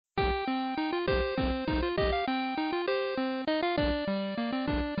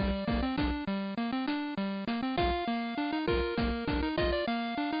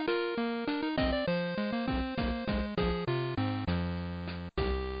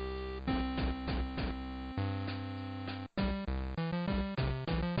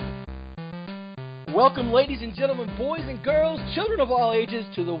Welcome, ladies and gentlemen, boys and girls, children of all ages,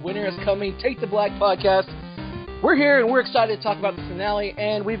 to the Winter is Coming, Take the Black podcast. We're here and we're excited to talk about the finale,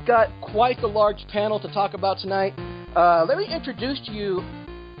 and we've got quite the large panel to talk about tonight. Let me introduce to you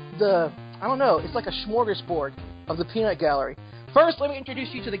it's like a smorgasbord of the peanut gallery. First, let me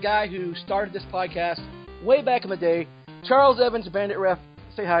introduce you to the guy who started this podcast way back in the day, Charles Evans, Bandit Ref.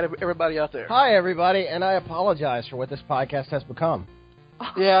 Say hi to everybody out there. Hi, everybody, and I apologize for what this podcast has become.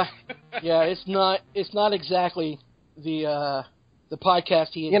 Yeah, it's not exactly the podcast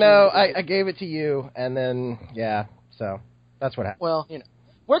he had. You know, I gave it to you, and then, so that's what happened. Well,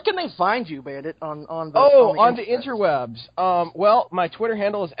 where can they find you, Bandit, on the interwebs? Well, my Twitter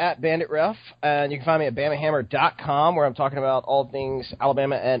handle is @BanditRef, and you can find me at BamaHammer.com, where I'm talking about all things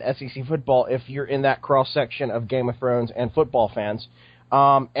Alabama and SEC football if you're in that cross-section of Game of Thrones and football fans.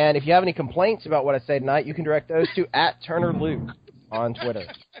 And if you have any complaints about what I say tonight, you can direct those to @TurnerLuke on Twitter.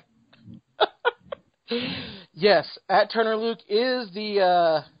 Yes, @TurnerLuke is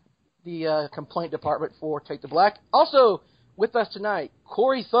the complaint department for Take the Black. Also, with us tonight,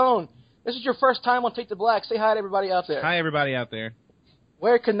 Corey Thone. This is your first time on Take the Black. Say hi to everybody out there. Hi, everybody out there.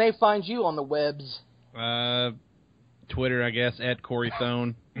 Where can they find you on the webs? Twitter, I guess, @Corey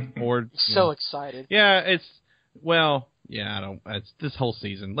Thone. Or so excited. Yeah, it's this whole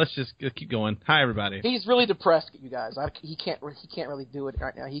season. Let's just keep going. Hi, everybody. He's really depressed, you guys. He can't really do it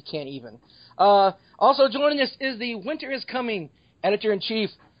right now. He can't even. Also joining us is the Winter is Coming editor-in-chief,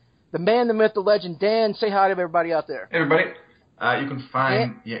 the man, the myth, the legend, Dan. Say hi to everybody out there. Hey, everybody. You can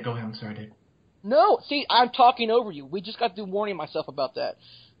find... Yeah, go ahead. I'm sorry, Dave. No, see, I'm talking over you. We just got through warning myself about that.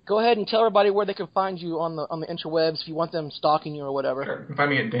 Go ahead and tell everybody where they can find you on the interwebs if you want them stalking you or whatever. Sure. You can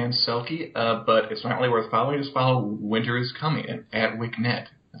find me at Dan Selke, but it's not really worth following. Just follow Winter is Coming at WickNet.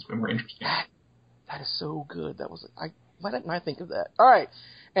 That's when we're interested. That is so good. Why didn't I think of that? All right.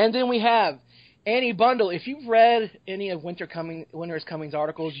 And then we have Annie Bundle. If you've read any of Winter is Coming's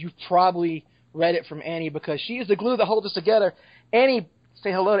articles, you've probably read it from Annie because she is the glue that holds us together. Annie,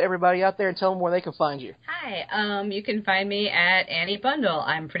 say hello to everybody out there and tell them where they can find you. Hi, you can find me at Annie Bundle.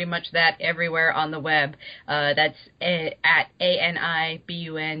 I'm pretty much that everywhere on the web. That's at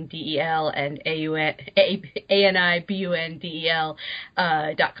ANIBUNDEL and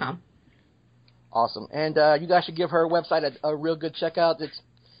ANIBUNDEL.com. Awesome. And you guys should give her website a real good check out. It's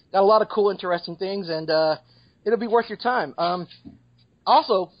got a lot of cool, interesting things, and it'll be worth your time.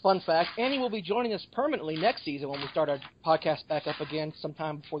 Also, fun fact, Annie will be joining us permanently next season when we start our podcast back up again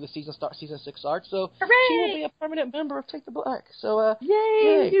sometime before the season 6 starts. So hooray! She will be a permanent member of Take the Black. So,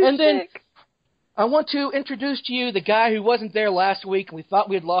 yay! And then I want to introduce to you the guy who wasn't there last week, and we thought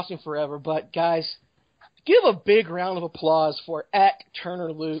we had lost him forever. But, guys, give a big round of applause for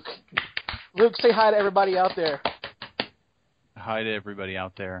 @TurnerLuke. Luke, say hi to everybody out there. Hi to everybody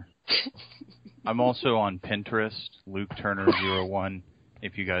out there. I'm also on Pinterest, LukeTurner01,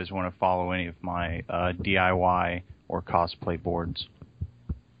 if you guys want to follow any of my DIY or cosplay boards.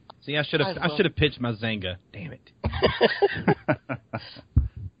 See, I should have pitched my Zanga. Damn it.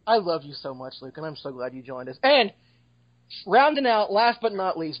 I love you so much, Luke, and I'm so glad you joined us. And rounding out, last but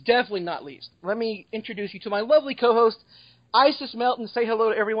not least, definitely not least, let me introduce you to my lovely co-host, Isis Melton. Say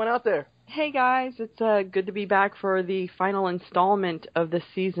hello to everyone out there. Hey guys, it's good to be back for the final installment of the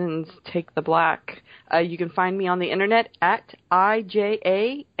season's Take the Black. You can find me on the internet at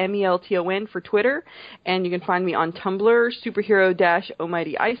IJAMELTON for Twitter, and you can find me on Tumblr,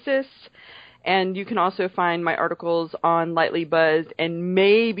 superhero-almighty ISIS, and you can also find my articles on Lightly Buzzed and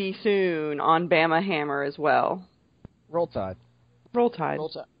maybe soon on Bama Hammer as well. Roll Tide.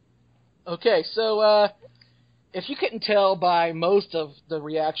 Okay, so if you couldn't tell by most of the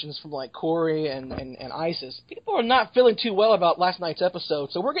reactions from like Corey and Isis, people are not feeling too well about last night's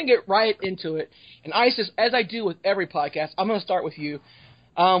episode. So we're going to get right into it. And Isis, as I do with every podcast, I'm going to start with you.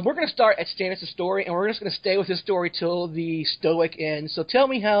 We're going to start at Stannis' story, and we're just going to stay with his story till the stoic end. So tell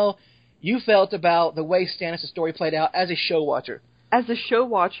me how you felt about the way Stannis' story played out as a show watcher. As a show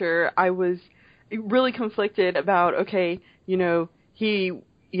watcher, I was really conflicted about, he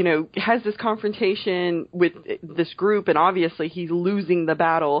has this confrontation with this group, and obviously he's losing the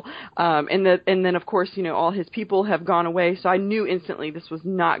battle. And then, of course, all his people have gone away, so I knew instantly this was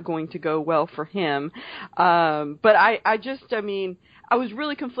not going to go well for him. But I was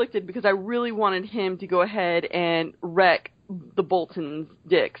really conflicted because I really wanted him to go ahead and wreck the Bolton's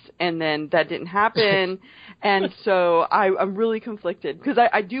dicks, and then that didn't happen. And so I'm really conflicted because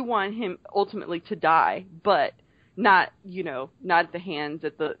I do want him ultimately to die, but not at the hands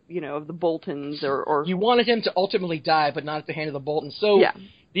of the Boltons or... You wanted him to ultimately die, but not at the hand of the Boltons. So, yeah.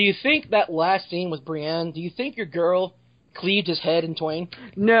 Do you think that last scene with Brienne, do you think your girl cleaved his head in twain?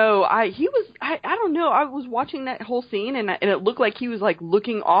 No, I don't know. I was watching that whole scene, and it looked like he was like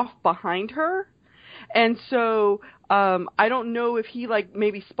looking off behind her, and so I don't know if he like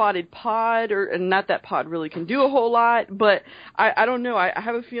maybe spotted Pod, and not that Pod really can do a whole lot, but I don't know. I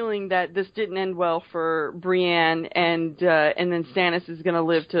have a feeling that this didn't end well for Brienne, and then Stannis is going to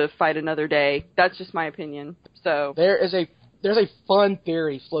live to fight another day. That's just my opinion. So there's a fun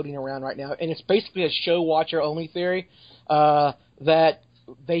theory floating around right now, and it's basically a show watcher only theory. That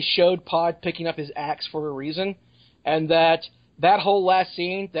they showed Pod picking up his axe for a reason, and that whole last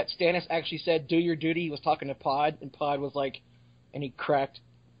scene that Stannis actually said, "Do your duty," he was talking to Pod, and Pod was like, and he cracked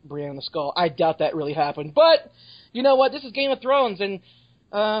Brienne in the skull. I doubt that really happened, but you know what? This is Game of Thrones, and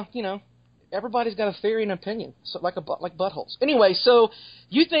everybody's got a theory and opinion, so like buttholes. Anyway, so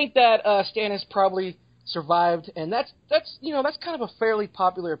you think that Stannis probably survived, and that's kind of a fairly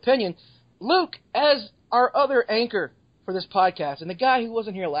popular opinion. Luke, as our other anchor for this podcast, and the guy who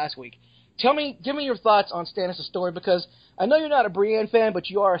wasn't here last week, give me your thoughts on Stannis' story, because I know you're not a Brienne fan, but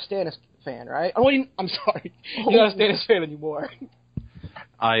you are a Stannis fan, right? I'm sorry, you're not a Stannis fan anymore.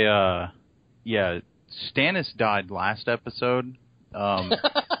 Stannis died last episode,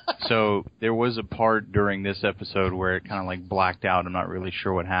 so there was a part during this episode where it kind of like blacked out. I'm not really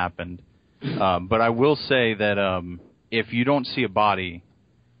sure what happened, but I will say that if you don't see a body,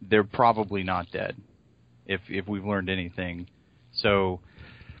 they're probably not dead. If we've learned anything, so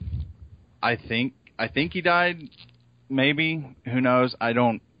I think he died. Maybe, who knows? I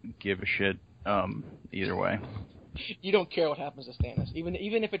don't give a shit. Either way, you don't care what happens to Stannis,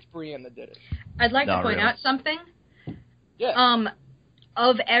 even if it's Brienne that did it. I'd like to point out something. Yeah.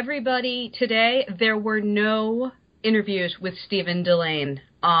 Of everybody today, there were no interviews with Stephen Delane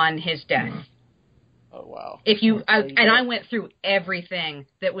on his death. Oh, wow. I went through everything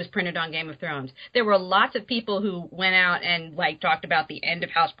that was printed on Game of Thrones. There were lots of people who went out and like talked about the end of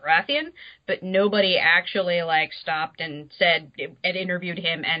House Baratheon, but nobody actually like stopped and said and interviewed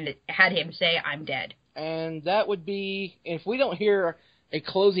him and had him say, "I'm dead." And that would be, if we don't hear a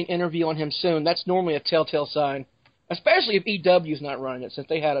closing interview on him soon, that's normally a telltale sign. Especially if EW's not running it, since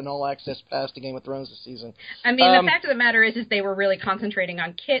they had an all-access pass to Game of Thrones this season. I mean, the fact of the matter is they were really concentrating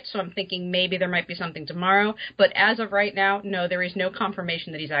on Kit, so I'm thinking maybe there might be something tomorrow. But as of right now, no, there is no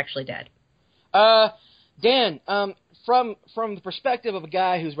confirmation that he's actually dead. Dan, from the perspective of a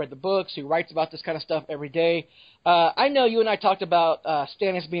guy who's read the books, who writes about this kind of stuff every day, I know you and I talked about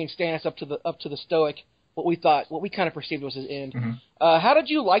Stannis being Stannis up to the Stoic. What we kind of perceived was his end. Mm-hmm. How did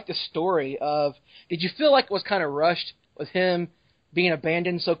you like the story of? Did you feel like it was kind of rushed with him being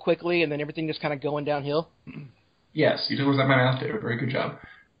abandoned so quickly, and then everything just kind of going downhill? Yes, you took words out of my mouth, David. Very good job.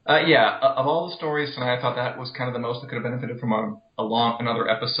 Of all the stories tonight, I thought that was kind of the most that could have benefited from another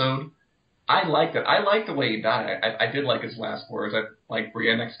episode. I liked it. I liked the way he died. I did like his last words. I like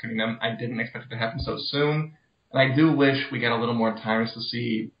Brienne executing them. I didn't expect it to happen so soon, and I do wish we got a little more time to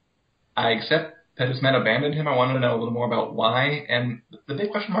see. I accept that his men abandoned him. I wanted to know a little more about why. And the big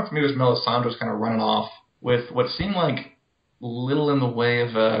question mark for me was Melisandre's kind of running off with what seemed like little in the way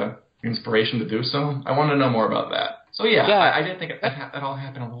of inspiration to do so. I wanted to know more about that. So, I did think that all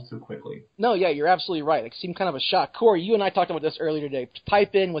happened a little too quickly. No, yeah, you're absolutely right. It seemed kind of a shock. Corey, you and I talked about this earlier today.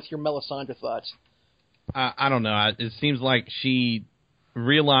 Pipe in with your Melisandre thoughts. I don't know. It seems like she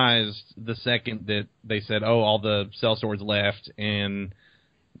realized the second that they said, oh, all the sellswords left and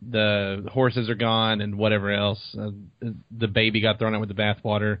the horses are gone and whatever else, the baby got thrown out with the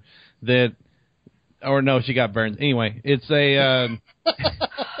bathwater, she got burned. Anyway, it's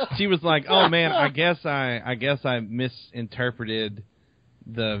she was like, oh man, I guess I misinterpreted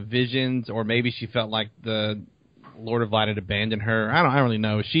the visions, or maybe she felt like the Lord of Light had abandoned her. I don't really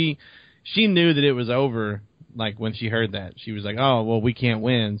know. She knew that it was over. Like when she heard that, she was like, oh well, we can't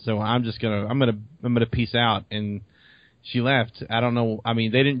win, so I'm gonna peace out, and she left. I don't know. I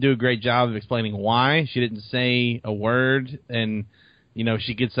mean, they didn't do a great job of explaining why. She didn't say a word, and,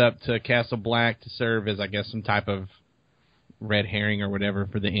 she gets up to Castle Black to serve as, I guess, some type of red herring or whatever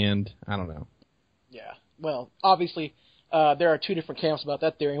for the end. I don't know. Yeah. Well, obviously, there are two different camps about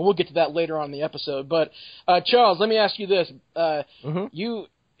that theory, and we'll get to that later on in the episode. But, Charles, let me ask you this. You,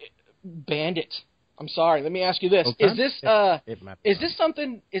 Bandit, I'm sorry, let me ask you this. Okay. Is this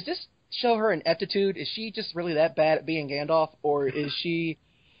show her an aptitude? Is she just really that bad at being Gandalf, or is she?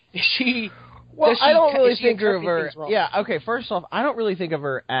 Well, I don't really think of her. Yeah, okay. First off, I don't really think of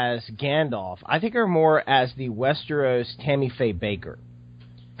her as Gandalf. I think of her more as the Westeros Tammy Faye Baker.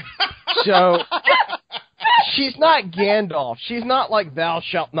 So she's not Gandalf. She's not like "Thou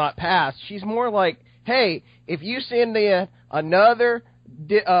shalt not pass." She's more like, "Hey, if you send in another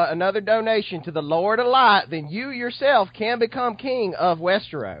another donation to the Lord of Light, then you yourself can become king of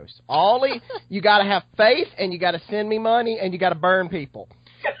Westeros. You got to have faith, and you got to send me money, and you got to burn people.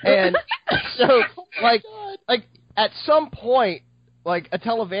 And so, like at some point, like a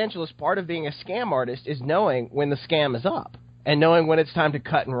televangelist, part of being a scam artist is knowing when the scam is up and knowing when it's time to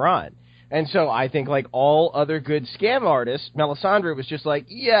cut and run. And so I think, like all other good scam artists, Melisandre was just like,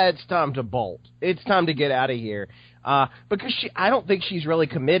 yeah, it's time to bolt. It's time to get out of here. Because I don't think she's really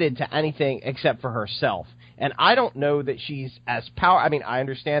committed to anything except for herself. And I don't know that she's as I mean, I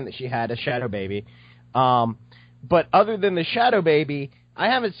understand that she had a shadow baby. But other than the shadow baby, I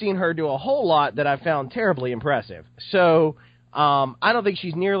haven't seen her do a whole lot that I found terribly impressive. So I don't think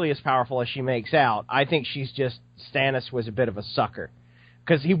she's nearly as powerful as she makes out. I think she's just, Stannis was a bit of a sucker.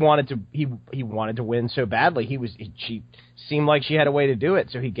 Because he wanted to win so badly. She seemed like she had a way to do it,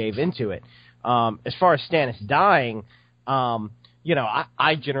 so he gave into it. As far as Stannis dying,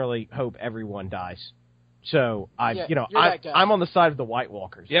 I generally hope everyone dies. So I'm on the side of the White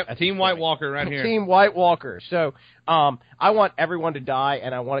Walkers. Yep, Team White Walker right here. Team White Walker. So I want everyone to die,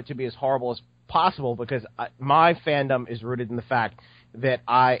 and I want it to be as horrible as possible because my fandom is rooted in the fact that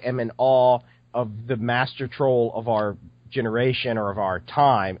I am in awe of the master troll of our generation or of our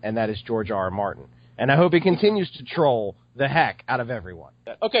time, and that is George R. R. Martin. And I hope he continues to troll the heck out of everyone.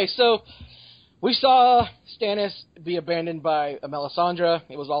 Okay, so we saw Stannis be abandoned by Melisandre.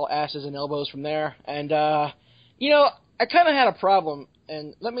 It was all asses and elbows from there. And, I kind of had a problem.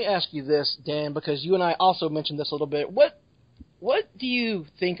 And let me ask you this, Dan, because you and I also mentioned this a little bit. What do you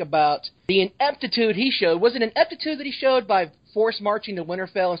think about the ineptitude he showed? Was it an ineptitude that he showed by force marching to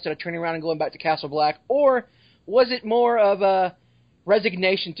Winterfell instead of turning around and going back to Castle Black? Or was it more of a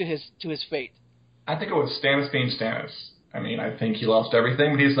resignation to his fate? I think it was Stannis being Stannis. I mean, I think he lost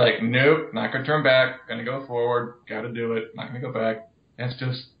everything, but he's like, nope, not going to turn back, going to go forward, got to do it, not going to go back. That's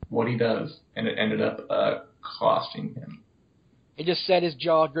just what he does, and it ended up costing him. He just set his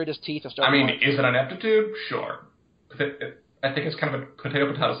jaw, grit his teeth, and started. I mean, is it ineptitude? Sure. I think it's kind of a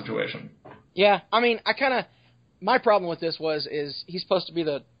potato situation. Yeah, I mean, my problem with this is he's supposed to be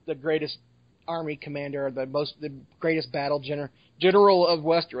the greatest army commander, the greatest battle general of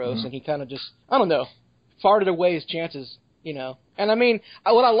Westeros, and he kind of just, I don't know, farted away his chances, And I mean,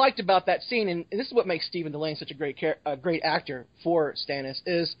 what I liked about that scene, and this is what makes Stephen Delane such a great actor for Stannis,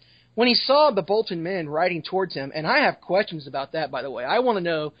 is when he saw the Bolton men riding towards him, and I have questions about that, by the way. I want to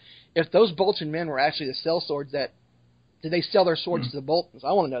know if those Bolton men were actually the sellswords did they sell their swords to the Boltons?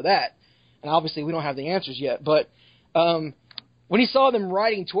 I want to know that. And obviously we don't have the answers yet, but when he saw them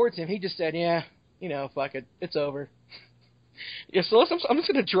riding towards him, he just said, yeah, fuck it, it's over. Yeah, so I'm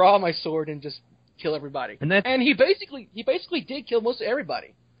just going to draw my sword and just kill everybody. And he basically did kill most of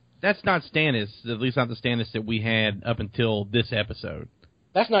everybody. That's not Stannis, at least not the Stannis that we had up until this episode.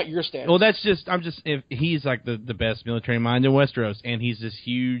 That's not your Stannis. Well, if he's like the best military mind in Westeros, and he's this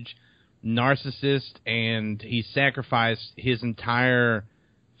huge narcissist, and he sacrificed his entire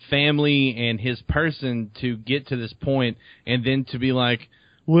family and his person to get to this point, and then to be like,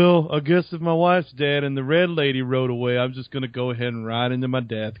 well, I guess if my wife's dead and the red lady rode away, I'm just going to go ahead and ride into my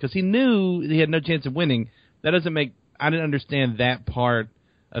death. Because he knew he had no chance of winning. I didn't understand that part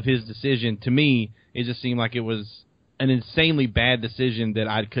of his decision. To me, it just seemed like it was an insanely bad decision that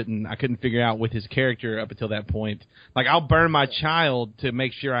I couldn't figure out with his character up until that point. Like, I'll burn my child to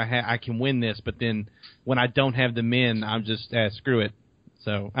make sure I can win this, but then when I don't have the men, I'm just, screw it.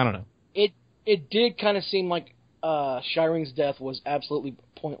 So, I don't know. It did kind of seem like Shireen's death was absolutely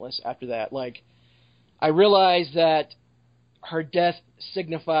pointless after that. Like, I realized that her death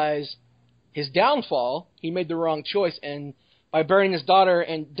signifies his downfall. He made the wrong choice, and by burning his daughter,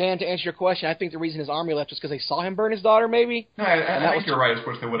 and Dan, to answer your question, I think the reason his army left was because they saw him burn his daughter, maybe? No, I think you're right. I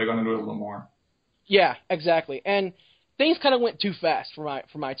wish they would have gone into it a little more. Yeah, exactly. And things kind of went too fast for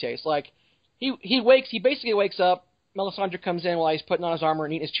my taste. Like, he basically wakes up, Melisandre comes in while he's putting on his armor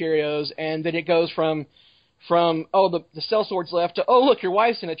and eating his Cheerios, and then it goes from the sellswords left to, oh, look, your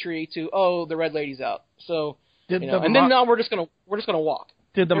wife's in a tree, to, oh, the red lady's out. So, and then now we're just gonna walk.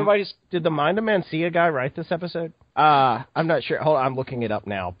 Did the Mind of Mancia guy write this episode? I'm not sure. Hold on, I'm looking it up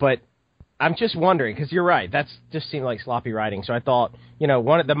now. But I'm just wondering, because you're right. That's just seemed like sloppy writing. So I thought,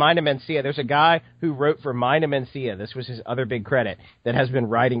 the Mind of Mancia, there's a guy who wrote for Mind of Mancia. This was his other big credit, that has been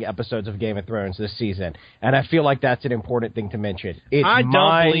writing episodes of Game of Thrones this season. And I feel like that's an important thing to mention. It's I don't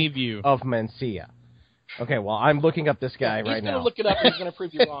Mind believe you. of Mancia. Okay, well, I'm looking up this guy right now. He's going to look it up and he's going to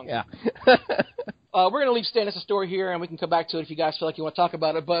prove you wrong. Yeah. We're going to leave Stannis' story here, and we can come back to it if you guys feel like you want to talk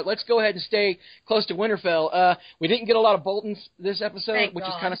about it. But let's go ahead and stay close to Winterfell. We didn't get a lot of Boltons this episode, which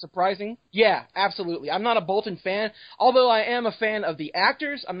is kind of surprising. Yeah, absolutely. I'm not a Bolton fan, although I am a fan of the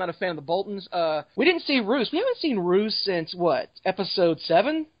actors. I'm not a fan of the Boltons. We didn't see Roose. We haven't seen Roose since, episode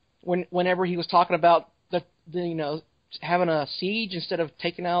 7? Whenever he was talking about the having a siege instead of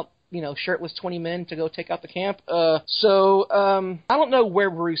taking out shirtless 20 men to go take out the camp. So I don't know where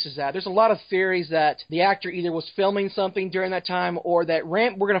Roose is at. There's a lot of theories that the actor either was filming something during that time, or that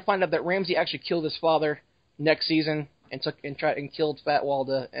we're going to find out that Ramsay actually killed his father next season and killed Fat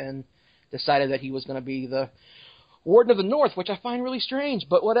Walda and decided that he was going to be the Warden of the North, which I find really strange.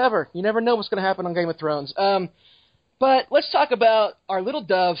 But whatever. You never know what's going to happen on Game of Thrones. But let's talk about our little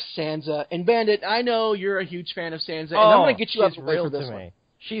dove, Sansa. And Bandit, I know you're a huge fan of Sansa, and I'm going to get you up to real this one.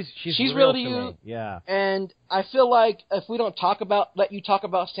 She's real to you. Me. Yeah. And I feel like if we don't let you talk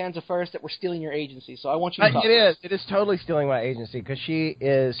about Sansa first, that we're stealing your agency. So I want you to talk. It is totally stealing my agency because she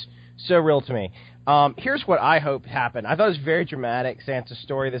is so real to me. Here's what I hope happened. I thought it was very dramatic, Sansa's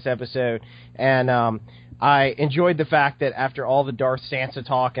story this episode, and I enjoyed the fact that after all the Darth Sansa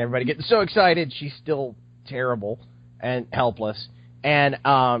talk and everybody getting so excited, she's still terrible and helpless. And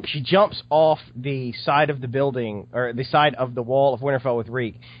she jumps off the side of the building, or the side of the wall of Winterfell with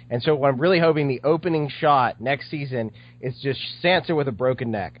Reek. And so what I'm really hoping the opening shot next season is just Sansa with a broken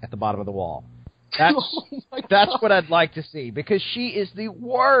neck at the bottom of the wall. That's what I'd like to see, because she is the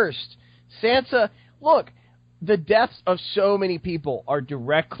worst. Sansa, look, the deaths of so many people are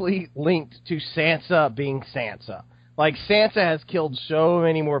directly linked to Sansa being Sansa. Like, Sansa has killed so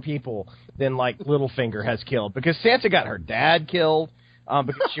many more people than, Littlefinger has killed. Because Sansa got her dad killed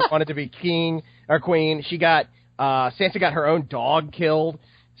because she wanted to be king or queen. Sansa got her own dog killed.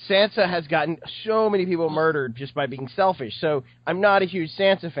 Sansa has gotten so many people murdered just by being selfish. So I'm not a huge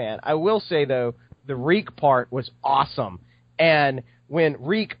Sansa fan. I will say, though, the Reek part was awesome. And when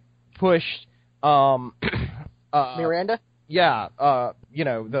Reek pushed... Miranda? Yeah,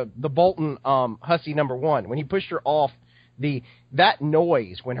 the Bolton hussy number 1, when he pushed her off, that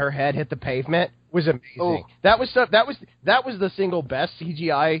noise when her head hit the pavement was amazing. Oh. That was the single best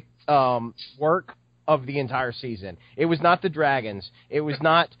CGI work of the entire season. It was not the dragons. It was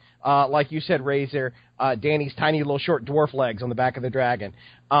not like you said, Razor, Dany's tiny little short dwarf legs on the back of the dragon.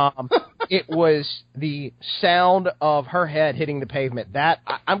 It was the sound of her head hitting the pavement. That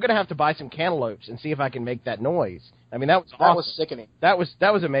I'm going to have to buy some cantaloupes and see if I can make that noise. I mean, that was awesome. That was sickening. That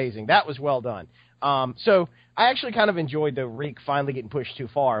was amazing. That was well done. So I actually kind of enjoyed the Reek finally getting pushed too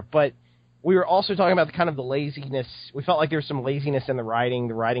far, but we were also talking about the laziness. We felt like there was some laziness in the writing.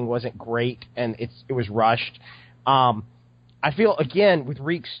 The writing wasn't great, and it was rushed. I feel, again, with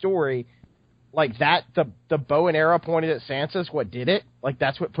Reek's story, the bow and arrow pointed at Sansa's what did it?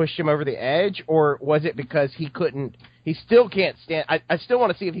 That's what pushed him over the edge? Or was it because he still can't stand... I still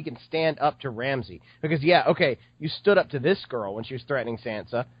want to see if he can stand up to Ramsay. Because, you stood up to this girl when she was threatening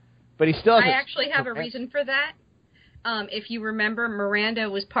Sansa, but he still hasn't... I actually have a reason for that. If you remember, Miranda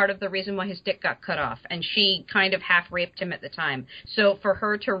was part of the reason why his dick got cut off, and she kind of half-raped him at the time. So for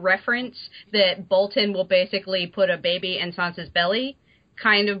her to reference that Bolton will basically put a baby in Sansa's belly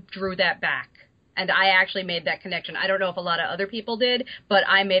kind of drew that back. And I actually made that connection. I don't know if a lot of other people did, but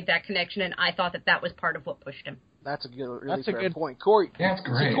I made that connection, and I thought that was part of what pushed him. That's a good point. Corey, that's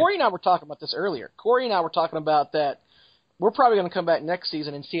great. See, Corey and I were talking about this earlier. Corey and I were talking about that we're probably going to come back next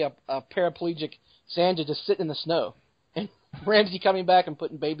season and see a paraplegic Sansa just sitting in the snow, and Ramsay coming back and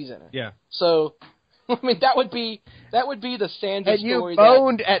putting babies in her. Yeah. So, I mean, that would be the Sansa and story. And you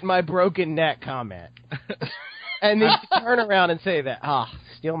boned at my broken neck comment. And then you turn around and say that,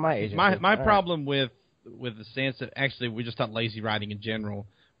 steal my agent. My problem with the Sansa, actually, we just thought lazy writing in general,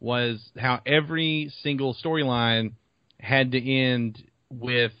 was how every single storyline had to end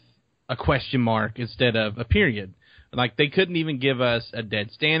with a question mark instead of a period. They couldn't even give us a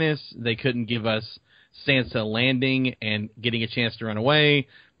dead Stannis. They couldn't give us Sansa landing and getting a chance to run away.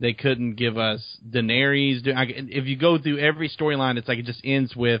 They couldn't give us Daenerys. If you go through every storyline, it's it just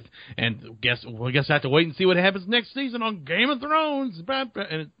ends with, and guess I have to wait and see what happens next season on Game of Thrones.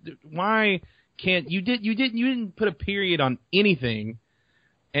 And why can't you didn't put a period on anything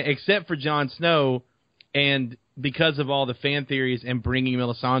except for Jon Snow, and because of all the fan theories and bringing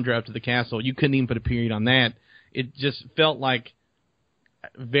Melisandre up to the castle, you couldn't even put a period on that. It just felt like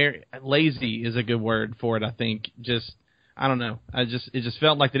very lazy is a good word for it. I think I don't know. It just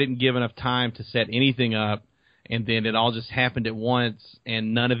felt like they didn't give enough time to set anything up, and then it all just happened at once,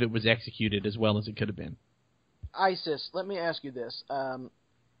 and none of it was executed as well as it could have been. Isis, let me ask you this: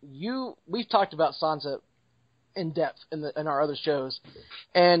 we've talked about Sansa in depth in our other shows,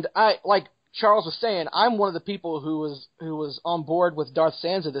 and Charles was saying, I'm one of the people who was on board with Darth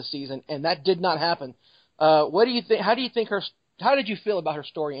Sansa this season, and that did not happen. What do you think? How did you feel about her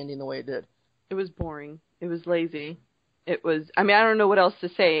story ending the way it did? It was boring. It was lazy. It was, I don't know what else to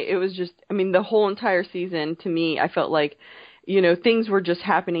say. It was just, the whole entire season, to me, I felt like, things were just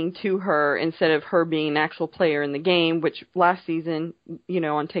happening to her instead of her being an actual player in the game, which last season,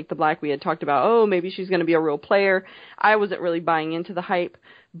 on Take the Black, we had talked about, oh, maybe she's going to be a real player. I wasn't really buying into the hype,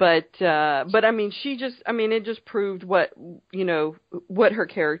 but she just, it just proved what her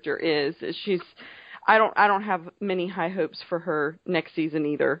character is. I don't have many high hopes for her next season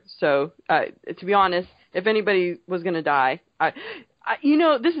either. So, to be honest, if anybody was going to die,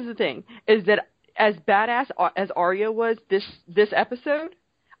 this is the thing, is that as badass as Arya was this episode,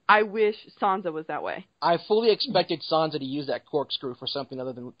 I wish Sansa was that way. I fully expected Sansa to use that corkscrew for something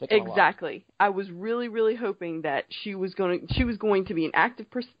other than picking Exactly. I was really, really hoping that she was going to be an active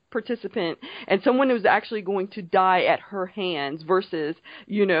participant and someone who was actually going to die at her hands versus,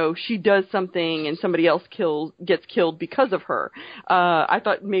 she does something and somebody else gets killed because of her. I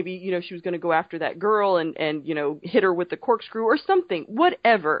thought maybe, she was going to go after that girl and hit her with the corkscrew or something,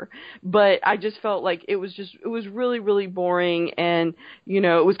 whatever. But I just felt like it was really, really boring. And,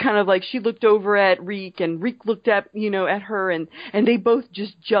 it was kind of like she looked over at Reek and Reek looked at her and they both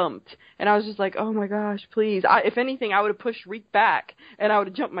just jumped. And I was just like, oh my gosh, please. If anything, I would have pushed Reek back and I would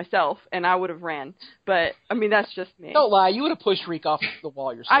have jumped myself and I would have ran. But that's just me. Don't lie, you would have pushed Reek off the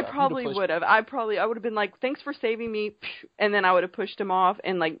wall yourself. I probably would have. I would have been like, thanks for saving me, and then I would have pushed him off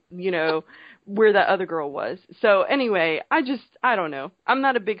and where that other girl was. So anyway, I don't know. I'm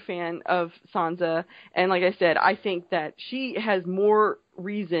not a big fan of Sansa, and like I said, I think that she has more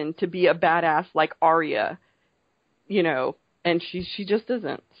reason to be a badass like Arya, and she just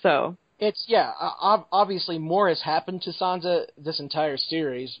isn't. So it's obviously more has happened to Sansa this entire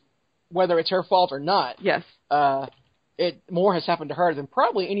series, whether it's her fault or not. Yes. More has happened to her than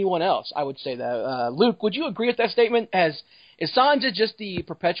probably anyone else. I would say that. Luke, would you agree with that statement? Is Sansa just the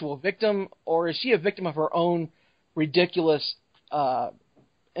perpetual victim, or is she a victim of her own ridiculous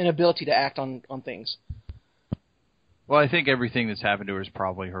inability to act on things? Well, I think everything that's happened to her is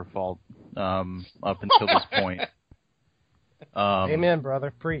probably her fault up until this point. Amen,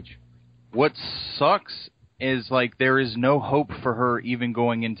 brother. Preach. What sucks is there is no hope for her even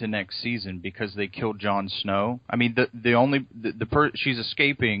going into next season because they killed Jon Snow. She's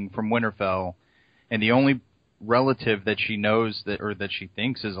escaping from Winterfell, and the only relative that she knows that she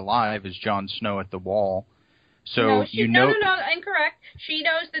thinks is alive is Jon Snow at the Wall. So no, incorrect. She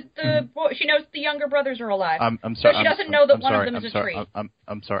knows that she knows the younger brothers are alive. I'm sorry. So she doesn't know that one of them is a tree.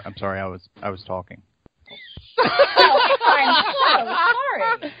 I'm sorry. I was talking. Oh,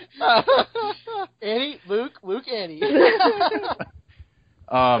 I'm so sorry. Annie, Luke, Annie.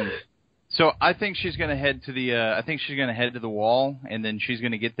 So I think she's going to head to the Wall, and then she's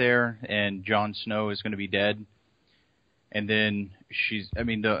going to get there, and Jon Snow is going to be dead. And then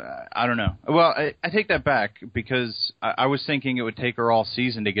I don't know. Well, I take that back because I was thinking it would take her all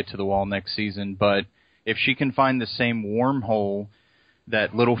season to get to the Wall next season, but if she can find the same wormhole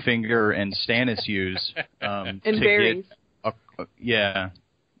that Littlefinger and Stannis use and Varys. Yeah.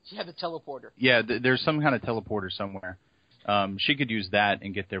 She had the teleporter. Yeah, there's some kind of teleporter somewhere. She could use that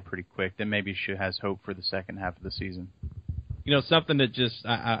and get there pretty quick. Then maybe she has hope for the second half of the season. Something that just,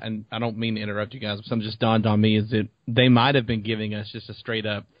 and I don't mean to interrupt you guys, but something just dawned on me is that they might have been giving us just a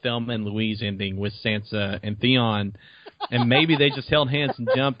straight-up Thelma and Louise ending with Sansa and Theon, and maybe they just held hands and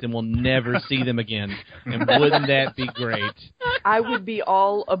jumped and we'll never see them again. And wouldn't that be great? I would be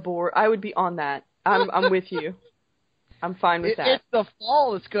all aboard. I would be on that. I'm with you. I'm fine with that. It's the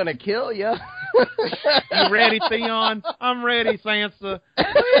fall that's going to kill you. You ready, Theon? I'm ready, Sansa.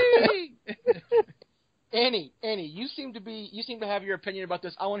 Annie, you seem to have your opinion about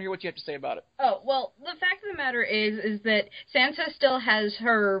this. I want to hear what you have to say about it. Oh, well, the fact of the matter is that Sansa still has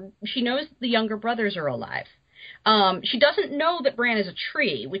she knows the younger brothers are alive. She doesn't know that Bran is a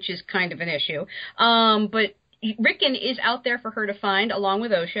tree, which is kind of an issue. But Rickon is out there for her to find, along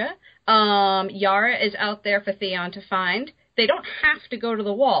with Osha. Yara is out there for Theon to find. They don't have to go to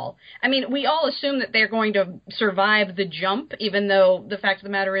the Wall. I mean, we all assume that they're going to survive the jump, even though the fact of the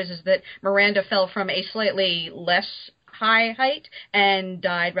matter is that Miranda fell from a slightly less high height and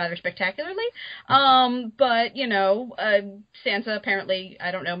died rather spectacularly. But, Sansa apparently,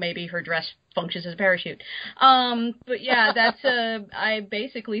 I don't know, maybe her dress functions as a parachute. But yeah, I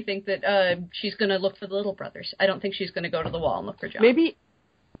basically think that she's going to look for the little brothers. I don't think she's going to go to the Wall and look for Jon.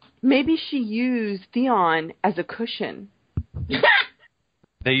 Maybe she used Theon as a cushion.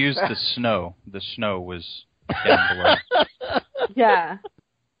 They used the snow. The snow was down below. Yeah.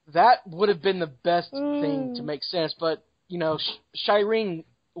 that would have been the best thing to make sense. But, Shireen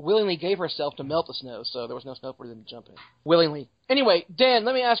willingly gave herself to melt the snow, so there was no snow for them to jump in. Willingly. Anyway, Dan,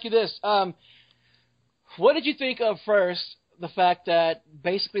 let me ask you this. What did you think of first the fact that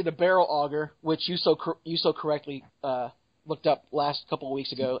basically the barrel auger, which you so correctly looked up last couple of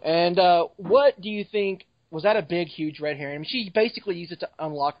weeks ago, and what do you think, was that a big, huge red herring? I mean, she basically used it to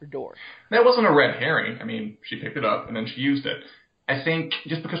unlock her door. That wasn't a red herring. I mean, she picked it up and then she used it. I think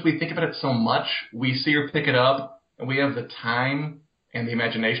just because we think about it so much, we see her pick it up and we have the time and the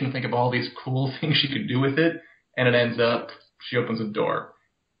imagination to think of all these cool things she could do with it, and it ends up she opens a door.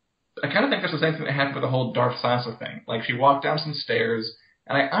 I kind of think that's the same thing that happened with the whole Darth Sansa thing. Like, she walked down some stairs,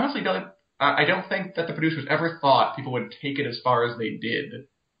 and I honestly don't think that the producers ever thought people would take it as far as they did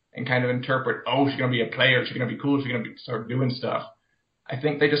and kind of interpret, oh, she's going to be a player, she's going to be cool, she's going to start doing stuff. I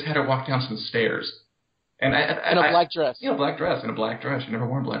think they just had her walk down some stairs. And in a black dress. Black dress, in a black dress. She'd never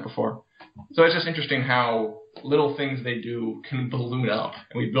worn black before. So it's just interesting how little things they do can balloon up,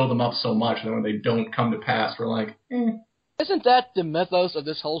 and we build them up so much, and then when they don't come to pass, we're like, Isn't that the mythos of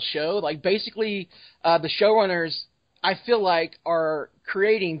this whole show? Like, basically, the showrunners, I feel like, are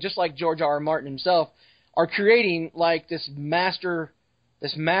creating, just like George R. R. Martin himself, are creating, like, this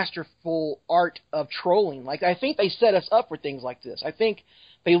masterful art of trolling. Like, I think they set us up for things like this. I think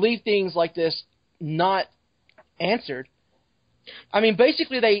they leave things like this not answered. I mean,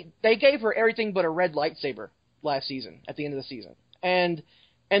 basically, they gave her everything but a red lightsaber last season, at the end of the season. And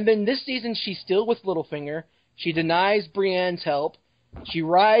then this season, she's still with Littlefinger. She denies Brienne's help. She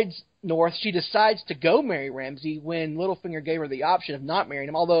rides north. She decides to go marry Ramsay when Littlefinger gave her the option of not marrying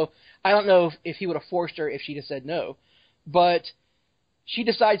him, although I don't know if he would have forced her if she'd have said no. But she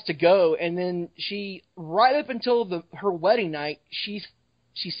decides to go, and then she, right up until her wedding night, she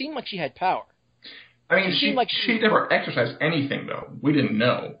seemed like she had power. I mean, she never exercised anything, though. We didn't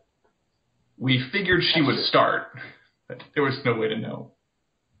know. We figured she would start, but there was no way to know.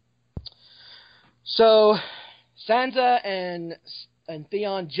 So Sansa and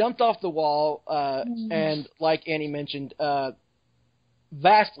Theon jumped off the wall, and like Annie mentioned,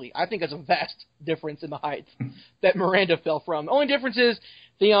 vastly, I think there's a vast difference in the height that Miranda fell from. The only difference is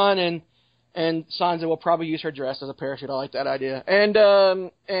Theon and Sansa will probably use her dress as a parachute. I like that idea.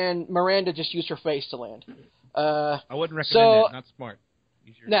 And Miranda just used her face to land. I wouldn't recommend that. Not smart.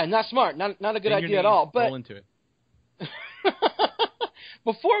 No, not smart. Not a good idea at all. But roll into it.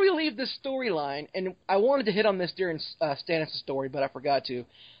 Before we leave this storyline, and I wanted to hit on this during Stannis' story, but I forgot to.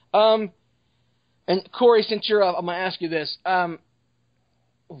 And Corey, since you're up, I'm going to ask you this.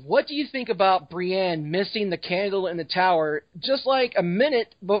 What do you think about Brienne missing the candle in the tower just like a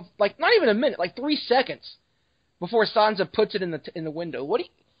minute, but like not even a minute, like 3 seconds before Sansa puts it in the window?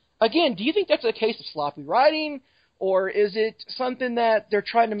 Do you think that's a case of sloppy writing, or is it something that they're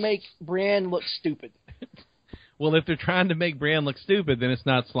trying to make Brienne look stupid? Well, if they're trying to make Brienne look stupid, then it's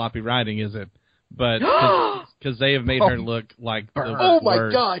not sloppy writing, is it? But because they have made her look like the oh my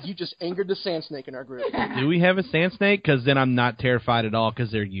worst. God! You just angered the sand snake in our group. Do we have a sand snake? Because then I'm not terrified at all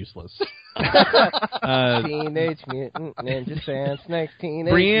because they're useless. Teenage Mutant Ninja Sand Snake.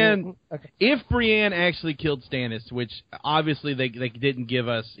 Brienne. Okay. If Brienne actually killed Stannis, which obviously they didn't give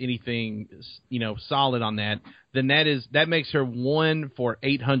us anything, solid on that, then that makes her 1 for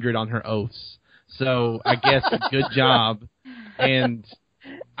 800 on her oaths. So I guess a good job. And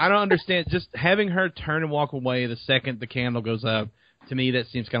I don't understand. Just having her turn and walk away the second the candle goes up, to me, that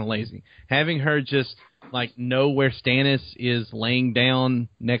seems kind of lazy. Having her just, know where Stannis is laying down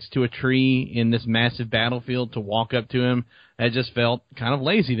next to a tree in this massive battlefield to walk up to him, that just felt kind of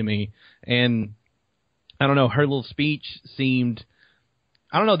lazy to me. And I don't know, her little speech seemed...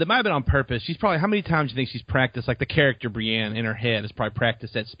 I don't know, that might have been on purpose. She's probably... How many times do you think she's practiced, the character Brienne in her head has probably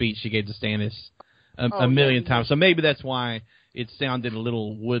practiced that speech she gave to Stannis a million times. So maybe that's why it sounded a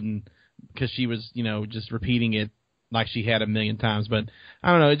little wooden, because she was, just repeating it like she had a million times. But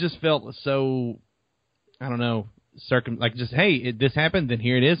I don't know, it just felt so, I don't know, hey, this happened, then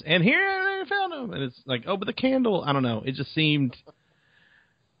here it is, and here I found him. And it's like, oh, but the candle, I don't know. It just seemed,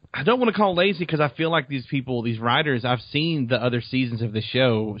 I don't want to call it lazy, because I feel like these people, these writers, I've seen the other seasons of the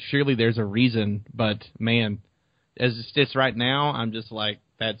show. Surely there's a reason, but man, as it sits right now, I'm just like,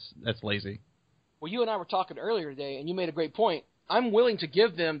 that's lazy. Well, you and I were talking earlier today, and you made a great point. I'm willing to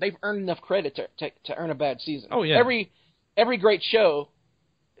give them, they've earned enough credit to earn a bad season. Oh, yeah. Every great show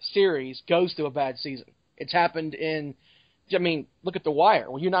series goes through a bad season. It's happened look at The Wire.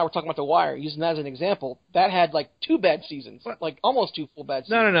 Well, you and I were talking about The Wire, using that as an example. That had 2 bad seasons, almost 2 full bad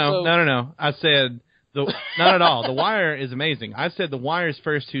seasons. No. I said Not at all. The Wire is amazing. I said The Wire's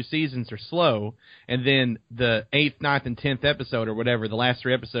first 2 seasons are slow, and then the 8th, 9th, and 10th episode or whatever, the last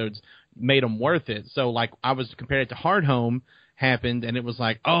 3 episodes, made them worth it. So, like, I was comparing it to Hard Home happened, and it was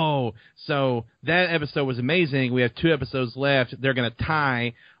like, oh, so that episode was amazing. We have 2 episodes left. They're going to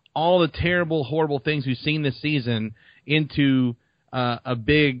tie all the terrible, horrible things we've seen this season into a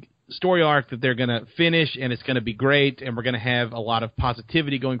big story arc that they're going to finish, and it's going to be great, and we're going to have a lot of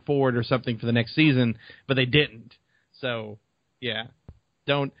positivity going forward or something for the next season, but they didn't. So, yeah,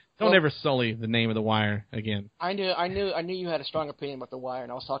 don't ever sully the name of The Wire again. I knew you had a strong opinion about The Wire,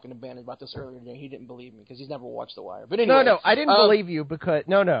 and I was talking to Ben about this earlier today. He didn't believe me because he's never watched The Wire. But anyway, no, I didn't believe you because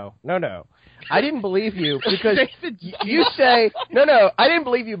no, I didn't believe you because you say I didn't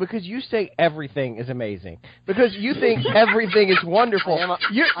believe you because you say everything is amazing because you think everything is wonderful.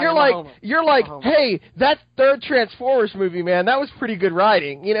 You're like, hey, that 3rd Transformers movie, man, that was pretty good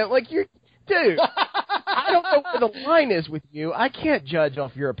writing. You know, like you're. Dude, I don't know where the line is with you. I can't judge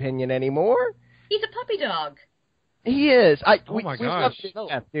off your opinion anymore. He's a puppy dog. He is. My gosh.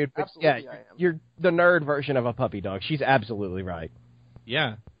 Dude, but Absolutely, I am. you're the nerd version of a puppy dog. She's absolutely right.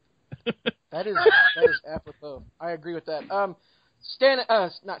 Yeah. That is apropos. I agree with that. Not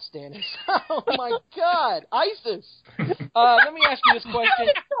Stannis. Oh my God, ISIS. Let me ask you this question: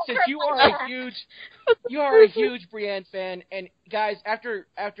 since you are a huge Brienne fan, and guys, after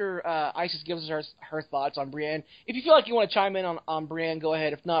ISIS gives us her thoughts on Brienne, if you feel like you want to chime in on Brienne, go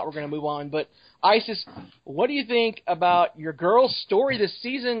ahead. If not, we're going to move on. But ISIS, what do you think about your girl's story this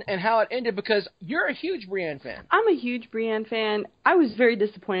season and how it ended? Because you're a huge Brienne fan. I'm a huge Brienne fan. I was very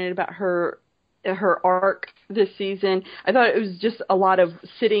disappointed about her arc this season. I thought it was just a lot of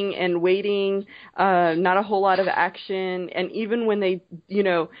sitting and waiting, not a whole lot of action. And even when they,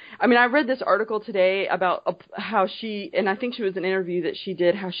 I read this article today about how she, and I think she was an interview that she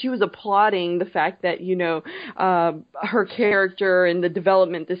did, how she was applauding the fact that, her character and the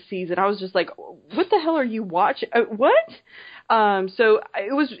development this season. I was just like, what the hell are you watching? What? So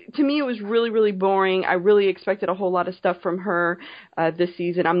to me, it was really, really boring. I really expected a whole lot of stuff from her this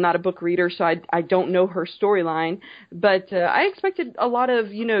season. I'm not a book reader, so I don't know her storyline, but I expected a lot of,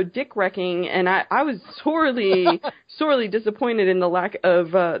 dick wrecking, and I was sorely disappointed in the lack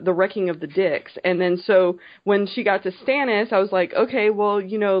of the wrecking of the dicks. And then so when she got to Stannis, I was like, okay, well,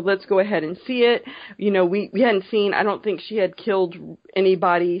 let's go ahead and see it. We hadn't seen, I don't think she had killed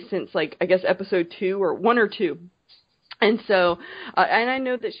anybody since, like, I guess episode 2 or 1 or 2. And so, and I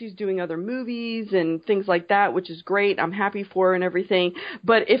know that she's doing other movies and things like that, which is great. I'm happy for her and everything.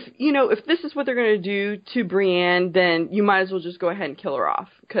 But if this is what they're going to do to Brienne, then you might as well just go ahead and kill her off.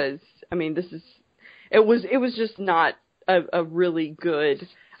 Because, it was just not a really good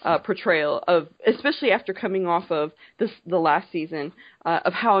portrayal of, especially after coming off of the last season,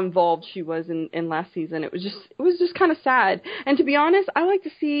 of how involved she was in last season. It was just kind of sad. And to be honest, I like to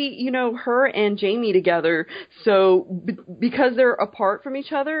see, her and Jamie together. So because they're apart from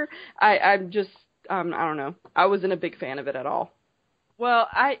each other, I'm just, I don't know. I wasn't a big fan of it at all. Well,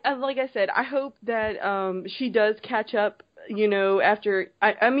 like I said, I hope that she does catch up. After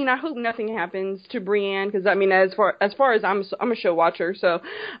I hope nothing happens to Brienne because as far as I'm a show watcher, so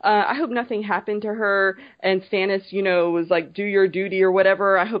I hope nothing happened to her and Stannis, was like, do your duty or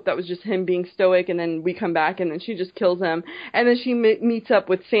whatever. I hope that was just him being stoic, and then we come back and then she just kills him, and then she meets up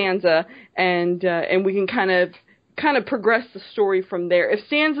with Sansa, and we can kind of progress the story from there. If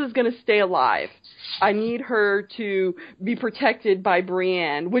Sansa's going to stay alive, I need her to be protected by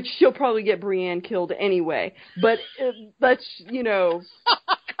Brienne, which she'll probably get Brienne killed anyway. But let's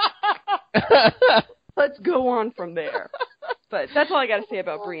go on from there. But that's all I got to say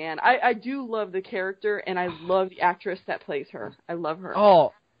about Brienne. I do love the character, and I love the actress that plays her. I love her.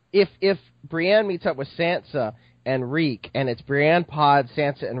 Oh, if Brienne meets up with Sansa and Reek, and it's Brienne, Pod,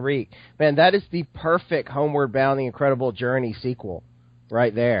 Sansa, and Reek, man, that is the perfect Homeward Bound: The Incredible Journey sequel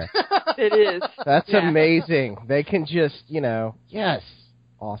right there. It is. That's amazing. They can just, yes.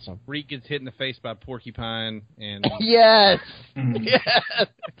 Awesome. Reek gets hit in the face by a porcupine, and yes. Yes.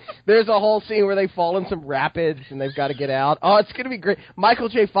 There's a whole scene where they fall in some rapids, and they've got to get out. Oh, it's going to be great. Michael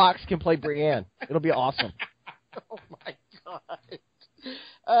J. Fox can play Brienne. It'll be awesome. Oh, my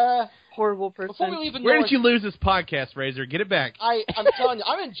God. Horrible person. Before we leave the Where North, did you lose this podcast, Razor? Get it back. I'm telling you,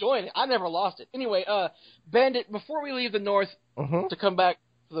 I'm enjoying it. I never lost it. Anyway, Bandit, before we leave the North, to come back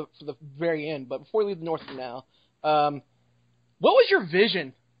for the very end, but before we leave the North for now, what was your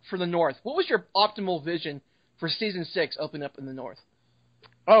vision for the North? What was your optimal vision for Season 6 opening up in the North?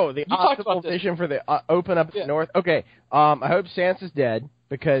 Oh, the optimal vision for the open up in the North? Okay, I hope Sansa's dead,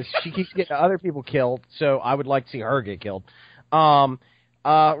 because she keeps getting other people killed, so I would like to see her get killed.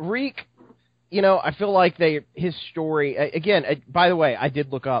 Reek, I feel like his story again. By the way, I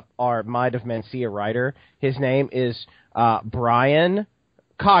did look up our Mind of Mencia writer. His name is Brian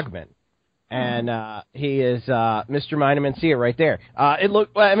Cogman, and he is Mr. Mind of Mencia right there.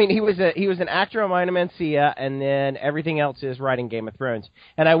 He was an actor on Mind of Mencia, and then everything else is writing Game of Thrones.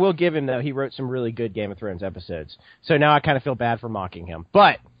 And I will give him though, he wrote some really good Game of Thrones episodes. So now I kind of feel bad for mocking him,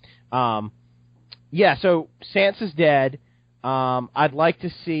 but yeah. So Sansa's dead. I'd like to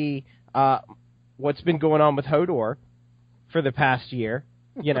see what's been going on with Hodor for the past year.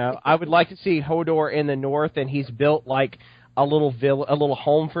 I would like to see Hodor in the north, and he's built like a little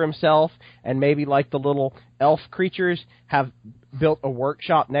home for himself, and maybe like the little elf creatures have built a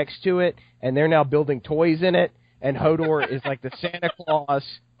workshop next to it, and they're now building toys in it, and Hodor is like the Santa Claus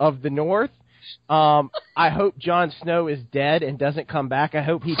of the north. I hope Jon Snow is dead and doesn't come back. I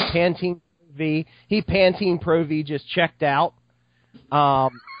hope Pantene Pro V just checked out.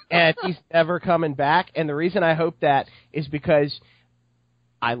 And he's never coming back. And the reason I hope that is because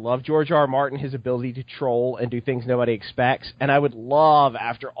I love George R. R. Martin, his ability to troll and do things nobody expects. And I would love,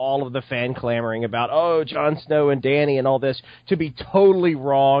 after all of the fan clamoring about, Jon Snow and Dany and all this, to be totally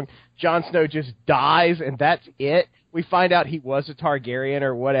wrong. Jon Snow just dies, and that's it. We find out he was a Targaryen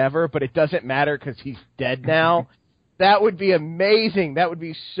or whatever, but it doesn't matter because he's dead now. That would be amazing. That would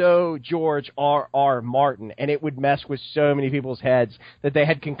be so George R. R. Martin, and it would mess with so many people's heads that they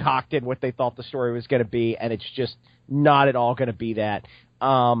had concocted what they thought the story was going to be, and it's just not at all going to be that.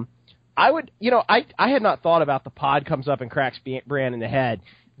 I had not thought about the Pod comes up and cracks Bran in the head.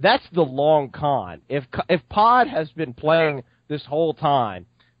 That's the long con. If Pod has been playing this whole time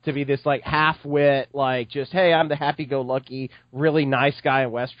to be this like half-wit, like just, hey, I'm the happy-go-lucky, really nice guy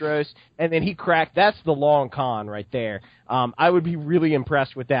in Westeros, and then he cracked, that's the long con right there. I would be really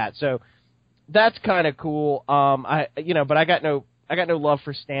impressed with that. So that's kind of cool. But I got no love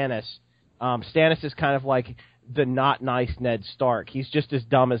for Stannis. Stannis is kind of like the not nice Ned Stark. He's just as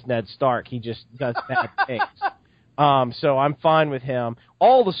dumb as Ned Stark. He just does bad things. So I'm fine with him.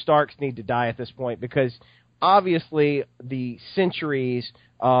 All the Starks need to die at this point because obviously the centuries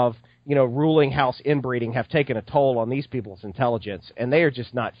of ruling house inbreeding have taken a toll on these people's intelligence, and they are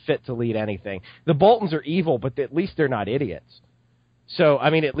just not fit to lead anything. The Boltons are evil, but at least they're not idiots. So, I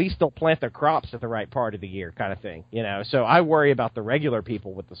mean, at least they'll plant their crops at the right part of the year kind of thing, So I worry about the regular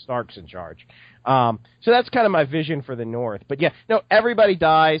people with the Starks in charge. So that's kind of my vision for the North. But, yeah, no, everybody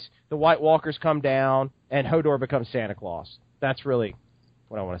dies, the White Walkers come down, and Hodor becomes Santa Claus. That's really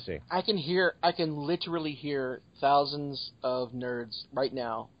what I want to see. I can literally hear thousands of nerds right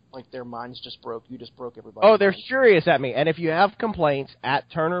now, like their minds just broke. You just broke everybody. Oh, they're furious at me. And if you have complaints, at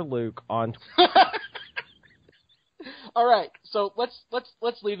Turner Luke on Twitter. All right, so let's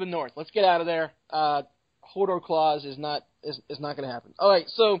leave the North. Let's get out of there. Hodor Claus is not going to happen. All right,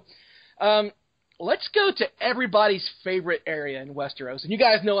 so let's go to everybody's favorite area in Westeros, and you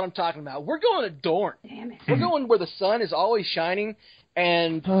guys know what I'm talking about. We're going to Dorne. Damn it. We're going where the sun is always shining,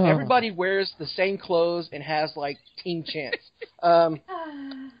 and everybody wears the same clothes and has like team chants.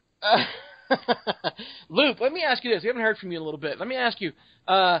 Luke, let me ask you this. We haven't heard from you in a little bit. Let me ask you.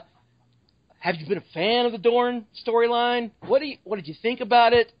 Have you been a fan of the Dorne storyline? What did you think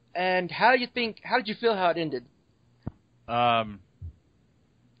about it? And how did you feel how it ended? I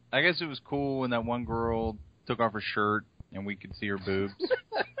guess it was cool when that one girl took off her shirt and we could see her boobs.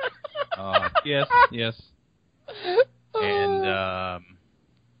 Yes. And yeah,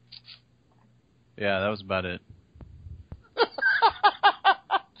 that was about it.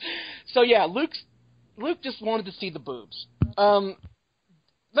 So yeah, Luke just wanted to see the boobs.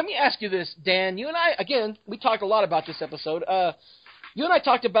 Let me ask you this, Dan. You and I, again, we talked a lot about this episode. You and I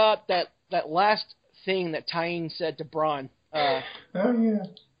talked about that last thing that Tyene said to Bronn. Oh yeah.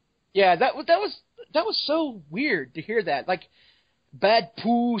 Yeah, that was so weird to hear that. Like, bad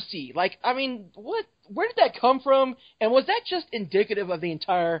pussy. Like, I mean, what? Where did that come from? And was that just indicative of the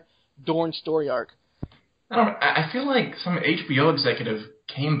entire Dorne story arc? I feel like some HBO executive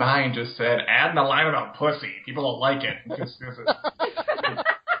came by and just said, add the line about pussy. People will like it. Because it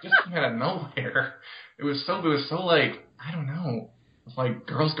just came out of nowhere. It was so like, I don't know. It's like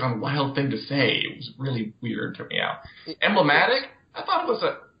Girls Gone Wild thing to say. It was really weird to me out. Emblematic? I thought it was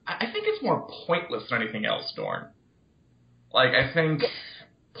I think it's more pointless than anything else, Dorne. Like, I think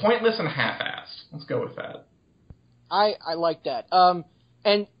pointless and half-assed. Let's go with that. I like that.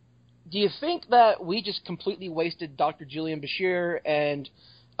 And do you think that we just completely wasted Dr. Julian Bashir and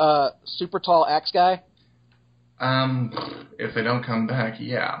super tall axe guy? If they don't come back,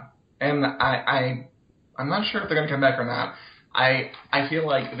 yeah. And I'm not sure if they're going to come back or not. I feel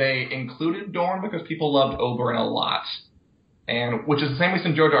like they included Dorne because people loved Oberyn a lot. and which is the same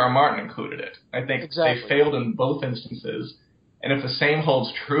reason George R. R. Martin included it. I think they failed in both instances, and if the same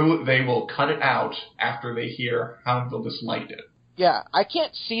holds true, they will cut it out after they hear how people disliked it. Yeah, I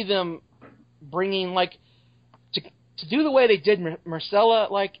can't see them bringing, like, to do the way they did Marcella.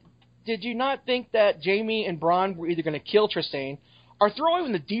 Like, did you not think that Jamie and Bronn were either going to kill Trystane or throw him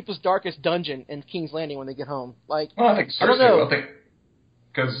in the deepest, darkest dungeon in King's Landing when they get home? Like, well, I think I don't know.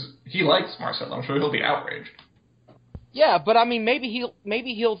 Because he likes Marcella. I'm sure he'll be outraged. Yeah, but I mean, maybe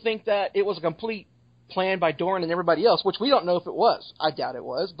he'll think that it was a complete plan by Dorne and everybody else, which we don't know if it was. I doubt it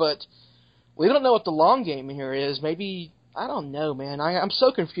was, but we don't know what the long game here is. Maybe, I don't know, man. I'm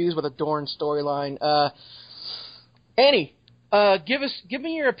so confused with the Dorne storyline. Annie, give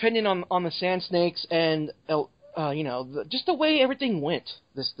me your opinion on the Sand Snakes and just the way everything went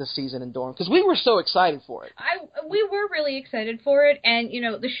this season in Dorne, because we were so excited for it. We were really excited for it, and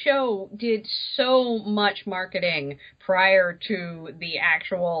the show did so much marketing prior to the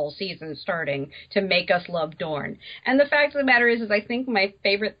actual season starting to make us love Dorne. And the fact of the matter is I think my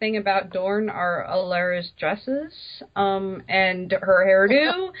favorite thing about Dorne are Alara's dresses, and her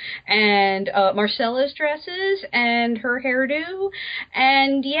hairdo, and Marcella's dresses and her hairdo,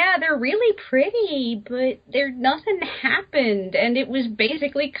 and yeah, they're really pretty, but nothing happened, and it was basically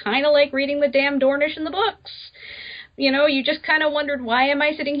kind of like reading the damn Dornish in the books. You just kind of wondered, why am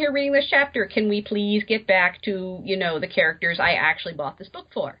I sitting here reading this chapter? Can we please get back to, the characters I actually bought this book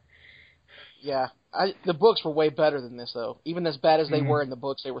for? Yeah, the books were way better than this, though. Even as bad as they were in the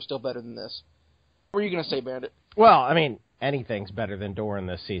books, they were still better than this. What were you going to say, Bandit? Well, I mean, anything's better than Dorne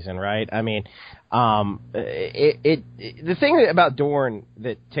this season, right? I mean, the thing about Dorne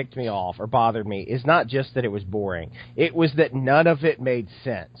that ticked me off or bothered me is not just that it was boring. It was that none of it made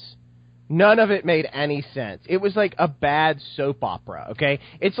sense. None of it made any sense. It was like a bad soap opera, okay?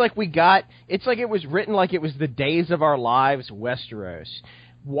 It's like it was written like it was the Days of Our Lives Westeros.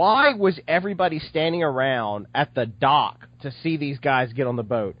 Why was everybody standing around at the dock to see these guys get on the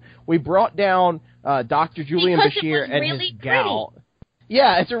boat? We brought down Dr. Julian Bashir and really his gal.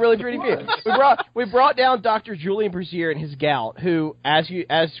 Yeah, it's a really pretty view. We brought down Dr. Julian Bashir and his gal, who, as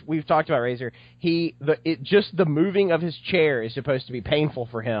we've talked about, Razor, just the moving of his chair is supposed to be painful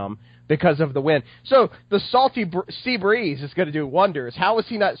for him because of the wind. So the salty sea breeze is going to do wonders. How is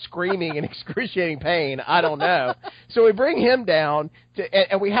he not screaming in excruciating pain? I don't know. So we bring him down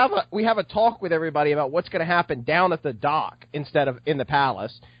and we have a talk with everybody about what's going to happen down at the dock instead of in the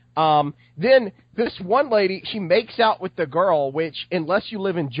palace. Then this one lady, she makes out with the girl, which, unless you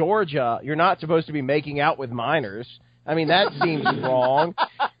live in Georgia, you're not supposed to be making out with minors. I mean, that seems wrong.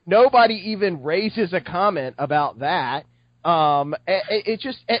 Nobody even raises a comment about that. How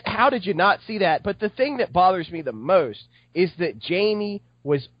did you not see that? But the thing that bothers me the most is that Jamie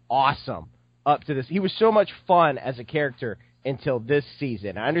was awesome up to this. He was so much fun as a character until this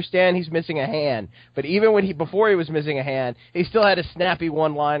season. I understand he's missing a hand, but even before he was missing a hand, he still had his snappy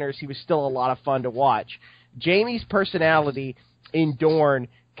one-liners. He was still a lot of fun to watch. Jamie's personality in Dorne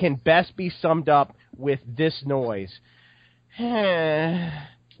can best be summed up with this noise.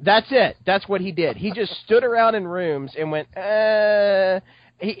 That's it. That's what he did. He just stood around in rooms and went,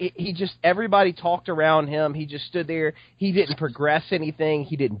 He just, everybody talked around him. He just stood there. He didn't progress anything.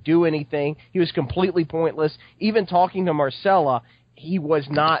 He didn't do anything. He was completely pointless. Even talking to Marcella, he was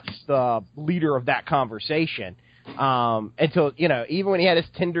not the leader of that conversation. Until, even when he had his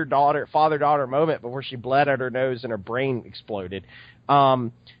tender father-daughter moment before she bled out her nose and her brain exploded.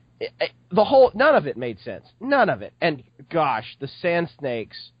 None of it made sense. None of it. And gosh, the Sand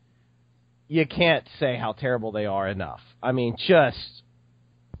Snakes, you can't say how terrible they are enough. I mean, just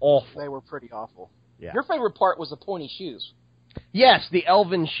awful. They were pretty awful. Yeah. Your favorite part was the pointy shoes. Yes, the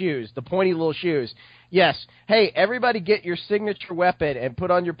elven shoes, the pointy little shoes. Yes. Hey, everybody get your signature weapon and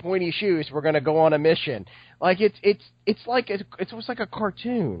put on your pointy shoes. We're going to go on a mission. Like it was like a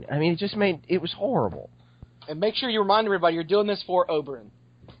cartoon. I mean, it was horrible. And make sure you remind everybody you're doing this for Oberyn.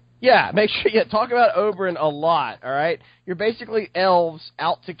 Yeah, make sure you talk about Oberyn a lot, all right? You're basically elves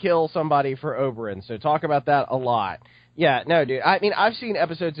out to kill somebody for Oberyn, so talk about that a lot. Yeah, no, dude. I mean, I've seen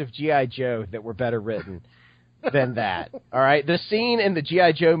episodes of G.I. Joe that were better written than that, all right? The scene in the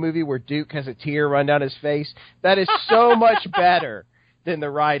G.I. Joe movie where Duke has a tear run down his face, that is so much better than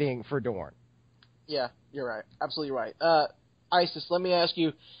the writing for Dorne. Yeah, you're right. Absolutely right. Isis, let me ask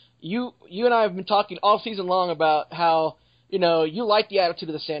you, you and I have been talking all season long about how, you like the attitude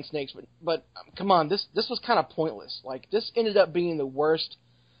of the Sand Snakes, but come on, this was kind of pointless. Like, this ended up being the worst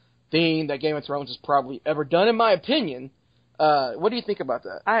thing that Game of Thrones has probably ever done, in my opinion. What do you think about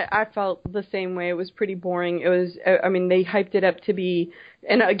that? I felt the same way. It was pretty boring. It was, I mean, they hyped it up to be,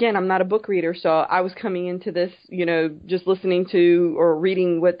 and again, I'm not a book reader, so I was coming into this, just listening to or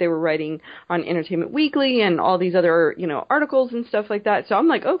reading what they were writing on Entertainment Weekly and all these other, articles and stuff like that. So I'm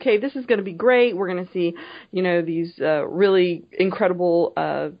like, okay, this is going to be great. We're going to see, these really incredible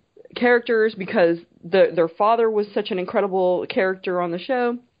characters because their father was such an incredible character on the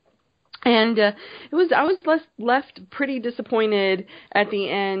show. And I was left pretty disappointed at the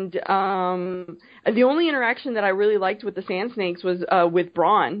end. The only interaction that I really liked with the Sand Snakes was with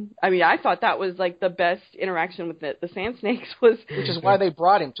Braun. I mean, I thought that was like the best interaction with the Sand Snakes was. Which is why they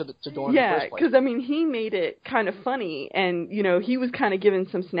brought him to Dorne. Yeah, in the first place. because I mean, he made it kind of funny, and he was kind of giving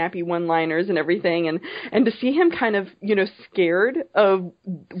some snappy one-liners and everything, and to see him kind of scared of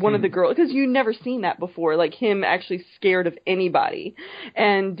one of the girls, because you never seen that before, like him actually scared of anybody,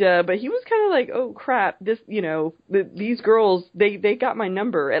 and but he was kind of like, oh crap, this these girls they got my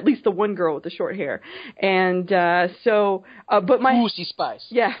number, at least the one girl with the short hair. And but my Lucy Spice.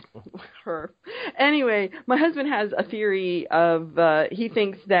 Yeah, her. Anyway, my husband has a theory of he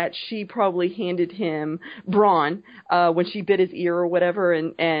thinks that she probably handed him Braun when she bit his ear or whatever,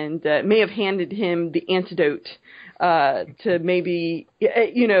 and may have handed him the antidote to maybe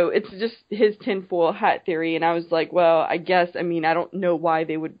it's just his tinfoil hat theory. And I was like, well, I guess, I mean, I don't know why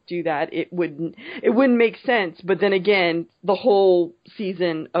they would do that. It wouldn't make sense. But then again, the whole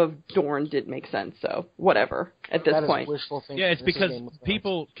season of Dorne did make sense. So whatever at this point. Yeah, it's because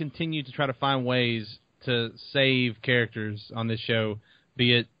people continue to try to find ways to save characters on this show.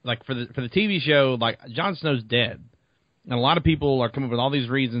 Be it like for the TV show, like Jon Snow's dead, and a lot of people are coming up with all these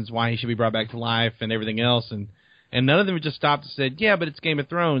reasons why he should be brought back to life and everything else, and none of them just stopped and said, yeah, but it's Game of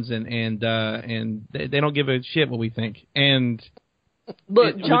Thrones, and they don't give a shit what we think. And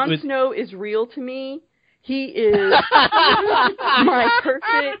look, Jon Snow is real to me. He is my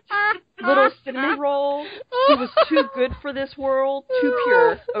perfect little cinnamon roll. He was too good for this world, too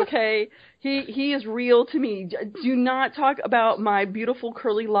pure, okay? He is real to me. Do not talk about my beautiful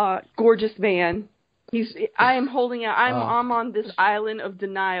curly lock, gorgeous man. I am holding out. I'm on this island of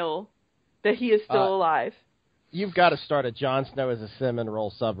denial that he is still alive. You've got to start a Jon Snow as a cinnamon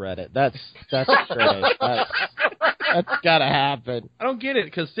roll subreddit. That's great. That's got to happen. I don't get it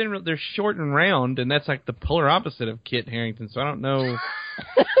because they're short and round, and that's like the polar opposite of Kit Harington. So I don't know.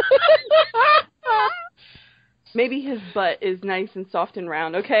 Maybe his butt is nice and soft and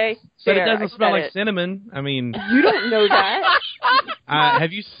round. Okay, but it doesn't smell like cinnamon. I mean, you don't know that.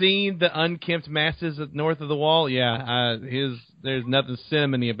 Have you seen the unkempt masses north of the wall? Yeah, there's nothing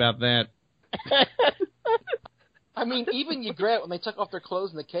cinnamony about that. I mean, even Ygritte, when they took off their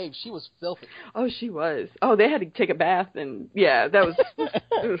clothes in the cave, she was filthy. Oh, she was. Oh, they had to take a bath, and yeah, that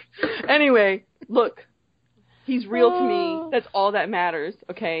was... Anyway, look, he's real to me. That's all that matters,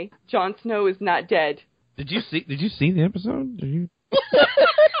 okay? Jon Snow is not dead. Did you see the episode?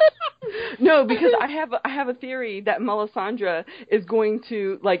 No, because I have a theory that Melisandre is going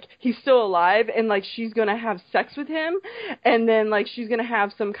to, like, he's still alive, and, like, she's going to have sex with him, and then, like, she's going to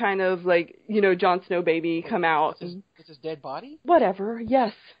have some kind of, like, Jon Snow baby come out. It's his dead body? Whatever,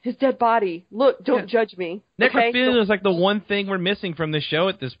 yes, his dead body. Look, don't judge me. Necrophilia is, like, the one thing we're missing from this show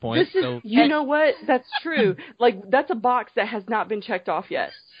at this point. You know what? That's true. Like, that's a box that has not been checked off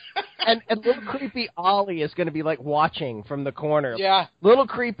yet. And little creepy Ollie is going to be like watching from the corner. Yeah. Little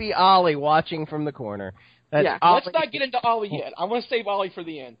creepy Ollie watching from the corner. That's Let's not get into Ollie yet. I want to save Ollie for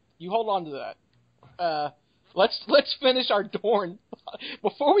the end. You hold on to that. Let's finish our Dorne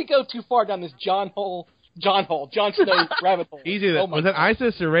before we go too far down this Jon Snow rabbit hole. Easy. Was that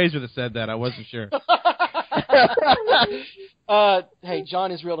Isis or Razor that said that? I wasn't sure. Hey,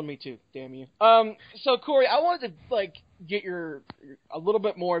 John is real to me too. Damn you. So Corey, I wanted to get a little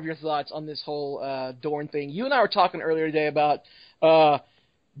bit more of your thoughts on this whole Dorne thing. You and I were talking earlier today about, and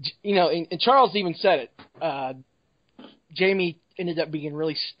Charles even said it. Jamie ended up being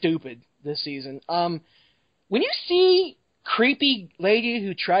really stupid this season. When you see creepy lady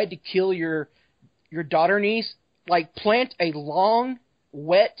who tried to kill your daughter niece, plant a long,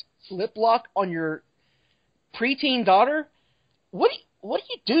 wet lip lock on your preteen daughter, what do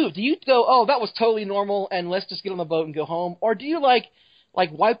you do? Do you go, oh, that was totally normal, and let's just get on the boat and go home, or do you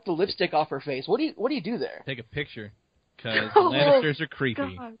wipe the lipstick off her face? What do you do there? Take a picture, because the Lannisters are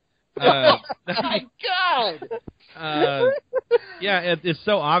creepy. God. My God. Yeah, it's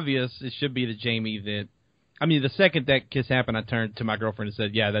so obvious. It should be to Jamie that. I mean, the second that kiss happened, I turned to my girlfriend and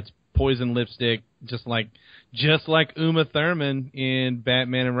said, "Yeah, that's poison lipstick, just like Uma Thurman in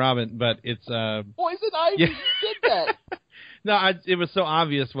Batman and Robin." But it's Poison Ivy did that. No, it was so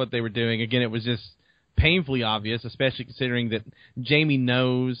obvious what they were doing. Again, it was just painfully obvious, especially considering that Jamie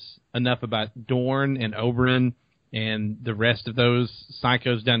knows enough about Dorn and Oberyn and the rest of those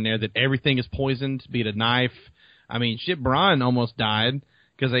psychos down there that everything is poisoned, be it a knife. I mean, shit, Bronn almost died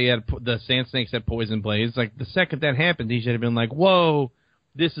because the Sand Snakes had poison blades. Like, the second that happened, he should have been like, whoa,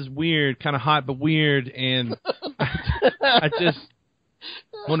 this is weird, kind of hot but weird, and I just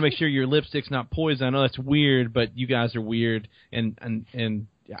want to make sure your lipstick's not poison. I know that's weird, but you guys are weird, and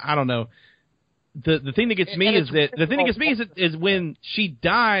I don't know. The thing that gets me is when she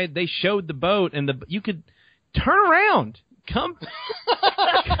died, they showed the boat, and you could turn around, turn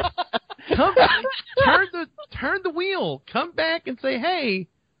the wheel, come back and say, hey,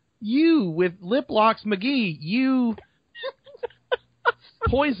 you with lip locks McGee, you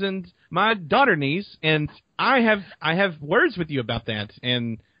poisoned my daughter niece, and I have words with you about that.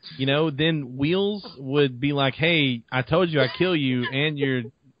 And then Wheels would be like, hey, I told you I'd kill you and your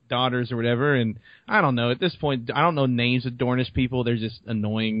daughters or whatever. And I don't know, at this point I don't know names of Dornish people. They're just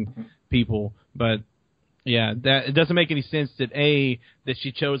annoying people. But yeah, that it doesn't make any sense that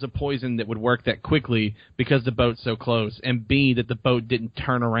she chose a poison that would work that quickly because the boat's so close, and B, that the boat didn't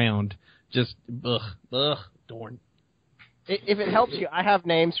turn around. Just Dorn. If it helps you, I have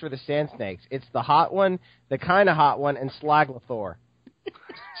names for the Sand Snakes. It's the hot one, the kind of hot one, and Slaglathor.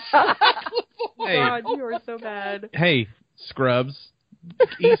 Hey. God, you are so bad. Hey, Scrubs,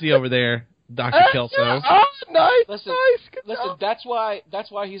 easy over there, Dr. Kelso. Oh, nice, Listen, that's why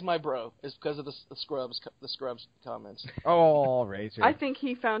he's my bro. Is because of the Scrubs comments. Oh, Razor. I think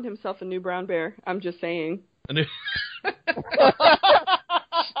he found himself a new brown bear. I'm just saying.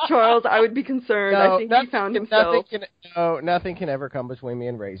 Charles, I would be concerned. I think he found himself. Nothing can ever come between me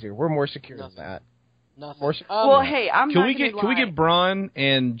and Razor. We're more secure than that. Nothing. More well, hey, Can we get Bronn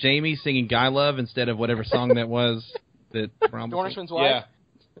and Jamie singing "Guy Love" instead of whatever song that was that Bronn was Dornishman's wife? Yeah.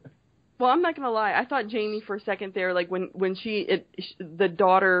 Well, I'm not gonna lie. I thought Jamie for a second there, like when the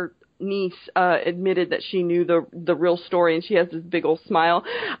daughter niece admitted that she knew the real story, and she has this big old smile.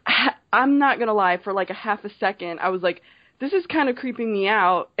 I'm not gonna lie. For like a half a second, I was like, this is kind of creeping me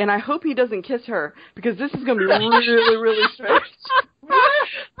out, and I hope he doesn't kiss her, because this is going to be really, really strange.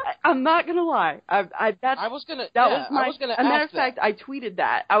 I'm not going to lie. As a matter of fact, I tweeted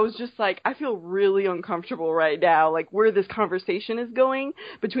that. I was just like, I feel really uncomfortable right now, like where this conversation is going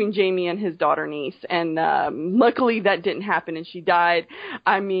between Jamie and his daughter niece. And luckily that didn't happen, and she died.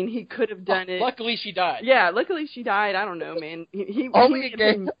 I mean, he could have done it. Luckily she died. Yeah, luckily she died. I don't know, man. Only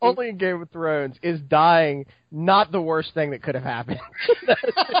in Game of Thrones is dying not the worst thing that could have happened.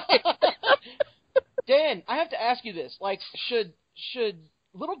 Dan, I have to ask you this. Like, should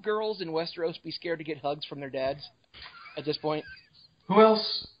little girls in Westeros be scared to get hugs from their dads at this point? Who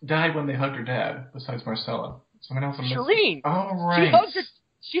else died when they hugged her dad besides Marcella? Someone else? Shireen. Oh, right.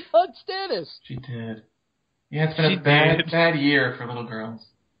 She hugged Stannis. She did. Yeah, it's been a bad year for little girls.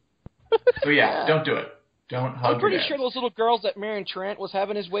 So yeah, don't do it. Don't hug. I'm pretty your dad. sure those little girls that Meryn Trant was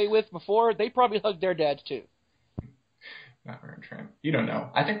having his way with before, they probably hugged their dads too. Not Meryn Trant. You don't know.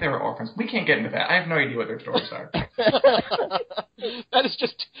 I think they were orphans. We can't get into that. I have no idea what their stories are.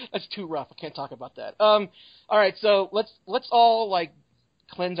 That's too rough. I can't talk about that. All right, so let's all like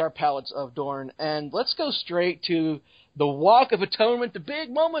cleanse our palates of Dorne, and let's go straight to the Walk of Atonement, the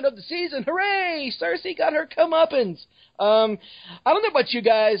big moment of the season. Hooray! Cersei got her comeuppance. I don't know about you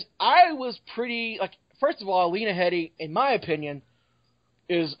guys. I was pretty like. First of all, Lena Headey, in my opinion,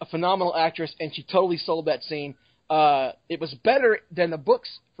 is a phenomenal actress, and she totally sold that scene. It was better than the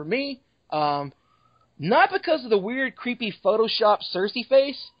books for me, not because of the weird, creepy Photoshop Cersei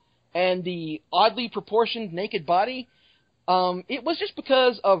face and the oddly proportioned naked body. It was just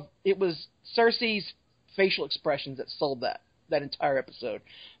because it was Cersei's facial expressions that sold that entire episode.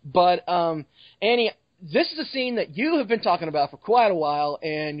 But Annie, this is a scene that you have been talking about for quite a while,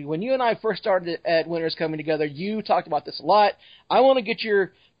 and when you and I first started at Winter's Coming Together, you talked about this a lot. I want to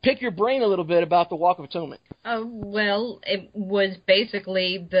pick your brain a little bit about the Walk of Atonement. Well, it was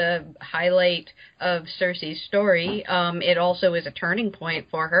basically the highlight of Cersei's story. It also is a turning point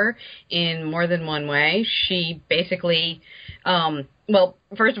for her in more than one way. She basically, well,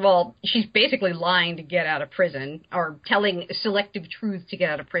 first of all, she's basically lying to get out of prison, or telling selective truth to get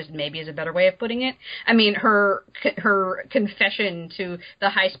out of prison, maybe is a better way of putting it. I mean, her confession to the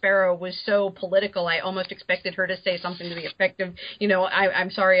High Sparrow was so political, I almost expected her to say something to the effect of,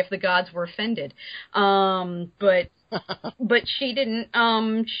 I'm sorry if the gods were offended. But she didn't.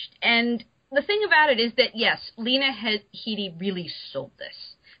 And the thing about it is that, yes, Lena Headey really sold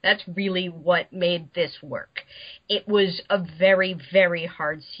this. That's really what made this work. It was a very, very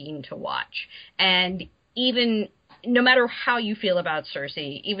hard scene to watch. And even no matter how you feel about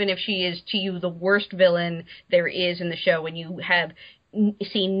Cersei, even if she is to you the worst villain there is in the show, and you have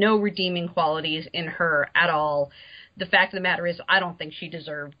seen no redeeming qualities in her at all, the fact of the matter is I don't think she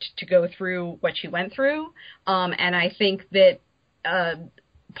deserved to go through what she went through. And I think that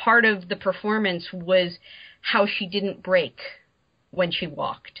part of the performance was how she didn't break when she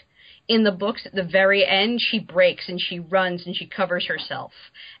walked. In the books, at the very end, she breaks and she runs and she covers herself.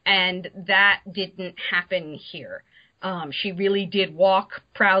 And that didn't happen here. She really did walk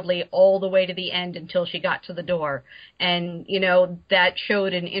proudly all the way to the end until she got to the door. And, that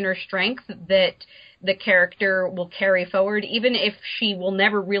showed an inner strength that the character will carry forward, even if she will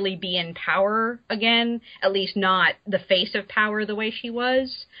never really be in power again, at least not the face of power the way she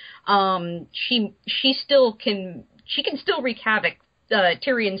was. She still can wreak havoc,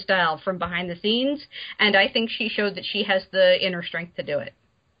 Tyrion style, from behind the scenes, and I think she showed that she has the inner strength to do it.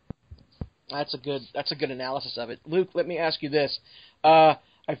 That's a good analysis of it. Luke, let me ask you this. I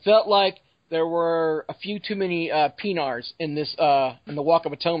felt like there were a few too many Pinars in this in the Walk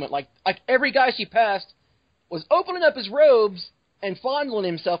of Atonement. Like every guy she passed was opening up his robes and fondling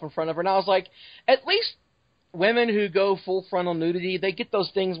himself in front of her, and I was like, at least women who go full frontal nudity, they get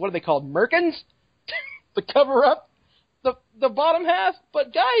those things, what are they called, merkins? To cover up the bottom half.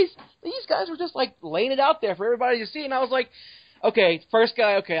 But guys, these guys were just like laying it out there for everybody to see, and I was like, okay, first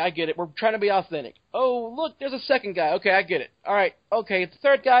guy, okay, I get it. We're trying to be authentic. Oh, look, there's a second guy. Okay, I get it. All right, okay, the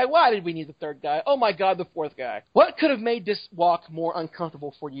third guy. Why did we need the third guy? Oh, my God, the fourth guy. What could have made this walk more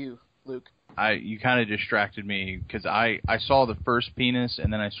uncomfortable for you, Luke? You kind of distracted me because I saw the first penis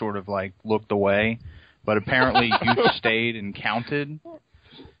and then I sort of like looked away. But apparently you stayed and counted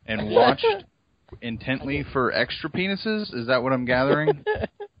and watched intently for extra penises. Is that what I'm gathering?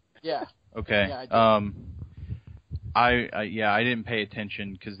 Yeah. Okay. Yeah, I didn't pay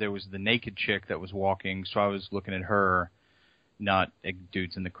attention because there was the naked chick that was walking, so I was looking at her, not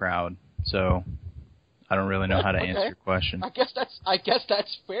dudes in the crowd. So I don't really know how to answer your question. I guess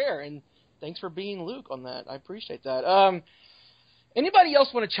that's fair, and thanks for being Luke on that. I appreciate that. Anybody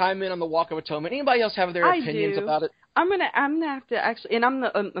else want to chime in on the Walk of Atonement? Anybody else have their opinions about it? I'm gonna have to actually, and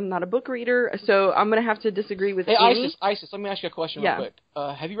I'm not a book reader, so I'm gonna have to disagree with Amy. Isis, let me ask you a question real quick.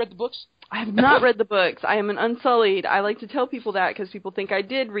 Have you read the books? I have not read the books. I am an Unsullied. I like to tell people that because people think I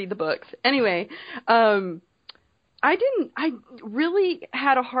did read the books. Anyway, I didn't. I really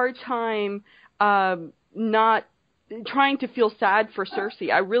had a hard time not trying to feel sad for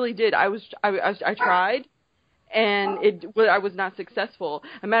Cersei. I really did. I tried. And I was not successful.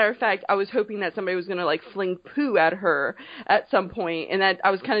 As a matter of fact, I was hoping that somebody was going to like fling poo at her at some point, and that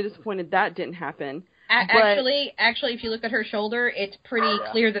I was kind of disappointed that didn't happen. Actually, if you look at her shoulder, it's pretty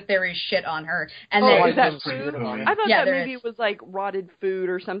clear that there is shit on her. And is that food? I thought that maybe it was like rotted food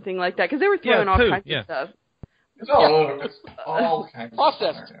or something like that, because they were throwing all kinds of stuff. It's all kinds of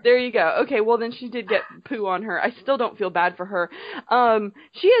processed. There you go. Okay, well then she did get poo on her. I still don't feel bad for her.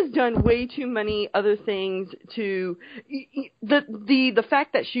 She has done way too many other things to the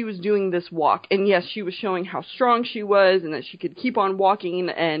fact that she was doing this walk, and yes, she was showing how strong she was and that she could keep on walking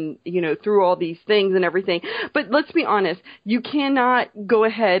and through all these things and everything. But let's be honest, you cannot go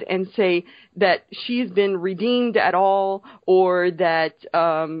ahead and say that she's been redeemed at all, or that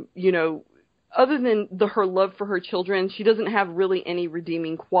other than her love for her children, she doesn't have really any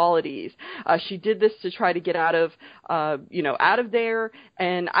redeeming qualities. She did this to try to get out of there.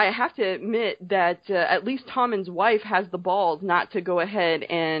 And I have to admit that at least Tommen's wife has the balls not to go ahead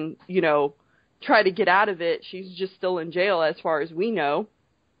and, try to get out of it. She's just still in jail as far as we know.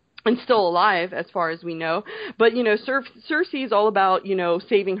 And still alive, as far as we know. But, Cersei is all about,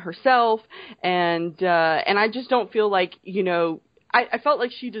 saving herself. And I just don't feel like, I felt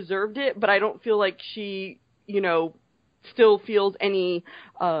like she deserved it, but I don't feel like she, still feels any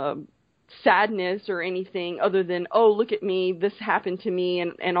sadness or anything other than, oh, look at me, this happened to me,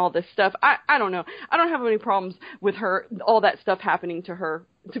 and all this stuff. I don't know. I don't have any problems with her, all that stuff happening to her,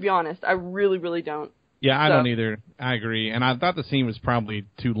 to be honest. I really, really don't. Yeah, I don't either. I agree. And I thought the scene was probably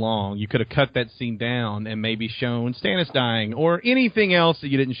too long. You could have cut that scene down and maybe shown Stannis dying or anything else that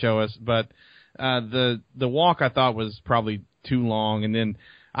you didn't show us. But the walk I thought was probably too long, and then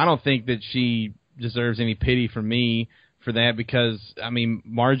I don't think that she deserves any pity from me for that, because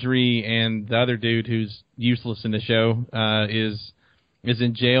Marjorie and the other dude who's useless in the show is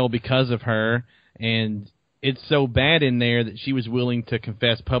in jail because of her, and it's so bad in there that she was willing to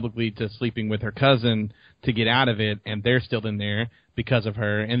confess publicly to sleeping with her cousin to get out of it, and they're still in there because of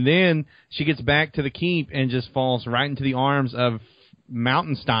her. And then she gets back to the keep and just falls right into the arms of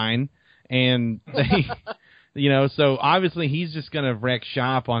Mountainstein, and they so obviously he's just going to wreck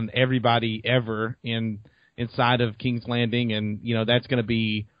shop on everybody ever in inside of King's Landing, and that's going to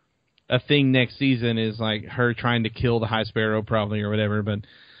be a thing next season, is like her trying to kill the High Sparrow probably or whatever. But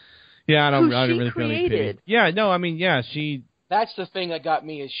yeah, I don't really feel any pity. Yeah, no, I mean, yeah, she. That's the thing that got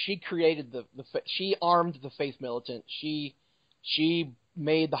me, is she created she armed the Faith Militant. She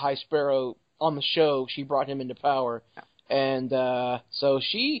made the High Sparrow on the show. She brought him into power, and so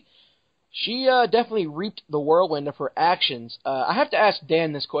she definitely reaped the whirlwind of her actions. I have to ask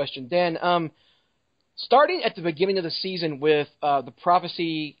Dan this question. Dan, starting at the beginning of the season with the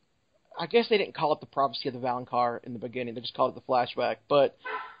prophecy, I guess they didn't call it the prophecy of the Valonqar in the beginning. They just called it the flashback. But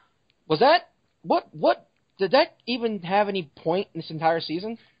was that what? Did that even have any point in this entire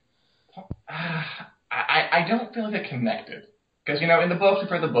season? I don't feel like it connected. Because, in the books,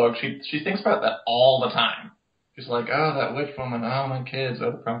 you've read the book, she thinks about that all the time. She's like, oh, that witch woman, oh, my kids, oh,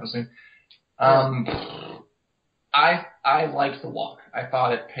 the prophecy. I liked the walk. I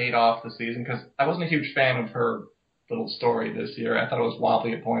thought it paid off the season, because I wasn't a huge fan of her little story this year. I thought it was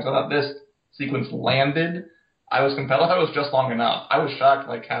wobbly at points. I thought this sequence landed. I was compelled. I thought it was just long enough. I was shocked,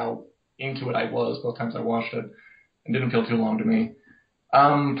 how into it I was both times I watched it, and didn't feel too long to me.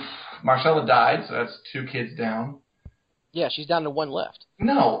 Marcella died, so that's 2 kids down. Yeah, she's down to 1 left.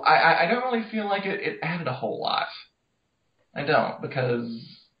 No, I don't really feel like it added a whole lot. I don't, because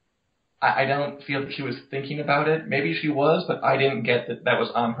I don't feel that she was thinking about it. Maybe she was, but I didn't get that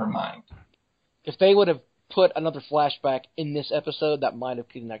was on her mind. If they would have put another flashback in this episode, that might have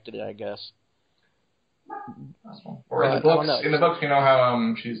connected it, I guess. Or in the books, you know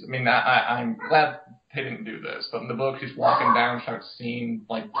how she's. I mean, I'm glad they didn't do this, but in the book, she's walking down, starts seeing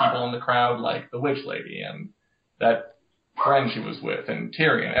people in the crowd, like the witch lady and that friend she was with, and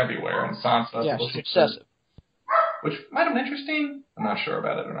Tyrion everywhere, and Sansa. Yeah, she's obsessive. Which might have been interesting. I'm not sure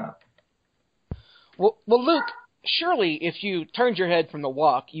about it or not. Well, Luke, surely if you turned your head from the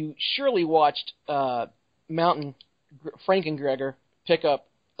walk, you surely watched Mountain Frankengregor pick up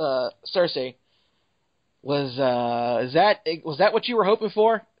Cersei. Was that what you were hoping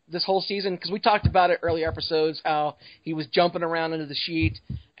for this whole season? Because we talked about it earlier episodes, how he was jumping around under the sheet,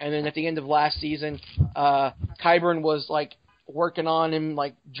 and then at the end of last season, Qyburn was working on him,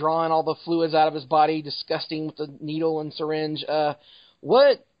 drawing all the fluids out of his body, disgusting with the needle and syringe.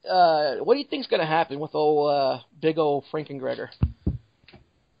 What do you think's going to happen with big old Frankengregor?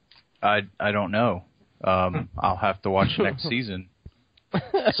 I don't know. I'll have to watch next season.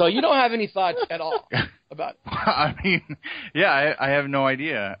 So you don't have any thoughts at all about it? I mean, yeah, I have no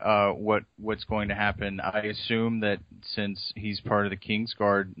idea what's going to happen. I assume that since he's part of the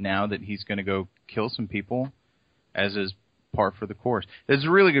Kingsguard now, that he's going to go kill some people, as is par for the course. It's a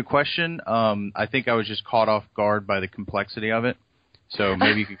really good question. I think I was just caught off guard by the complexity of it. So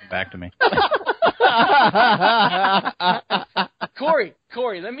maybe you could come back to me.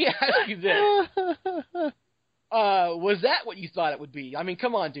 Corey, let me ask you this. Was that what you thought it would be? I mean,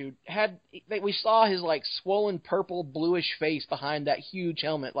 come on, dude. We saw his swollen purple bluish face behind that huge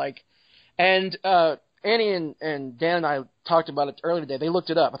helmet, and Annie and Dan and I talked about it earlier today. They looked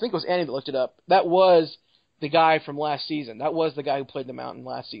it up. I think it was Annie that looked it up. That was the guy from last season. That was the guy who played the Mountain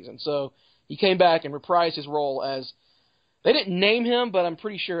last season. So he came back and reprised his role as. They didn't name him, but I'm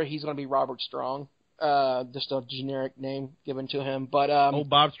pretty sure he's going to be Robert Strong. Just a generic name given to him. But Old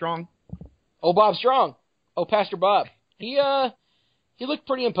Bob Strong. Oh, Bob Strong. Oh, Pastor Bob. He looked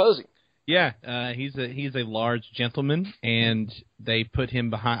pretty imposing. Yeah, he's a large gentleman, and they put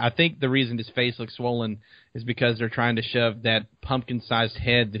him behind. I think the reason his face looks swollen is because they're trying to shove that pumpkin-sized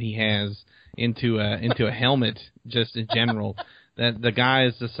head that he has into a helmet. Just in general, that the guy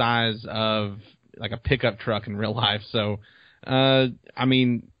is the size of a pickup truck in real life. So, I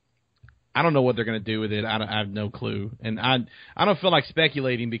mean, I don't know what they're going to do with it. I have no clue, and I don't feel like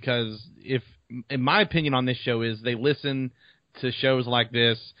speculating, because in my opinion on this show is they listen to shows like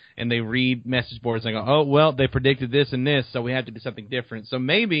this and they read message boards and go, oh, well, they predicted this and this, so we have to do something different. So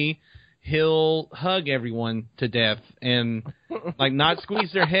maybe he'll hug everyone to death and not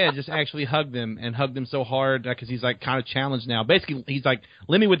squeeze their head, just actually hug them, and hug them so hard because he's kind of challenged now. Basically, he's like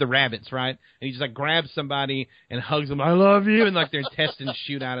Lemmy with the rabbits, right? And he just grabs somebody and hugs them. I love you, and their intestines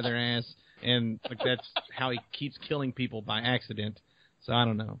shoot out of their ass, and that's how he keeps killing people by accident. So I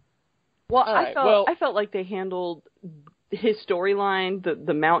don't know. Well, right, I felt like they handled his storyline,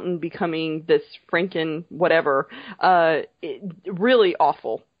 the Mountain becoming this Franken whatever, really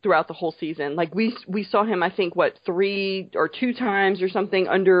awful throughout the whole season. We saw him, I think, 3 or 2 times or something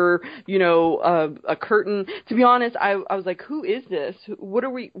under, a curtain. To be honest, I was like, who is this? What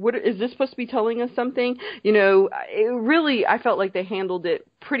is this supposed to be telling us something? I felt like they handled it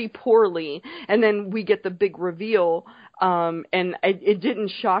pretty poorly. And then we get the big reveal. And it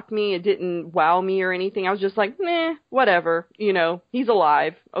didn't shock me. It didn't wow me or anything. I was just like, meh, whatever. He's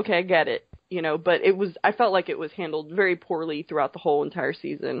alive. Okay, I get it. But I felt like it was handled very poorly throughout the whole entire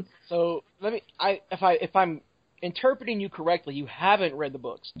season. So if I'm interpreting you correctly, you haven't read the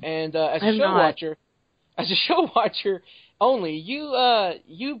books, and as a show watcher only,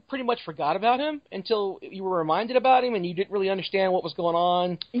 you pretty much forgot about him until you were reminded about him, and you didn't really understand what was going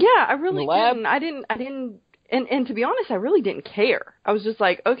on. Yeah, I really didn't. I didn't. And to be honest, I really didn't care. I was just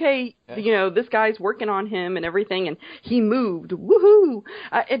like, okay, this guy's working on him and everything, and he moved, woohoo!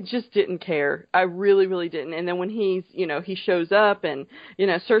 It just didn't care. I really, really didn't. And then when he shows up, and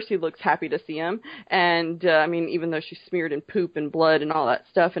Cersei looks happy to see him, and even though she's smeared in poop and blood and all that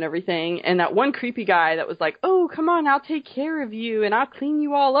stuff and everything, and that one creepy guy that was like, oh, come on, I'll take care of you and I'll clean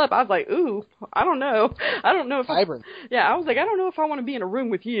you all up. I was like, ooh, I don't know if I was like, I don't know if I want to be in a room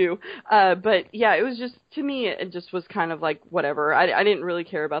with you. But yeah, it was just, to me, it just was kind of like whatever. I didn't really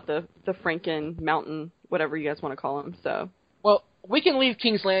care about the Franken Mountain, whatever you guys want to call him. So, well, we can leave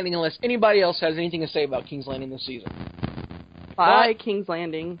King's Landing unless anybody else has anything to say about King's Landing this season. Bye, King's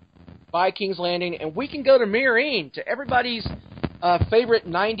Landing. Bye, King's Landing, and we can go to Meereen, to everybody's favorite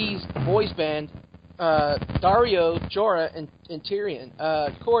 '90s boys band, Dario, Jorah, and Tyrion.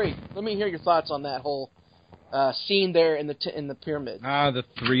 Corey, let me hear your thoughts on that whole scene there in the pyramid. The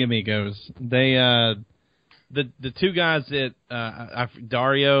three amigos. They the two guys that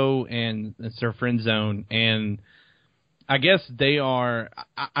Dario and Sir Friendzone, and I guess they are.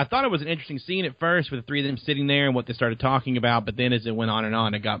 I thought it was an interesting scene at first with the three of them sitting there and what they started talking about, but then as it went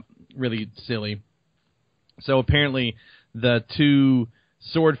on, it got really silly. So apparently, the two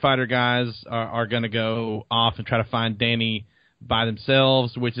sword fighter guys are going to go off and try to find Dany by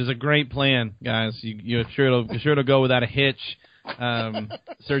themselves, which is a great plan, guys. You're sure it'll go without a hitch.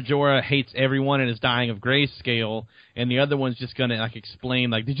 Ser Jorah hates everyone and is dying of grayscale, and the other one's just gonna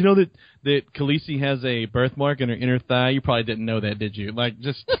explain, did you know that Khaleesi has a birthmark in her inner thigh? You probably didn't know that, did you?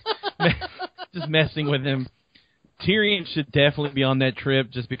 Just messing with him. Tyrion should definitely be on that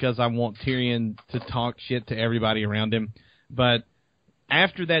trip, just because I want Tyrion to talk shit to everybody around him. But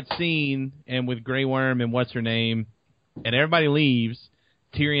after that scene, and with Grey Worm and what's her name, and everybody leaves,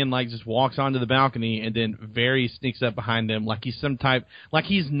 Tyrion just walks onto the balcony, and then Varys sneaks up behind him like he's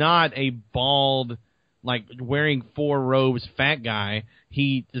not a bald, wearing 4 robes fat guy.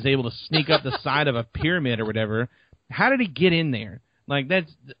 He is able to sneak up the side of a pyramid or whatever. How did he get in there?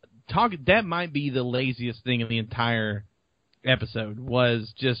 That might be the laziest thing in the entire episode,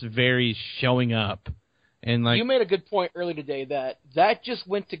 was just Varys showing up. And you made a good point earlier today that just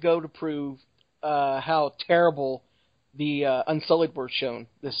went to go to prove how terrible the Unsullied were shown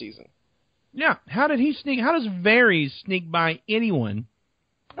this season. Yeah, how did he sneak? How does Varys sneak by anyone?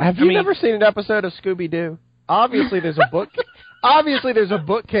 Have you never seen an episode of Scooby-Doo? Obviously, there's a book. Obviously, there's a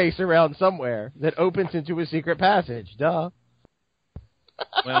bookcase around somewhere that opens into a secret passage. Duh.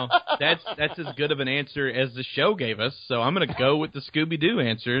 Well, that's as good of an answer as the show gave us, so I'm going to go with the Scooby-Doo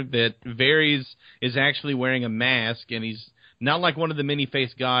answer, that Varys is actually wearing a mask, and he's not like one of the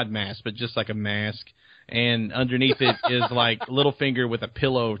many-faced god masks, but just like a mask. And underneath it is Littlefinger with a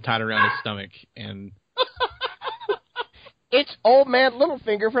pillow tied around his stomach. And it's old man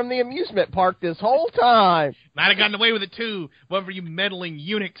Littlefinger from the amusement park this whole time. Might have gotten away with it too. One for you meddling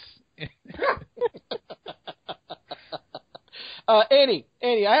eunuchs. Annie,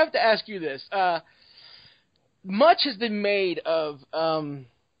 I have to ask you this. Much has been made of Tyrion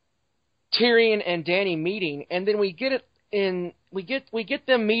and Dany meeting, and then we get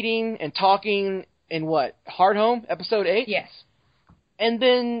them meeting and talking. In what? Hardhome, episode 8? Yes. And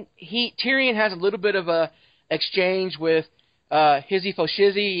then Tyrion has a little bit of a exchange with Hizzy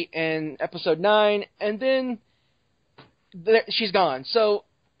Foshizzy in episode 9, and then she's gone. So,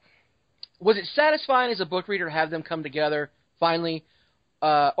 was it satisfying as a book reader to have them come together finally,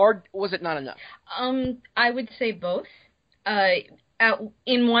 or was it not enough? I would say both.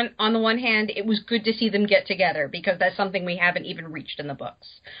 On the one hand, it was good to see them get together, because that's something we haven't even reached in the books.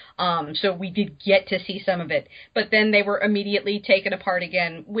 So we did get to see some of it. But then they were immediately taken apart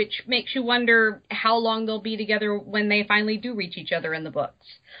again, which makes you wonder how long they'll be together when they finally do reach each other in the books.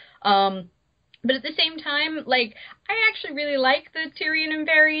 But at the same time, I actually really like the Tyrion and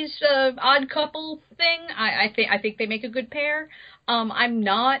Varys odd couple thing. I think they make a good pair. I'm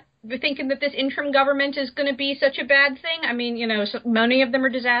not thinking that this interim government is going to be such a bad thing. I mean, many of them are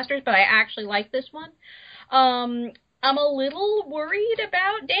disasters, but I actually like this one. I'm a little worried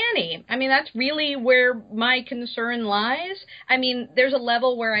about Dany. I mean, that's really where my concern lies. I mean, there's a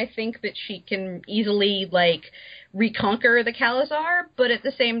level where I think that she can easily, reconquer the Khalasar, but at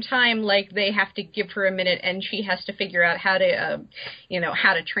the same time, like, they have to give her a minute, and she has to figure out how to,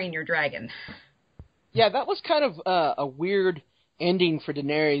 how to train your dragon. Yeah, that was kind of a weird ending for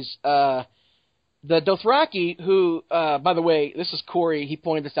Daenerys. The Dothraki, who, by the way, this is Corey, he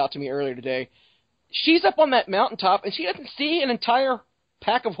pointed this out to me earlier today, she's up on that mountaintop, and she doesn't see an entire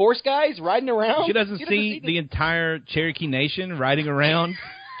pack of horse guys riding around. She doesn't see the entire Cherokee Nation riding around.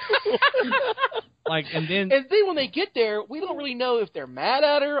 And then when they get there, we don't really know if they're mad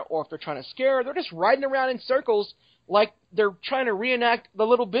at her or if they're trying to scare her. They're just riding around in circles like they're trying to reenact the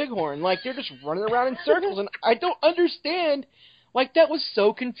Little Bighorn. Like, they're just running around in circles, and I don't understand. Like, that was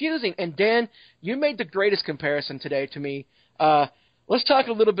so confusing. And Dan, you made the greatest comparison today to me. Let's talk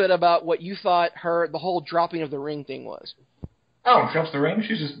a little bit about what you thought the whole dropping of the ring thing was. Oh, drops the ring?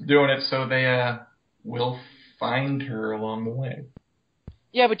 She's just doing it so they will find her along the way.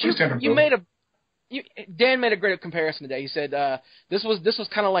 Yeah, but Dan made a great comparison today. He said this was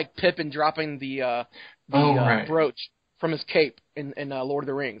kind of like Pippin dropping the brooch from his cape in Lord of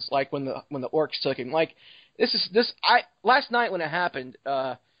the Rings, like when the orcs took him. Like, last night when it happened,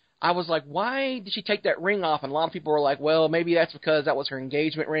 I was like, why did she take that ring off? And a lot of people were like, well, maybe that's because that was her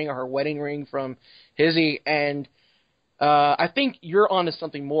engagement ring or her wedding ring from Hizzy. And I think you're onto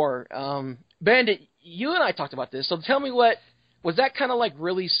something more. Bandit, you and I talked about this, so tell me was that kind of like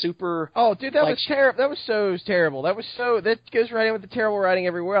really super... Oh, dude, that was terrible. That was so terrible. That goes right in with the terrible writing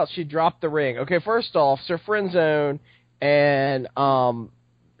everywhere else. She dropped the ring. Okay, first off, Sir Friendzone and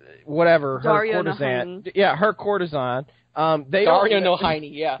whatever, Dario her courtesan. Nohiny. Yeah, her courtesan. Dario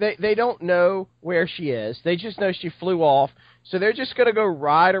Nohiny, yeah. They don't know where she is. They just know she flew off, so they're just going to go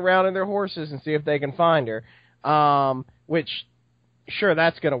ride around in their horses and see if they can find her. Which, sure,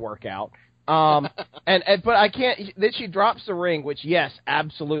 that's going to work out. But I can't. Then she drops the ring, which yes,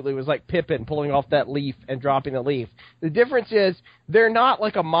 absolutely was like Pippin pulling off that leaf and dropping the leaf. The difference is they're not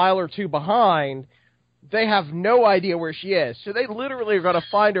like a mile or two behind. They have no idea where she is, so they literally are going to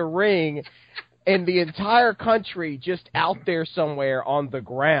find a ring in the entire country just out there somewhere on the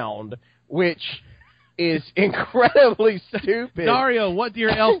ground, which is incredibly stupid. Dario, what do your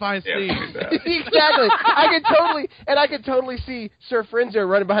elf eyes see? Exactly. I can totally see Sir Frienzo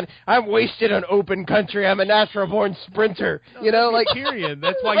running behind. I'm wasted on open country. I'm a natural-born sprinter. Like Tyrion.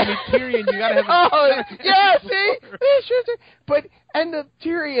 That's why you need Tyrion. You got to have. Yeah. See, but the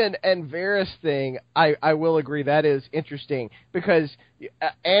Tyrion and Varys thing, I will agree that is interesting because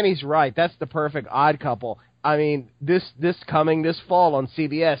Annie's right. That's the perfect odd couple. I mean, this fall on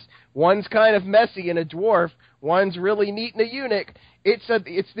CBS, one's kind of messy and a dwarf, one's really neat and a eunuch. It's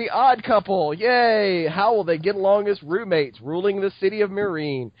the odd couple. Yay! How will they get along as roommates, ruling the city of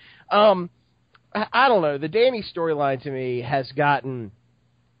Meereen? I don't know. The Dany storyline to me has gotten.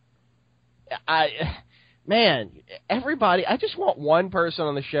 Everybody. I just want one person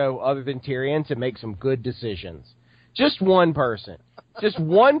on the show other than Tyrion to make some good decisions. Just one person. Just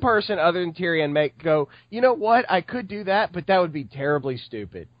one person other than Tyrion go, you know what, I could do that, but that would be terribly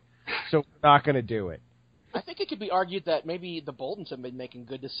stupid. So we're not going to do it. I think it could be argued that maybe the Boltons have been making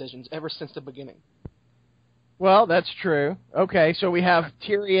good decisions ever since the beginning. Well, that's true. Okay, so we have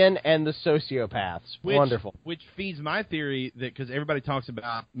Tyrion and the sociopaths. Wonderful. Which feeds my theory that because everybody talks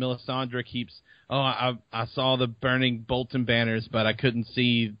about Melisandre keeps, I saw the burning Bolton banners, but I couldn't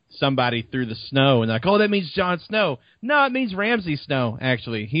see somebody through the snow. And they're like, that means Jon Snow. No, it means Ramsay Snow,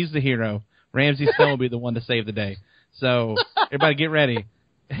 actually. He's the hero. Ramsay Snow will be the one to save the day. So, everybody get ready.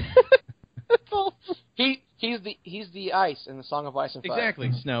 He's the ice in the Song of Ice and Fire.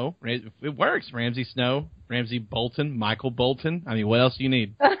 Exactly, Snow. It works. Ramsay Snow, Ramsay Bolton, Michael Bolton. I mean, what else do you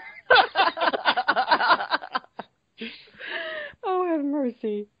need? Oh, have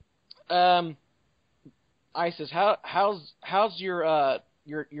mercy. Isis, how's your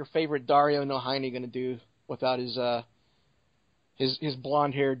favorite Dario Nohiny going to do without his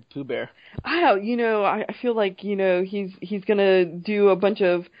blonde-haired Pooh Bear? I feel like he's going to do a bunch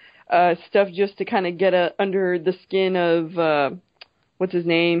of stuff just to kind of get under the skin of what's his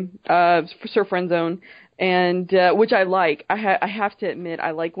name, Sir Friendzone, and which I like. I have to admit,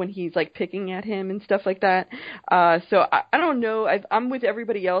 I like when he's like picking at him and stuff like that. So I don't know. I'm with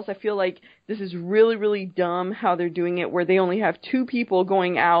everybody else. I feel like this is really, really dumb how they're doing it, where they only have two people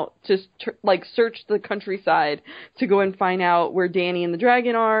going out to search the countryside to go and find out where Dany and the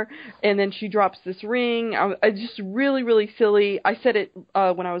dragon are, and then she drops this ring. It's just really, really silly. I said it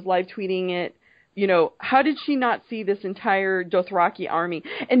when I was live tweeting it. How did she not see this entire Dothraki army?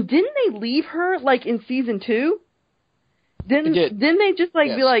 And didn't they leave her, like, in Season 2? Didn't they just,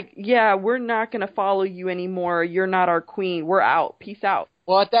 be like, yeah, we're not going to follow you anymore. You're not our queen. We're out. Peace out.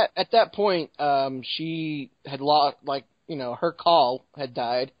 Well, at that point, she had lost, like, you know, her call had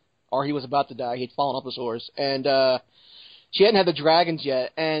died, or he was about to die. He had fallen off his horse, and she hadn't had the dragons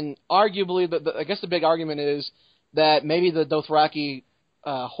yet. And arguably, I guess the big argument is that maybe the Dothraki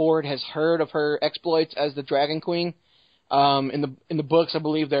horde has heard of her exploits as the Dragon Queen. In the books, I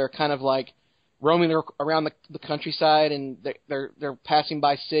believe they're kind of like roaming around the countryside, and they're passing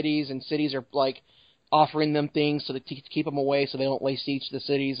by cities, and cities are like offering them things to keep them away, so they don't lay siege to the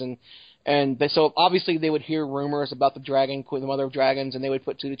cities, so obviously they would hear rumors about the Dragon Queen, the Mother of Dragons, and they would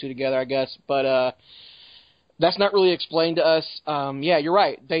put two to two together, I guess. But that's not really explained to us. Yeah, you're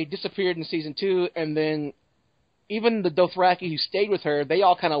right. They disappeared in season 2, and then even the Dothraki who stayed with her, they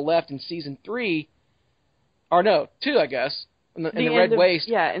all kind of left in season 3, or no, 2, I guess. In the Red Waste.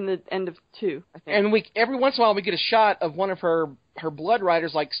 Yeah, in the end of 2, I think. And every once in a while we get a shot of one of her blood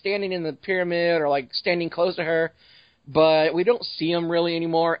riders like standing in the pyramid or like standing close to her, but we don't see them really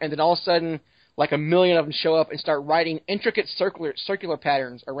anymore. And then all of a sudden, like a million of them show up and start writing intricate circular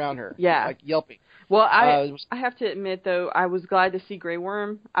patterns around her. Yeah. Like yelping. Well, I have to admit, though, I was glad to see Grey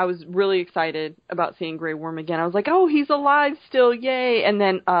Worm. I was really excited about seeing Grey Worm again. I was like, oh, he's alive still, yay. And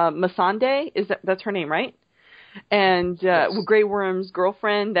then Missandei, that's her name, right? And yes. Grey Worm's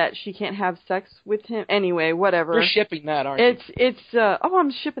girlfriend, that she can't have sex with him. Anyway, whatever. You're shipping that, aren't you? It's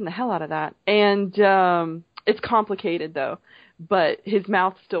I'm shipping the hell out of that. And it's complicated, though. But his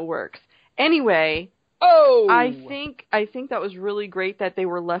mouth still works. Anyway, I think that was really great that they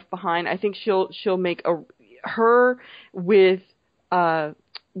were left behind. I think she'll make her with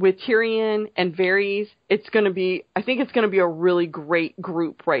Tyrion and Varys. I think it's gonna be a really great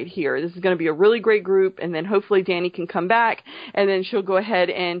group right here. This is gonna be a really great group, and then hopefully Dany can come back, and then she'll go ahead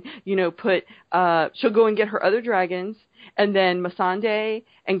and she'll go and get her other dragons, and then Missandei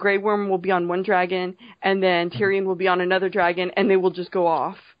and Grey Worm will be on one dragon, and then Tyrion will be on another dragon, and they will just go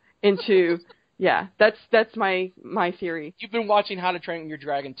off into. Yeah, that's my theory. You've been watching How to Train Your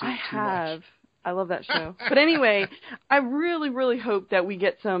Dragon too. I have. I love that show. But anyway, I really, really hope that we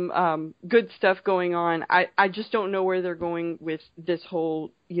get some good stuff going on. I just don't know where they're going with this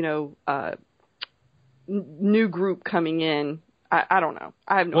whole, new group coming in. I don't know.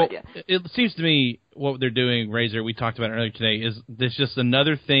 I have no idea. It seems to me what they're doing, Razor, we talked about earlier today, is there's just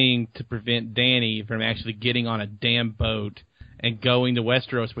another thing to prevent Dany from actually getting on a damn boat and going to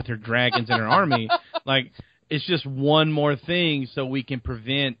Westeros with her dragons and her army. Like, it's just one more thing so we can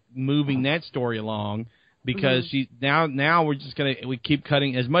prevent moving that story along, because she now we keep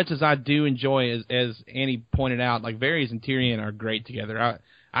cutting. As much as I do enjoy, as Annie pointed out, like Varys and Tyrion are great together.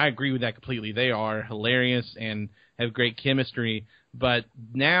 I agree with that completely. They are hilarious and have great chemistry, but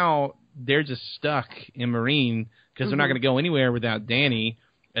now they're just stuck in Meereen because they're not going to go anywhere without Dany.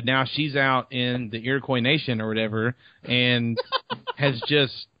 And now she's out in the Iroquois Nation or whatever, and has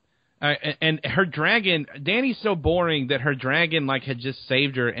just and her dragon. Dany's so boring that her dragon had just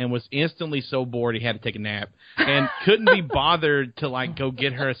saved her and was instantly so bored he had to take a nap and couldn't be bothered to go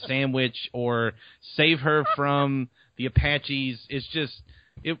get her a sandwich or save her from the Apaches. It's just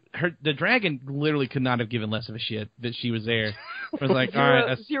the dragon literally could not have given less of a shit that she was there. It was like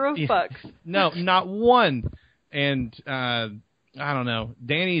zero fucks. No, not one. And I don't know.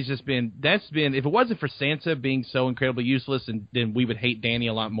 Dany's just been if it wasn't for Sansa being so incredibly useless, and then we would hate Dany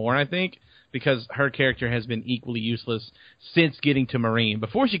a lot more, I think, because her character has been equally useless since getting to Meereen.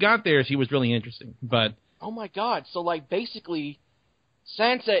 Before she got there, she was really interesting. But oh my god, so basically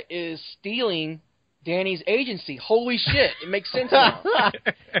Sansa is stealing Dany's agency. Holy shit, it makes sense now.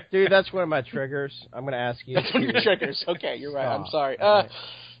 Dude, that's one of my triggers. I'm going to ask you. That's one of your triggers. Okay, you're right. I'm sorry. Right.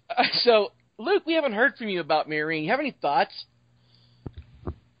 So, Luke, we haven't heard from you about Meereen. You have any thoughts?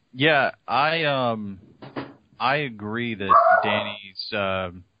 Yeah, I agree that Dany's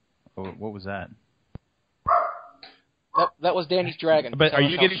what was that? That was Dany's dragon. But are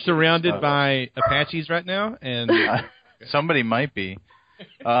you getting surrounded by Apaches right now? And somebody might be.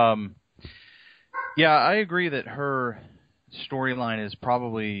 Yeah, I agree that her storyline is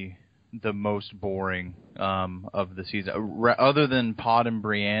probably the most boring of the season, other than Pod and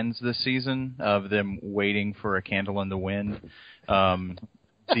Brienne's this season, of them waiting for a candle in the wind.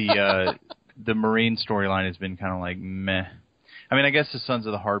 The Meereen storyline has been kind of meh. I mean, I guess the Sons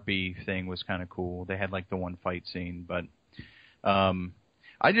of the Harpy thing was kind of cool. They had the one fight scene, but I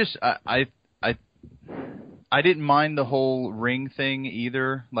didn't mind the whole ring thing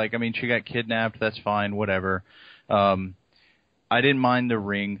either. I mean, she got kidnapped. That's fine, whatever. I didn't mind the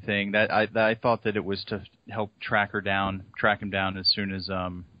ring thing. That I thought that it was to help track him down as soon as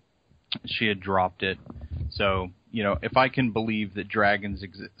she had dropped it. So, if I can believe that dragons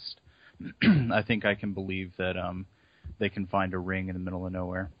exist, I think I can believe that they can find a ring in the middle of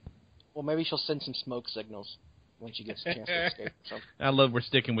nowhere. Well, maybe she'll send some smoke signals when she gets a chance to escape. So. I love we're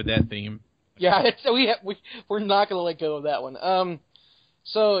sticking with that theme. Yeah, we're not going to let go of that one.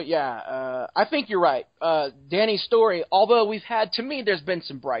 I think you're right. Danny's story, although to me, there's been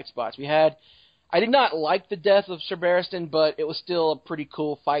some bright spots. I did not like the death of Sir Barristan, but it was still a pretty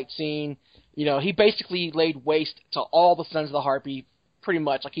cool fight scene. You know, he basically laid waste to all the Sons of the Harpy, pretty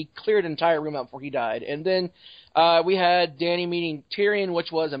much. Like, he cleared an entire room out before he died. And then we had Danny meeting Tyrion,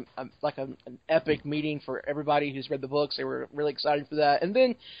 which was an epic meeting for everybody who's read the books. They were really excited for that. And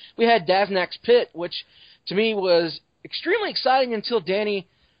then we had Daznak's Pit, which to me was extremely exciting until Danny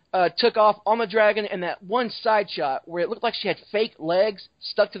took off on the dragon, and that one side shot where it looked like she had fake legs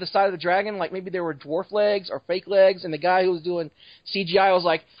stuck to the side of the dragon, like maybe they were dwarf legs or fake legs, and the guy who was doing CGI was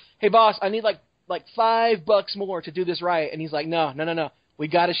like, "Hey boss, I need like $5 more to do this right," and he's like, no, we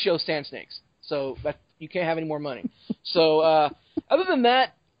got to show sand snakes, so that you can't have any more money. So other than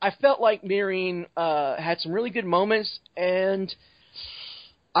that, I felt like Meereen had some really good moments, and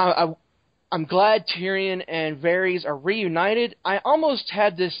I'm glad Tyrion and Varys are reunited. I almost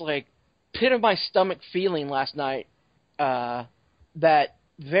had this, like, pit of my stomach feeling last night that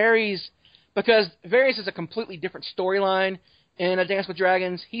Varys, because Varys is a completely different storyline in A Dance with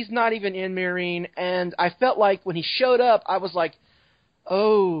Dragons. He's not even in Meereen, and I felt like when he showed up, I was like,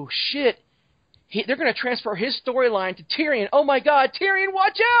 oh, shit. They're going to transfer his storyline to Tyrion. Oh, my God, Tyrion,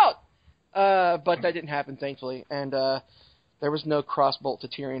 watch out! But that didn't happen, thankfully, and there was no crossbolt to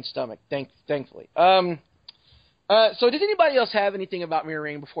Tyrion's stomach, thankfully. So does anybody else have anything about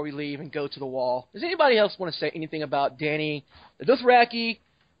Meereen before we leave and go to the wall? Does anybody else want to say anything about Dany, the Dothraki,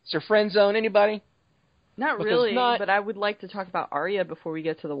 Sir Friendzone, anybody? Not really, but I would like to talk about Arya before we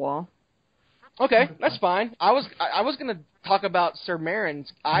get to the wall. Okay, that's fine. I was going to talk about Sir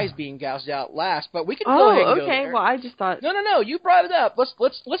Meryn's eyes being gouged out last, but we can go ahead and go there. Okay. Well, I just thought... No, you brought it up. Let's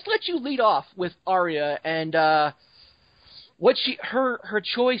let you lead off with Arya and... what her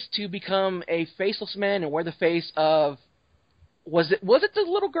choice to become a faceless man and wear the face of was it the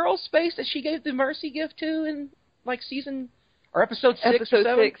little girl's face that she gave the mercy gift to in like season or episode 6? Episode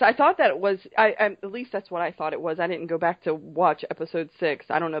 6. I thought that it was. At least that's what I thought it was. I didn't go back to watch episode 6.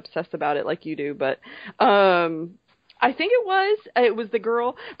 I don't obsess about it like you do, but I think it was the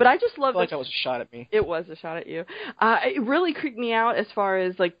girl. But I just love. I feel like that was a shot at me. It was a shot at you. It really creeped me out as far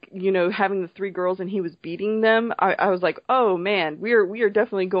as like having the 3 girls and he was beating them. I was like, oh man, we are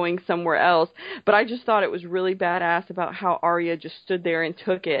definitely going somewhere else. But I just thought it was really badass about how Arya just stood there and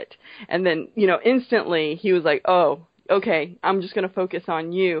took it, and then instantly he was like, oh, okay, I'm just going to focus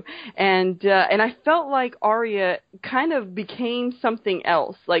on you. And I felt like Arya kind of became something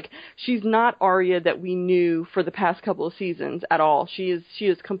else. Like, she's not Arya that we knew for the past couple of seasons at all. She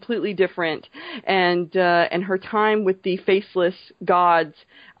is completely different. And her time with the faceless gods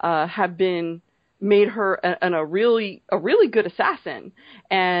have made her a really good assassin.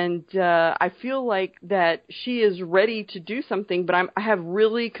 And I feel like that she is ready to do something, but I have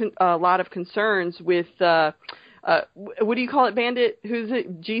really a lot of concerns with what do you call it, Bandit? Who's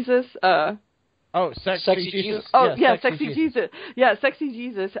it? Jesus? Sexy Jesus. Oh, yeah, Sexy Jesus. Yeah, Sexy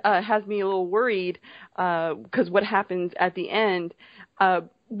Jesus has me a little worried because what happens at the end.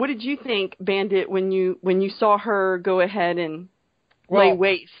 What did you think, Bandit, when you saw her go ahead and lay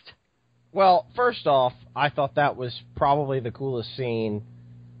waste? Well, first off, I thought that was probably the coolest scene.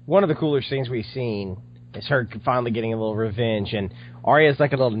 One of the cooler scenes we've seen is her finally getting a little revenge, and Arya's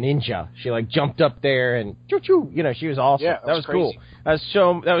like a little ninja. She like jumped up there and choo-choo, she was awesome. Yeah, that was crazy.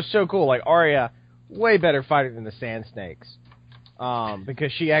 Cool. That was so cool. Like Arya, way better fighter than the Sand Snakes,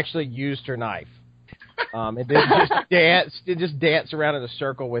 because she actually used her knife. It didn't just dance around in a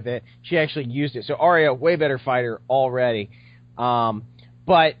circle with it. She actually used it. So Arya, way better fighter already.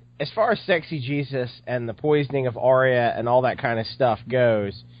 But as far as Sexy Jesus and the poisoning of Arya and all that kind of stuff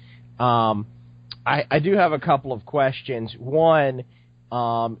goes, I do have a couple of questions. One,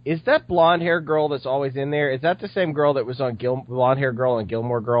 is that blonde-haired girl that's always in there, is that the same girl that was on blonde-haired girl on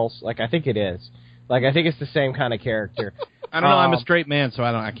Gilmore Girls? Like, I think it is. Like, I think it's the same kind of character. I don't know. I'm a straight man, so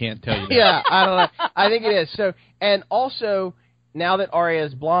I can't tell you that. Yeah, I don't know. I think it is. So, and also, now that Arya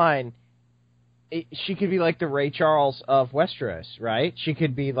is blind, she could be like the Ray Charles of Westeros, right? She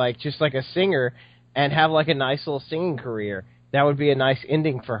could be like just like a singer and have like a nice little singing career. That would be a nice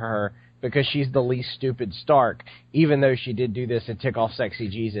ending for her, because she's the least stupid Stark, even though she did do this and tick off Sexy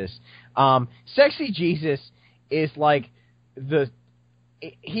Jesus. Sexy Jesus is like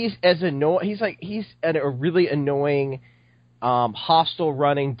he's a really annoying, hostile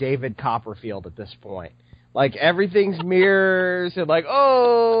running David Copperfield at this point. Like, everything's mirrors and like,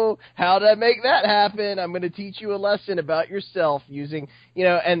 oh, how did I make that happen? I'm going to teach you a lesson about yourself using,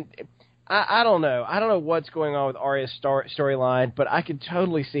 and I don't know. I don't know what's going on with Arya's storyline, but I could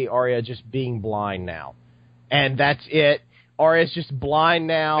totally see Arya just being blind now. And that's it. Arya's just blind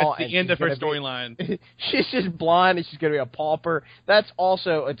now. That's the end of her storyline. She's just blind and she's going to be a pauper. That's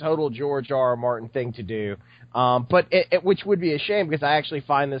also a total George R. R. Martin thing to do. But which would be a shame because I actually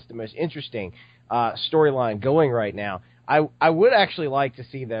find this the most interesting storyline going right now. I would actually like to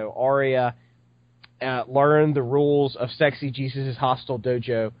see, though, Arya learn the rules of Sexy Jesus' hostile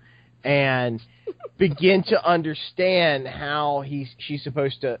dojo and begin to understand how she's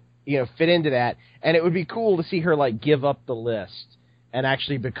supposed to fit into that. And it would be cool to see her give up the list and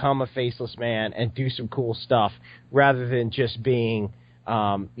actually become a faceless man and do some cool stuff rather than just being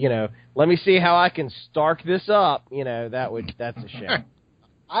let me see how I can Stark this up. That's a shame.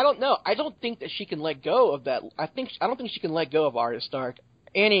 I don't know. I don't think that she can let go of that. I don't think she can let go of Arya Stark.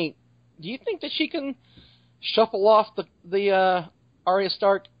 Annie, do you think that she can shuffle off the Arya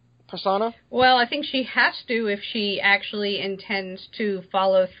Stark persona? Well, I think she has to if she actually intends to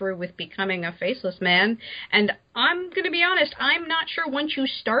follow through with becoming a faceless man. And I'm going to be honest, I'm not sure once you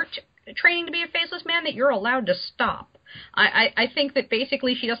start training to be a faceless man that you're allowed to stop. I think that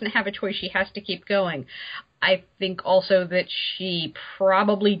basically she doesn't have a choice. She has to keep going. I think also that she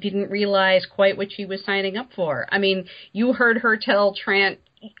probably didn't realize quite what she was signing up for. I mean, you heard her tell Trant,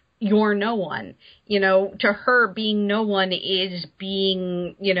 "You're no one." To her, being no one is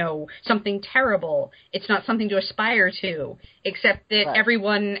being, something terrible. It's not something to aspire to, except that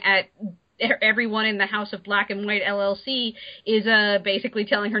right. Everyone in the House of Black and White LLC is basically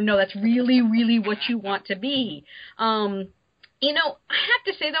telling her, no, that's really, really what you want to be. I have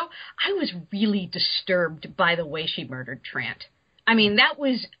to say, though, I was really disturbed by the way she murdered Trant. I mean, that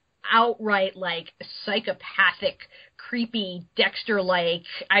was outright, psychopathic, creepy, Dexter-like.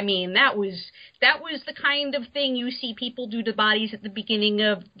 I mean, that was the kind of thing you see people do to bodies at the beginning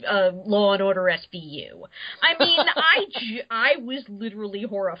of Law and Order SVU. I mean, I was literally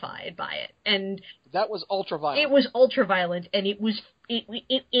horrified by it, and that was ultra-violent. It was ultra-violent, and it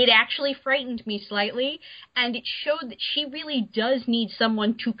actually frightened me slightly, and it showed that she really does need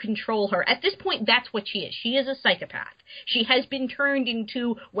someone to control her. At this point, that's what she is. She is a psychopath. She has been turned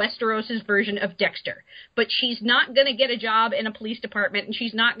into Westeros's version of Dexter, but she's not going to get a job in a police department, and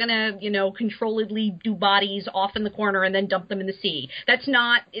she's not going to, controlledly do bodies off in the corner and then dump them in the sea. That's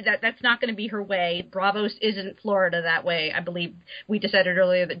not going to be her way. Bravos isn't Florida that way. I believe we decided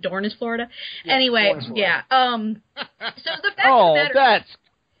earlier that Dorne is Florida. Yeah, anyway, yeah. So the fact of the matter,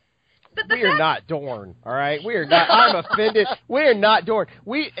 we are not Dorne, all right? We are not. I'm offended. We are not Dorne.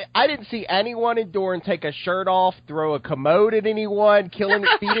 I didn't see anyone in Dorne take a shirt off, throw a commode at anyone,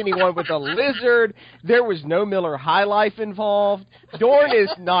 feed anyone with a lizard. There was no Miller High Life involved. Dorne is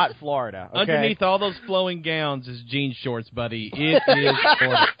not Florida. Okay? Underneath all those flowing gowns is jean shorts, buddy. It is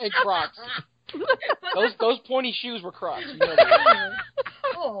Florida. And Crocs. Those pointy shoes were Crocs.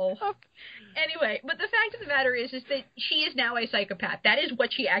 Oh. Anyway, but the fact of the matter is that she is now a psychopath. That is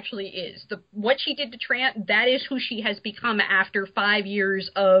what she actually is. What she did to Trant, that is who she has become after 5 years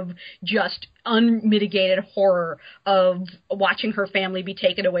of just unmitigated horror of watching her family be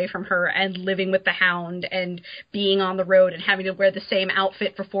taken away from her and living with the Hound and being on the road and having to wear the same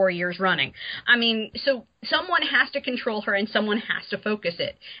outfit for 4 years running. I mean, so someone has to control her and someone has to focus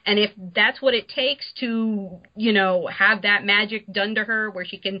it. And if that's what it takes to, have that magic done to her where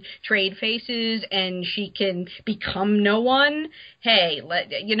she can trade faces and she can become no one, hey,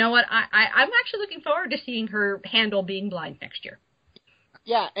 you know what? I'm actually looking forward to seeing her handle being blind next year.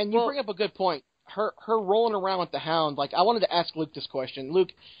 Yeah, and you bring up a good point. Her rolling around with the Hound. I wanted to ask Luke this question. Luke,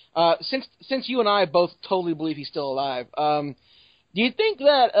 since you and I both totally believe he's still alive, do you think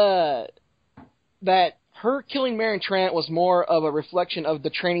that her killing Meryn Trant was more of a reflection of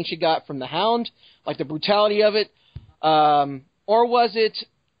the training she got from the Hound, like the brutality of it, or was it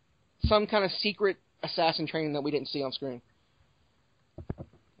some kind of secret assassin training that we didn't see on screen?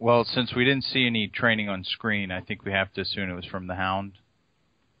 Well, since we didn't see any training on screen, I think we have to assume it was from the Hound,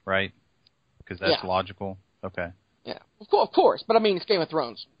 right? Because that's logical. Okay. Yeah, of course. But, I mean, it's Game of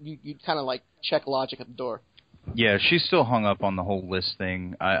Thrones. You kind of, check logic at the door. Yeah, she's still hung up on the whole list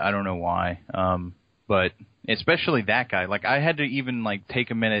thing. I don't know why. But especially that guy. I had to even,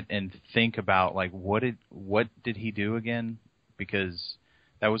 take a minute and think about, what did he do again? Because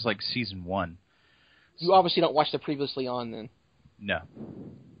that was, season 1. You obviously don't watch the Previously On, then. No.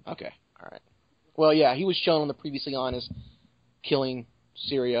 Okay, all right. Well, yeah, he was shown on the Previously On as killing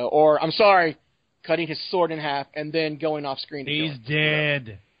Syrio, or, I'm sorry, cutting his sword in half and then going off screen to He's kill him.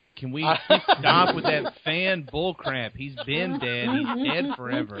 dead. Can we stop with that fan bullcrap? He's been dead. He's dead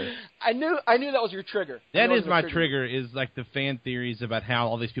forever. I knew that was your trigger. That is my trigger, is like the fan theories about how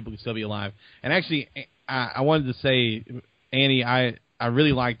all these people can still be alive. And actually, I wanted to say, Annie, I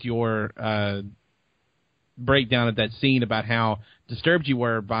really liked your breakdown of that scene about how disturbed you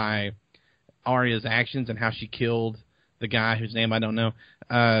were by Arya's actions and how she killed the guy whose name I don't know.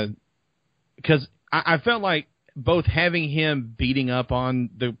 Because I felt like both having him beating up on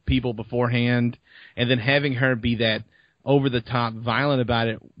the people beforehand and then having her be that over-the-top violent about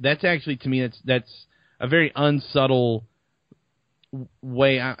it, that's actually, to me, that's a very unsubtle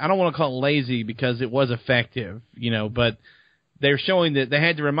way. I don't want to call it lazy because it was effective, but they're showing that they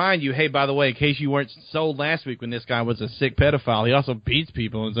had to remind you, hey, by the way, in case you weren't sold last week when this guy was a sick pedophile, he also beats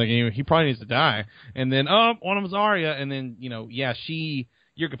people. It's like, he probably needs to die. And then, one of them's Arya. And then,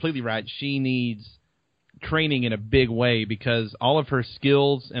 you're completely right. She needs training in a big way because all of her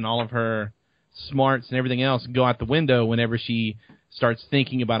skills and all of her smarts and everything else go out the window whenever she starts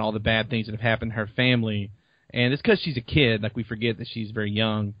thinking about all the bad things that have happened to her family. And it's because she's a kid. Like, we forget that she's very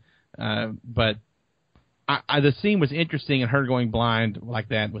young. But the scene was interesting, and her going blind like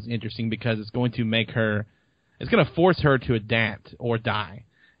that was interesting because it's going to force her to adapt or die.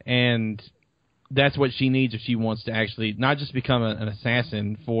 And that's what she needs if she wants to actually not just become an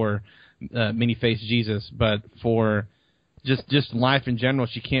assassin for many-faced Jesus, but for just life in general.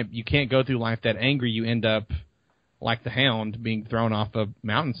 You can't go through life that angry. You end up like the Hound being thrown off a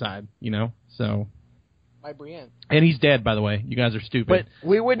mountainside, so. By Brienne. And he's dead, by the way. You guys are stupid. But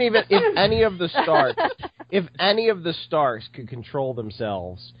we wouldn't even, if any of the Starks could control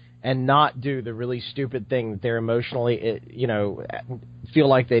themselves and not do the really stupid thing that they're emotionally, feel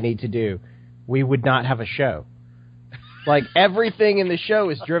like they need to do, we would not have a show. Like, everything in the show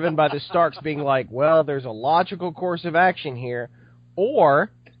is driven by the Starks being like, well, there's a logical course of action here, or,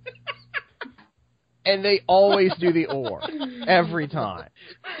 and they always do the or, every time.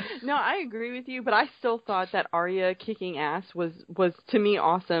 No, I agree with you, but I still thought that Arya kicking ass was to me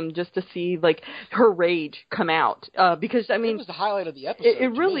awesome, just to see like her rage come out. Because I mean, it was the highlight of the episode.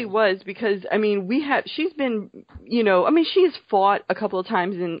 It really was, because I mean, she's been, she has fought a couple of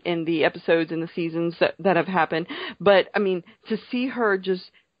times in the episodes and the seasons that have happened, but I mean, to see her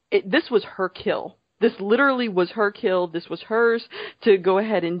this was her kill. This literally was her kill. This was hers to go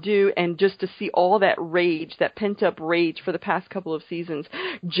ahead and do, and just to see all that rage, that pent-up rage for the past couple of seasons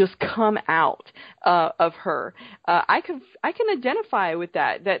just come out of her. I can identify with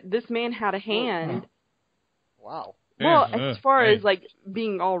that this man had a hand. Wow. Well, as far as, like,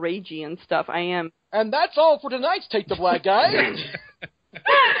 being all ragey and stuff, I am. And that's all for tonight's Take the Black, guys.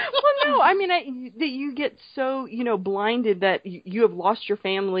 Well, no, I mean, that you get so, blinded that you have lost your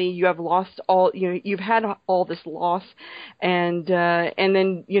family, you have lost all, you've had all this loss, and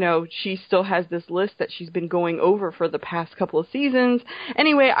then, she still has this list that she's been going over for the past couple of seasons.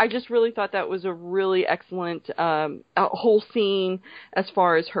 Anyway, I just really thought that was a really excellent whole scene as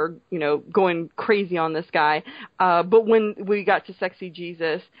far as her, going crazy on this guy. But when we got to Sexy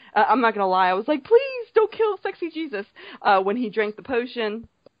Jesus, I'm not going to lie, I was like, please don't kill Sexy Jesus, when he drank the potion.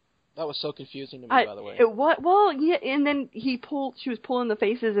 That was so confusing to me, by the way. Well, yeah, and then she was pulling the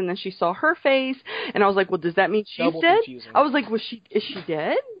faces, and then she saw her face, and I was like, well, does that mean she's Double dead? confusing. I was like, is she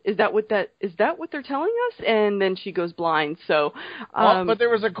dead? Is that what they're telling us? And then she goes blind, so. But there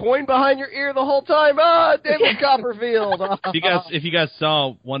was a coin behind your ear the whole time. David Copperfield. If you guys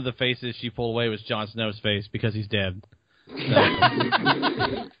saw, one of the faces she pulled away was Jon Snow's face because he's dead.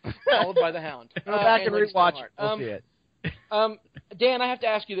 Followed by the Hound. Go back and rewatch it. We'll see it. Dan, I have to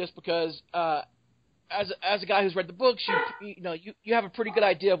ask you this because as a guy who's read the books, you have a pretty good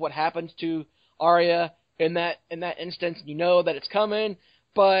idea of what happens to Arya in that instance. You know that it's coming,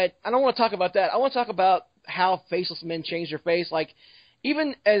 but I don't want to talk about that. I want to talk about how faceless men change their face. Like,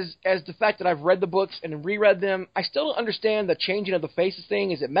 even as the fact that I've read the books and reread them, I still don't understand the changing of the faces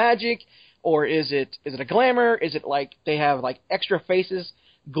thing. Is it magic, or is it a glamour? Is it like they have like extra faces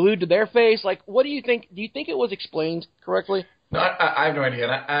glued to their face? Like, what do you think? Do you think it was explained correctly? No, I have no idea.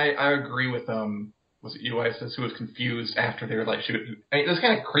 And I agree with was it you, Isis, who was confused after they were like, it was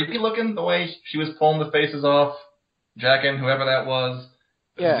kind of creepy looking the way she was pulling the faces off, Jaqen, whoever that was,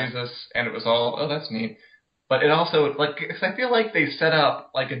 Jesus, and it was all, oh, that's neat. But it also, like, cause I feel like they set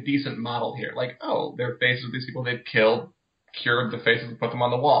up like a decent model here. Like, oh, their faces of these people they've killed, cured the faces and put them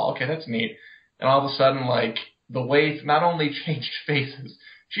on the wall. Okay, that's neat. And all of a sudden, like, the waif not only changed faces,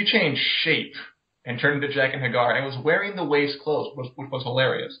 she changed shape and turned into Jaqen Hagar and was wearing the waif's clothes, which was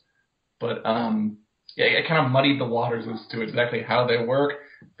hilarious. But, it kind of muddied the waters as to exactly how they work.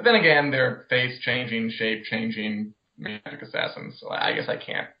 But then again, they're face changing, shape changing magic assassins, so I guess I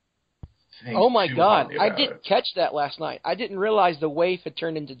can't think Oh my too God! hardly I about didn't it. catch that last night. I didn't realize the waif had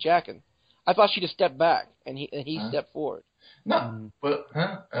turned into Jackin. I thought she just stepped back and he stepped forward. No, but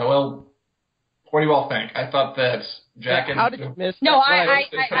well, what do you all think? I thought that Jack and How did you miss? No, that?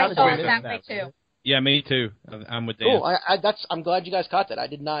 I saw it that way too. Yeah, me too. I'm with Dan. Cool. I'm glad you guys caught that. I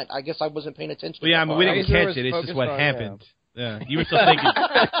did not. I guess I wasn't paying attention. Well, yeah, I mean, we didn't Razor catch was it. It's just focused what on, happened. Yeah, you were still thinking.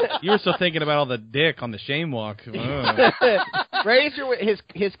 You were still thinking about all the dick on the shame walk. Oh. Razor,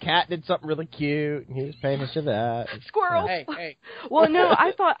 his cat did something really cute, and he was paying attention to that. Squirrel. Hey. Well, no,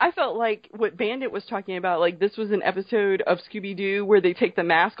 I felt like what Bandit was talking about, like this was an episode of Scooby-Doo where they take the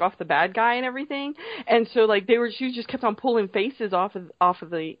mask off the bad guy and everything, and so like she just kept on pulling faces off of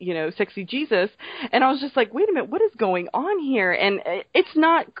the sexy Jesus, and I was just like, wait a minute, what is going on here? And it's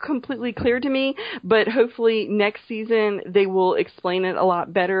not completely clear to me, but hopefully next season they will explain it a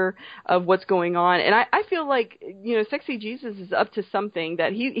lot better of what's going on. And I feel like sexy Jesus is up to something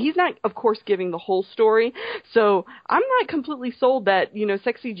that he's not, of course, giving the whole story. So I'm not completely sold that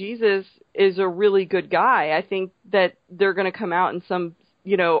sexy Jesus is a really good guy. I think that they're going to come out and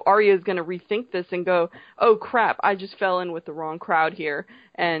Arya is going to rethink this and go, oh crap, I just fell in with the wrong crowd here.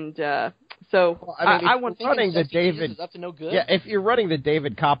 And so I want to running the David. Is up to no good. Yeah, if you're running the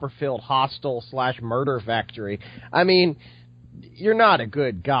David Copperfield hostel / murder factory, I mean, you're not a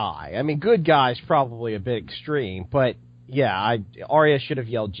good guy. I mean, good guy's probably a bit extreme, but yeah, Arya should have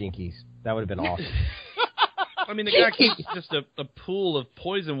yelled Jinkies. That would have been awesome. I mean, the guy keeps just a pool of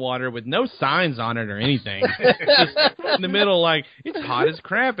poison water with no signs on it or anything. Just in the middle, like, it's hot as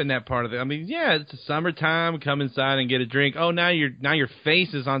crap in that part of it. I mean, yeah, it's the summertime. Come inside and get a drink. Oh, now your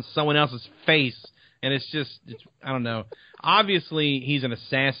face is on someone else's face, and it's I don't know. Obviously, he's an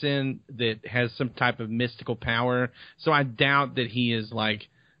assassin that has some type of mystical power, so I doubt that he is like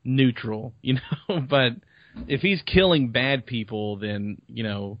neutral, But if he's killing bad people, then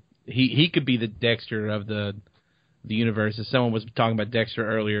he could be the Dexter of the universe. As someone was talking about Dexter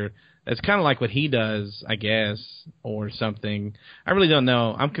earlier, that's kind of like what he does, I guess, or something. I really don't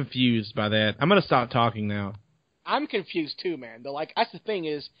know. I'm confused by that. I'm going to stop talking now. I'm confused too, man. That's the thing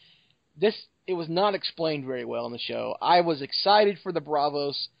is, it was not explained very well in the show. I was excited for the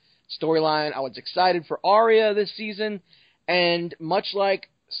Bravos storyline. I was excited for Arya this season, and much like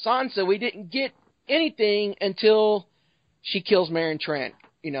Sansa, we didn't get anything until she kills Meryn Trant.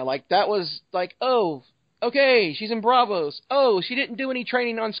 That was like, oh, okay, she's in Bravos. Oh, she didn't do any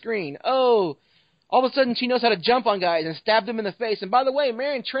training on screen. Oh, all of a sudden she knows how to jump on guys and stab them in the face. And by the way,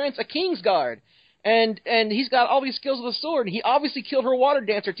 Meryn Trant's a Kingsguard. And he's got all these skills with a sword. And he obviously killed her water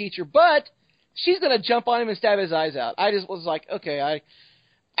dancer teacher, but she's going to jump on him and stab his eyes out. I just was like, okay,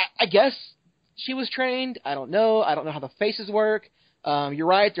 I guess she was trained. I don't know. I don't know how the faces work. You're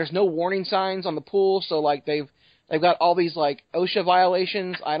right. There's no warning signs on the pool. So, like, they've got all these, like, OSHA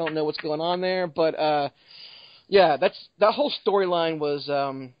violations. I don't know what's going on there. But, yeah, that whole storyline was,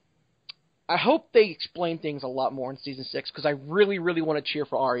 I hope they explain things a lot more in Season 6, because I really, really want to cheer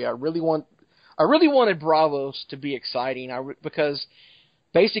for Arya. I really wanted Bravos to be exciting, because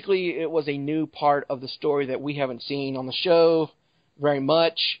basically it was a new part of the story that we haven't seen on the show very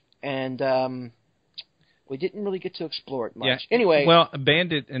much, and we didn't really get to explore it much. Yeah. Anyway. Well,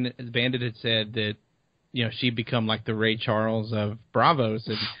 Bandit had said that, she'd become like the Ray Charles of Bravos,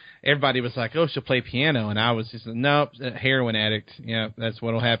 and everybody was like, oh, she'll play piano, and I was just, nope, a heroin addict. Yeah, that's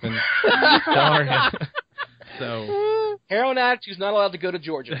what'll happen. Sorry. So, heroin addict who's not allowed to go to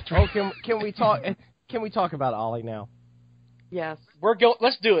Georgia. Oh, can we talk? Can we talk about Ollie now? Yes.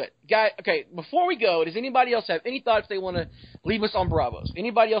 Let's do it, guy. Okay, before we go, does anybody else have any thoughts they want to leave us on Bravos?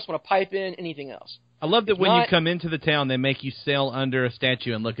 Anybody else want to pipe in? Anything else? I love that when you come into the town, they make you sail under a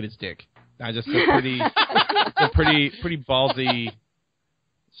statue and look at its dick. I just a pretty ballsy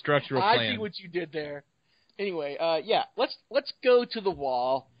structural plan. I see what you did there. Anyway, yeah, let's go to the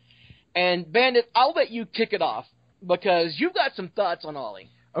wall, and Bandit, I'll let you kick it off because you've got some thoughts on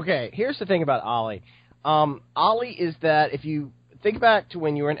Ollie. Okay, here's the thing about Ollie. Ollie is that if you think back to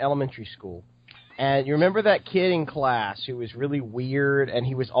when you were in elementary school, and you remember that kid in class who was really weird and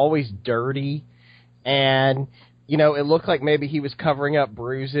he was always dirty, and it looked like maybe he was covering up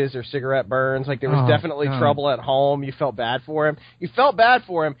bruises or cigarette burns, like there was definitely trouble at home. You felt bad for him.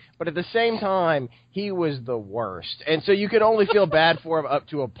 But at the same time, he was the worst. And so you could only feel bad for him up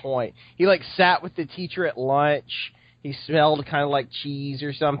to a point. He sat with the teacher at lunch. He smelled kind of like cheese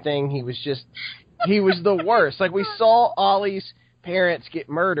or something. He was the worst. Like, we saw Ollie's parents get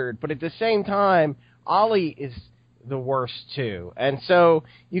murdered, but at the same time, Ollie is the worst too. And so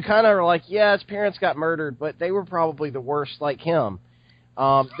you kind of are like, yeah, his parents got murdered, but they were probably the worst like him.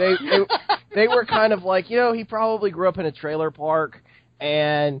 They were kind of like, he probably grew up in a trailer park,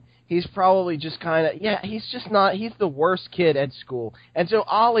 and he's probably just kind of, he's just not, he's the worst kid at school. And so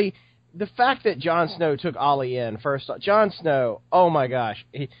Ollie, the fact that Jon Snow took Ollie in, first off, Jon Snow, oh my gosh,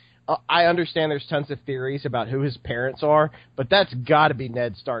 I understand there's tons of theories about who his parents are, but that's got to be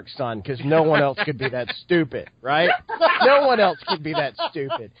Ned Stark's son, because no one else could be that stupid, right? No one else could be that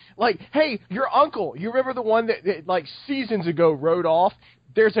stupid. Like, hey, your uncle, you remember the one that like seasons ago rode off?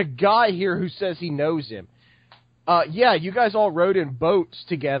 There's a guy here who says he knows him. Yeah, you guys all rode in boats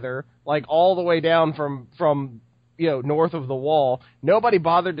together, like all the way down from north of the wall. Nobody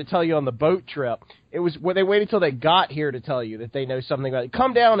bothered to tell you on the boat trip. It was when they waited till they got here to tell you that they know something about it.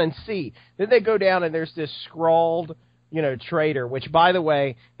 Come down and see. Then they go down and there's this scrawled, traitor, which, by the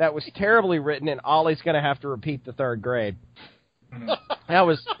way, that was terribly written, and Ollie's going to have to repeat the third grade. That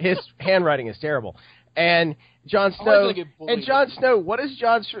was, his handwriting is terrible. And Jon Snow, what is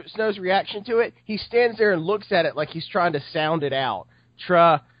Jon Snow's reaction to it? He stands there and looks at it like he's trying to sound it out.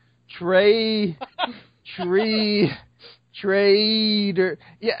 Traitor.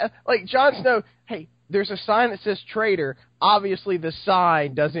 Yeah, like Jon Snow, hey, there's a sign that says traitor. Obviously the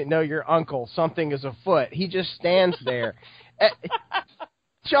sign doesn't know your uncle. Something is afoot. He just stands there.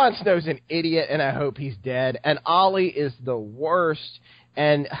 Jon Snow's an idiot, and I hope he's dead. And Ollie is the worst.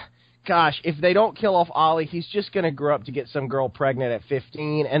 And gosh, if they don't kill off Ollie, he's just going to grow up to get some girl pregnant at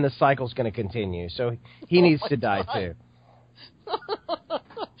 15, and the cycle's going to continue. So he needs to die too.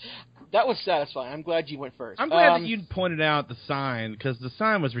 That was satisfying. I'm glad you went first. I'm glad that you pointed out the sign, because the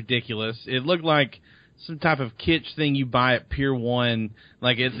sign was ridiculous. It looked like some type of kitsch thing you buy at Pier 1.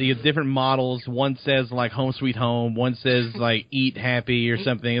 Like, the different models. One says, like, Home Sweet Home. One says, like, Eat Happy or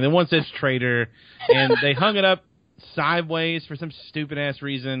something. And then one says Traitor. And they hung it up sideways for some stupid-ass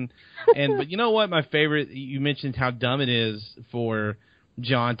reason. But you know what? My favorite, you mentioned how dumb it is for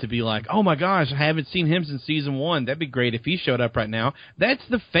John to be like, oh my gosh, I haven't seen him since season 1. That'd be great if he showed up right now. That's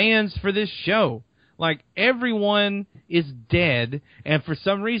the fans for this show. Like, everyone is dead, and for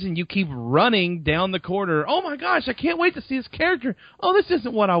some reason you keep running down the corridor. Oh my gosh, I can't wait to see this character. Oh, this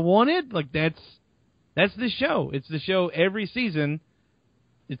isn't what I wanted. Like, that's the show. It's the show every season.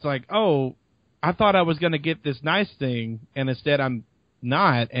 It's like, oh, I thought I was going to get this nice thing, and instead I'm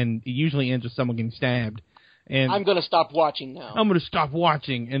not, and it usually ends with someone getting stabbed. And I'm going to stop watching now. I'm going to stop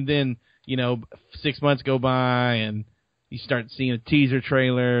watching. And then, 6 months go by, and you start seeing a teaser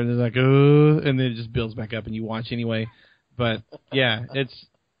trailer, and it's like, and then it just builds back up, and you watch anyway. But, yeah, it's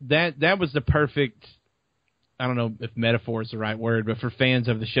that was the perfect, I don't know if metaphor is the right word, but for fans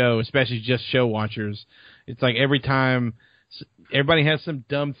of the show, especially just show watchers, it's like every time everybody has some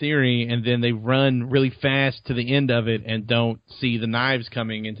dumb theory, and then they run really fast to the end of it and don't see the knives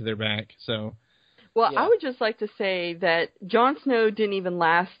coming into their back. So... Well, yeah. I would just like to say that Jon Snow didn't even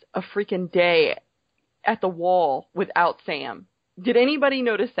last a freaking day at the wall without Sam. Did anybody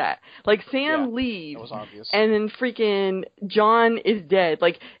notice that? Like, Sam leaves, that was obvious. And then freaking Jon is dead.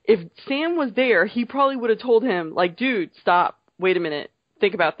 Like, if Sam was there, he probably would have told him, like, dude, stop, wait a minute,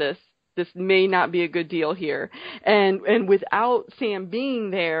 think about this. This may not be a good deal here. And without Sam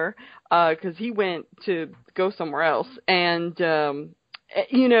being there, because he went to go somewhere else, and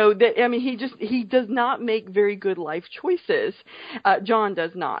he does not make very good life choices. Jon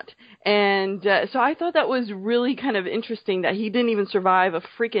does not. And so I thought that was really kind of interesting that he didn't even survive a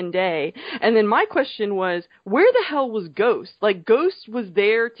freaking day. And then my question was, where the hell was Ghost? Like, Ghost was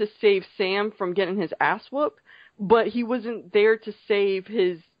there to save Sam from getting his ass whooped, but he wasn't there to save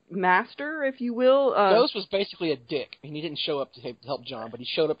his master, if you will. Ghost was basically a dick. I mean, he didn't show up to help Jon, but he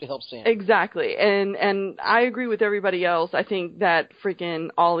showed up to help Sam. Exactly. And I agree with everybody else. I think that freaking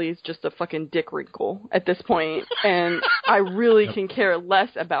Ollie's just a fucking dick wrinkle at this point, and I really can care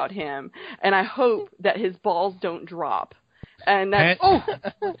less about him, and I hope that his balls don't drop. And that's...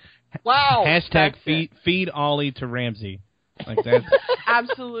 Wow! Hashtag feed Ollie to Ramsay. Like that.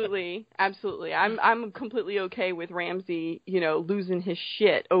 Absolutely. I'm completely okay with Ramsay, losing his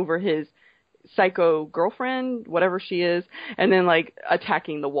shit over his psycho girlfriend, whatever she is, and then like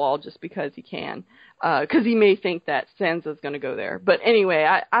attacking the wall just because he can, because he may think that Sansa's going to go there. But anyway,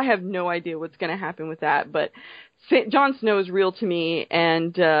 I have no idea what's going to happen with that. But Jon Snow is real to me,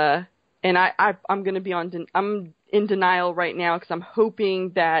 and I'm going to be I'm in denial right now because I'm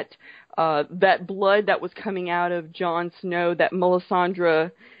hoping that that blood that was coming out of Jon Snow, that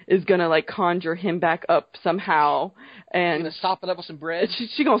Melisandre is gonna like conjure him back up somehow, and gonna sop it up with some bread.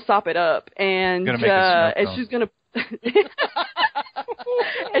 She's gonna sop it up, and she's gonna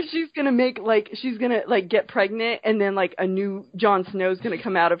and she's gonna get pregnant, and then like a new Jon Snow's gonna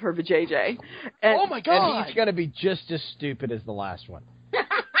come out of her vajayjay. Oh my god! And he's gonna be just as stupid as the last one.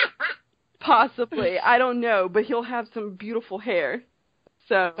 Possibly, I don't know, but he'll have some beautiful hair.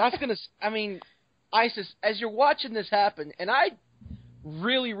 So That's gonna. I mean, Isis, as you're watching this happen, and I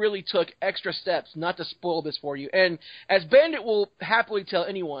really, really took extra steps not to spoil this for you. And as Bandit will happily tell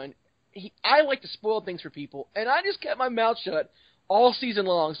anyone, I like to spoil things for people, and I just kept my mouth shut all season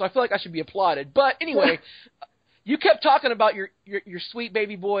long. So I feel like I should be applauded. But anyway. You kept talking about your sweet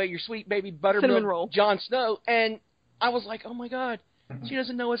baby boy, your sweet baby buttermilk Jon Snow, and I was like, oh my God, she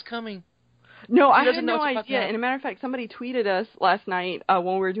doesn't know what's coming. No, I had no idea. And a matter of fact, somebody tweeted us last night when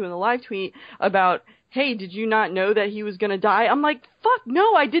we were doing the live tweet about, hey, did you not know that he was going to die? I'm like, fuck,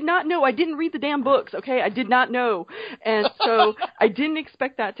 no, I did not know. I didn't read the damn books, okay? I did not know. And so I didn't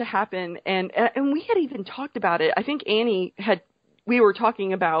expect that to happen. And we had even talked about it. I think Annie we were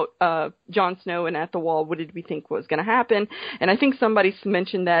talking about Jon Snow and At the Wall. What did we think was going to happen? And I think somebody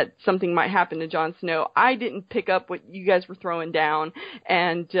mentioned that something might happen to Jon Snow. I didn't pick up what you guys were throwing down,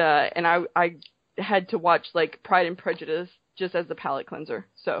 and I had to watch like Pride and Prejudice just as a palate cleanser.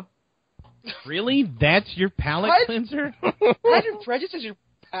 So really, that's your palate cleanser? Pride and Prejudice is your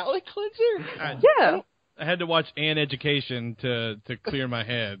palate cleanser? Yeah. I had to watch An Education to clear my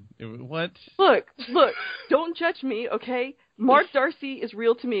head. What? Look, don't judge me, okay? Mark Darcy is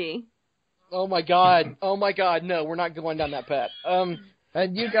real to me. Oh my God. No, we're not going down that path.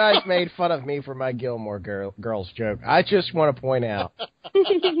 And you guys made fun of me for my Gilmore Girls joke. I just want to point out.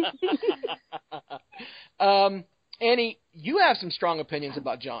 Annie, you have some strong opinions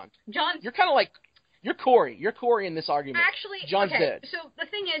about Jon. Jon, you're kind of like you're Corey. You're Corey in this argument. Actually, Jon's dead. So the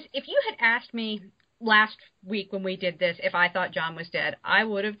thing is, if you had asked me last week when we did this if I thought Jon was dead, I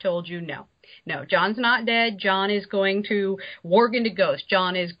would have told you no. No, Jon's not dead. Jon is going to warg into ghost.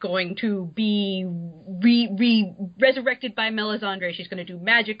 Jon is going to be resurrected by Melisandre. She's going to do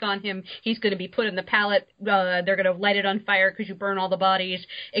magic on him. He's going to be put in the pallet. They're going to light it on fire because you burn all the bodies,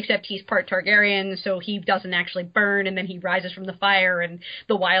 except he's part Targaryen, so he doesn't actually burn, and then he rises from the fire, and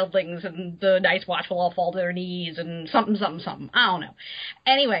the wildlings and the Night's Watch will all fall to their knees, and something. I don't know.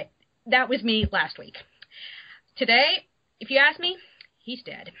 Anyway, that was me last week. Today, if you ask me, he's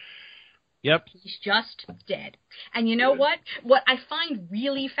dead. Yep. He's just dead. And you know what? What I find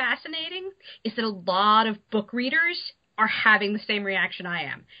really fascinating is that a lot of book readers are having the same reaction I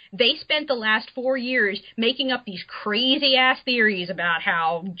am. They spent the last 4 years making up these crazy-ass theories about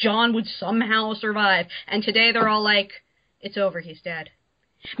how Jon would somehow survive, and today they're all like, it's over, he's dead.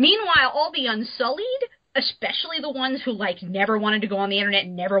 Meanwhile, all the Unsullied, especially the ones who, like, never wanted to go on the internet,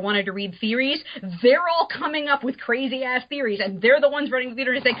 never wanted to read theories, they're all coming up with crazy-ass theories, and they're the ones running the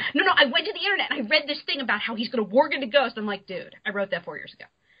internet saying, no, I went to the internet and I read this thing about how he's going to warg into ghost. I'm like, dude, I wrote that 4 years ago.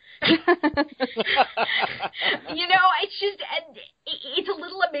 It's just, it's a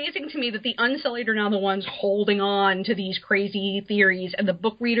little amazing to me that the Unsullied are now the ones holding on to these crazy theories, and the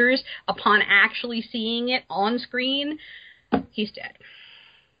book readers, upon actually seeing it on screen, he's dead.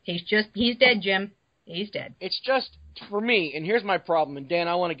 He's dead, Jim. He's dead. It's just, for me, and here's my problem, and Dan,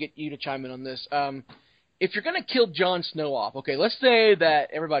 I want to get you to chime in on this. If you're going to kill Jon Snow off, okay, let's say that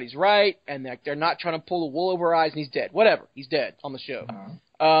everybody's right, and that they're not trying to pull the wool over our eyes, and he's dead. Whatever. He's dead on the show.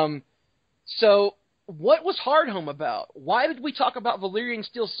 So what was Hardhome about? Why did we talk about Valyrian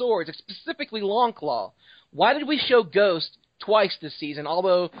steel swords, specifically Longclaw? Why did we show Ghost twice this season,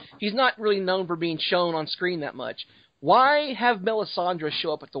 although he's not really known for being shown on screen that much? Why have Melisandre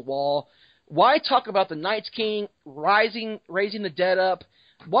show up at the wall? Why talk about the Night's King raising the dead up?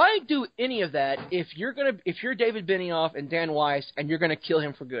 Why do any of that if you're David Benioff and Dan Weiss and you're gonna kill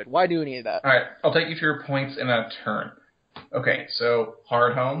him for good? Why do any of that? All right, I'll take you through your points in a turn. Okay, so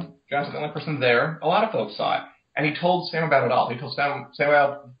Hardhome, John's the only person there. A lot of folks saw it, and he told Sam about it all. He told Sam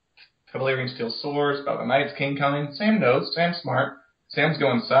about Valyrian steel swords, about the Night's King coming. Sam knows. Sam's smart. Sam's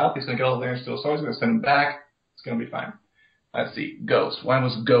going south. He's gonna kill Valyrian steel swords. He's gonna send him back. It's gonna be fine. Let's see. Ghost. Why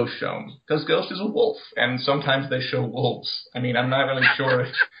was Ghost shown? Because Ghost is a wolf, and sometimes they show wolves. I mean, I'm not really sure.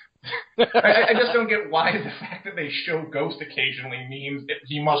 I just don't get why the fact that they show Ghost occasionally means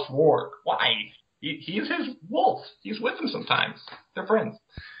he must warg. Why? He's his wolf. He's with him sometimes. They're friends.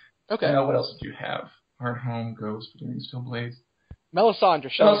 Okay. Now, what else did you have? Hardhome, Ghost, Valyrian steel blades.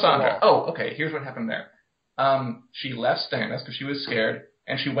 Melisandre. Oh, okay. Here's what happened there. She left Stannis because she was scared,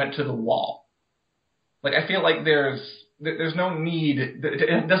 and she went to the wall. Like, I feel like there's no need.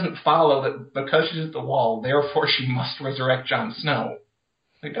 It doesn't follow that because she's at the wall, therefore she must resurrect Jon Snow.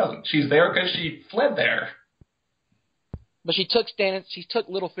 It doesn't. She's there because she fled there. But she took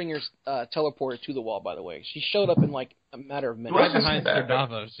Littlefinger's teleporter to the wall, by the way. She showed up in, like, a matter of minutes. Right behind Sir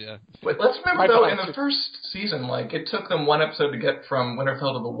Davos, yeah. But let's remember, though, in the first season, like, it took them one episode to get from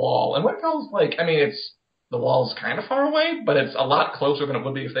Winterfell to the wall. And Winterfell's, like, I mean, the wall's kind of far away, but it's a lot closer than it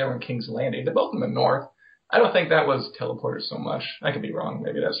would be if they were in King's Landing. They're both in the north. I don't think that was teleporter so much. I could be wrong.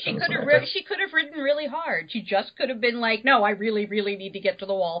 Maybe that's she could have ridden really hard. She just could have been like, no, I really, really need to get to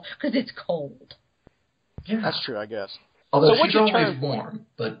the wall because it's cold. Yeah. That's true, I guess. Although so she's always warm.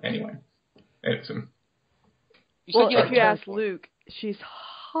 But anyway. It's if you ask Luke, she's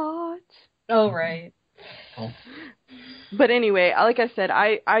hot. Oh, right. Oh. But anyway, like I said,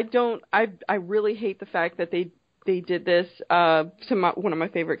 I really hate the fact that they did this to one of my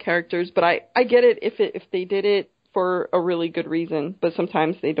favorite characters. But I get it if they did it for a really good reason. But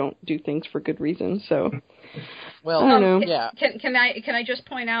sometimes they don't do things for good reasons. So, well, I don't know. Yeah. Can I just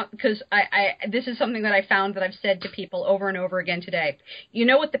point out, because I this is something that I found that I've said to people over and over again today. You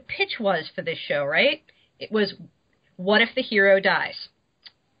know what the pitch was for this show, right? It was, what if the hero dies?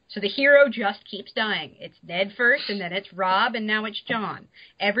 So the hero just keeps dying. It's Ned first, and then it's Rob, and now it's John.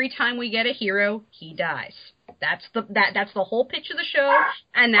 Every time we get a hero, he dies. That's the whole pitch of the show,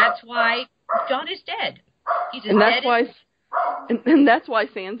 and that's why John is dead. He's and dead. And that's why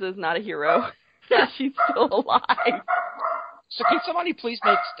Sansa's not a hero. She's still alive. So can somebody please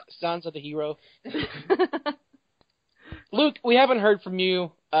make Sansa the hero? Luke, we haven't heard from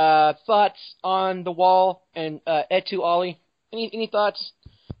you. Thoughts on The Wall and Et tu, Ollie? Any thoughts?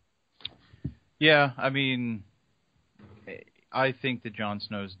 Yeah, I mean, I think that Jon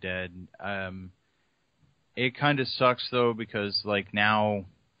Snow's dead. It kind of sucks, though, because, like, now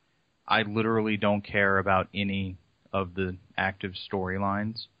I literally don't care about any of the active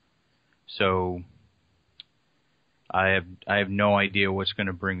storylines. So I have no idea what's going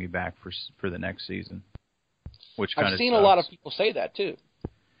to bring me back for the next season. Which kind of I've seen sucks. a lot of people say that, too.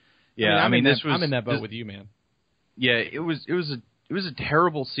 Yeah, I'm in that boat with you, man. Yeah, it was a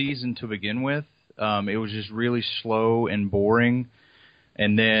terrible season to begin with. It was just really slow and boring.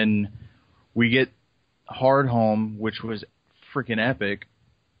 And then we get Hardhome, which was freaking epic.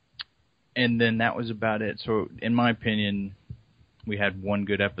 And then that was about it. So, in my opinion, we had one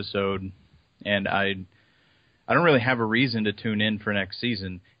good episode. And I don't really have a reason to tune in for next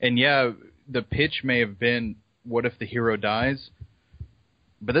season. And yeah, the pitch may have been, what if the hero dies?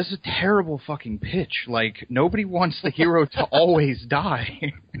 But this is a terrible fucking pitch. Like, nobody wants the hero to always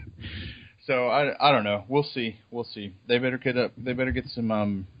die. So I don't know. We'll see. They better get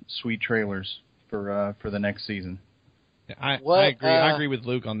some sweet trailers for the next season. I agree. I agree with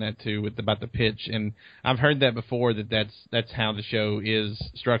Luke on that too, about the pitch, and I've heard that before. That's how the show is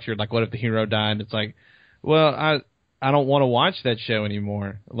structured. Like, what if the hero died? It's like, well, I don't want to watch that show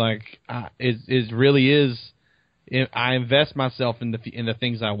anymore. Like, it really is. I invest myself in the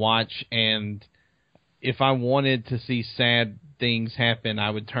things I watch, and if I wanted to see sad things happen, I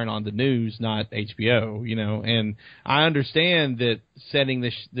would turn on the news, not HBO, you know. And I understand that setting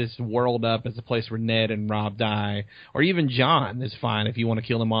this world up as a place where Ned and Rob die, or even John, is fine if you want to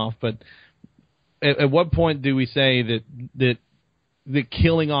kill him off. But at what point do we say that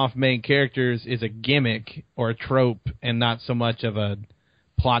killing off main characters is a gimmick or a trope and not so much of a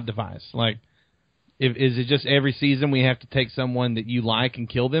plot device? Like, is it just every season we have to take someone that you like and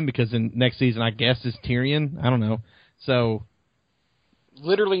kill them? Because in next season, I guess, is Tyrion. I don't know. So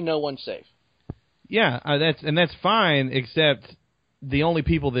literally no one's safe. Yeah, that's fine, except the only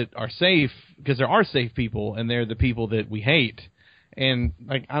people that are safe, because there are safe people, and they're the people that we hate. And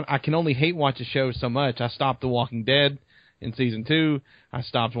like, I can only hate watch a show so much. I stopped The Walking Dead in season 2. I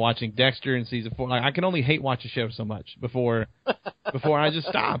stopped watching Dexter in season 4. Like, I can only hate watch a show so much before I just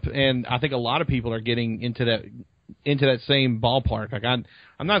stop. And I think a lot of people are getting into that same ballpark. Like, I'm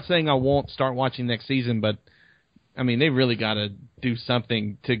not saying I won't start watching next season, but I mean, they really got to do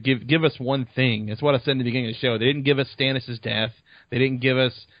something to give us one thing. It's what I said in the beginning of the show. They didn't give us Stannis' death. They didn't give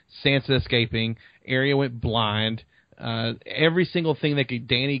us Sansa escaping. Arya went blind. Every single thing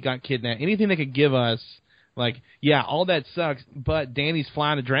Dany got kidnapped. Anything they could give us. Like, yeah, all that sucks, but Dany's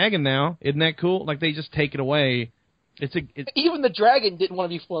flying a dragon now. Isn't that cool? Like, they just take it away. Even the dragon didn't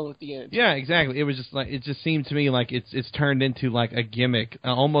want to be flown at the end. Yeah, exactly. It was just like, it just seemed to me like it's turned into like a gimmick,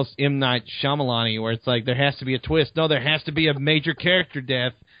 almost M. Night Shyamalan-y, where it's like there has to be a twist. No, there has to be a major character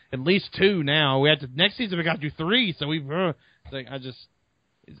death. At least 2 now. Next season we got to do 3. So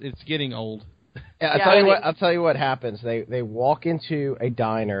it's getting old. Yeah, I'll tell you what happens. They walk into a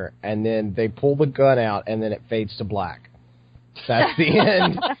diner and then they pull the gun out and then it fades to black. That's the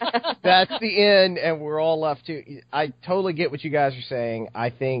end. That's the end, and we're all left to. I totally get what you guys are saying. I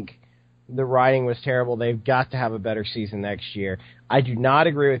think the writing was terrible. They've got to have a better season next year. I do not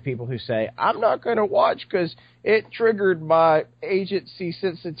agree with people who say, I'm not going to watch because it triggered my agency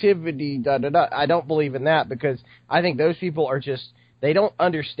sensitivity, da-da-da. I don't believe in that, because I think those people are just, they don't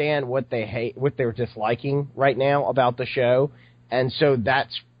understand what they hate, what they're disliking right now about the show, and so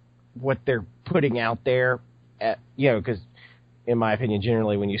that's what they're putting out there. Because in my opinion,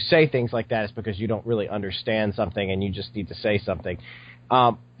 generally when you say things like that, it's because you don't really understand something and you just need to say something.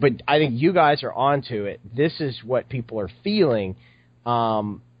 But I think you guys are onto it. This is what people are feeling,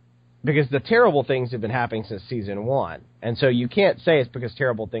 because the terrible things have been happening since season 1. And so you can't say it's because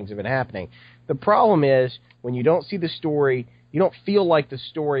terrible things have been happening. The problem is when you don't see the story, you don't feel like the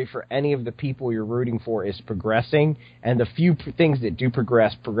story for any of the people you're rooting for is progressing, and the few things that do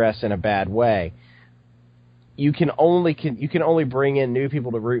progress in a bad way. You can only bring in new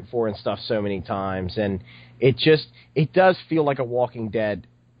people to root for and stuff so many times, and it does feel like a Walking Dead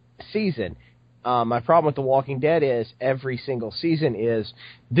season. My problem with The Walking Dead is every single season is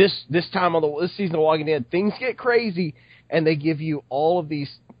this season of The Walking Dead, things get crazy, and they give you all of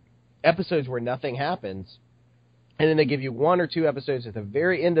these episodes where nothing happens, and then they give you 1 or 2 episodes at the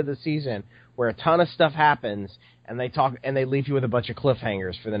very end of the season where a ton of stuff happens, and they leave you with a bunch of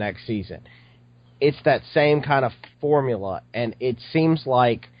cliffhangers for the next season. It's that same kind of formula, and it seems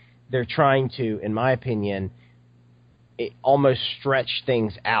like they're trying to, in my opinion, almost stretch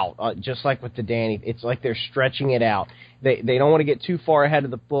things out, just like with the Danny. It's like they're stretching it out. They don't want to get too far ahead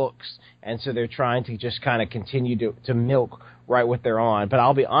of the books, and so they're trying to just kind of continue to milk right what they're on. But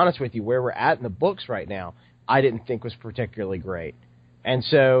I'll be honest with you, where we're at in the books right now, I didn't think was particularly great. And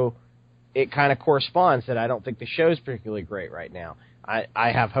so it kind of corresponds that I don't think the show's particularly great right now.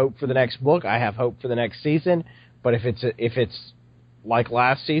 I have hope for the next book. I have hope for the next season. But if it's like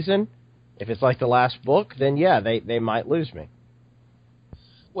last season, if it's like the last book, then yeah, they might lose me.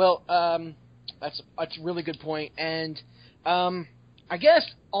 Well, that's a really good point. And I guess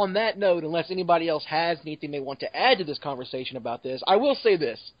on that note, unless anybody else has anything they want to add to this conversation about this, I will say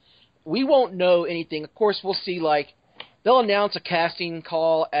this. We won't know anything. Of course, we'll see, they'll announce a casting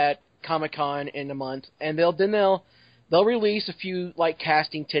call at Comic-Con in a month, and they'll release a few,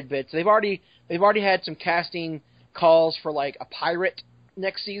 casting tidbits. They've already had some casting calls for, a pirate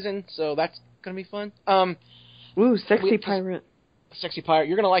next season, so that's going to be fun. Ooh, sexy pirate. Sexy pirate.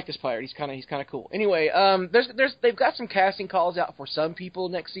 You're going to like this pirate. He's kind of cool. Anyway, they've got some casting calls out for some people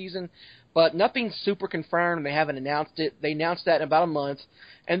next season, but nothing super confirmed. They haven't announced it. They announced that in about a month.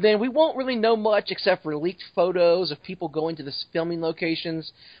 And then we won't really know much except for leaked photos of people going to the filming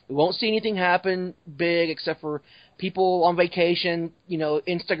locations. We won't see anything happen big except for people on vacation,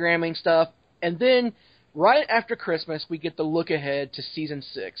 Instagramming stuff. And then right after Christmas, we get the look ahead to season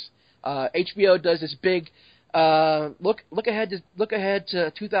 6. HBO does this big look ahead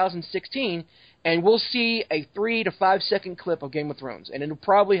to 2016, and we'll see a 3 to 5 second clip of Game of Thrones, and it'll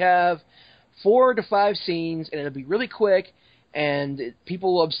probably have 4 to 5 scenes, and it'll be really quick, and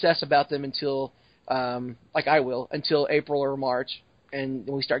people will obsess about them until, like I will, until April or March, and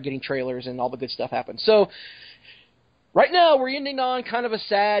we start getting trailers and all the good stuff happens. So right now we're ending on kind of a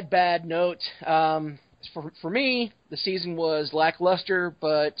sad, bad note. For me, the season was lackluster,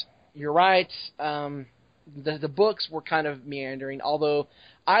 but you're right. The books were kind of meandering, although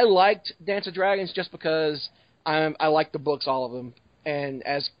I liked Dance of Dragons just because I like the books, all of them. And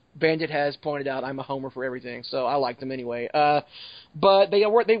as Bandit has pointed out, I'm a homer for everything, so I liked them anyway. But they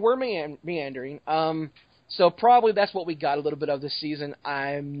were meandering. So probably that's what we got a little bit of this season.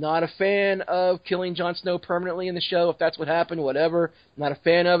 I'm not a fan of killing Jon Snow permanently in the show. If that's what happened, whatever. I'm not a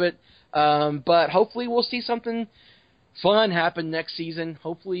fan of it. But hopefully we'll see something fun happen next season.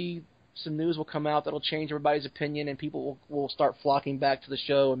 Hopefully some news will come out that'll change everybody's opinion, and people will start flocking back to the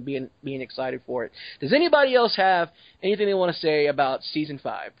show and being excited for it. Does anybody else have anything they want to say about Season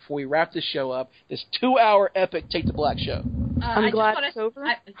 5 before we wrap this show up, this 2-hour epic Take the Black show? I'm glad it's over.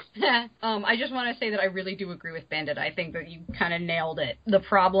 I just want to say that I really do agree with Bandit. I think that you kind of nailed it. The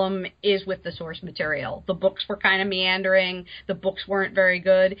problem is with the source material. The books were kind of meandering. The books weren't very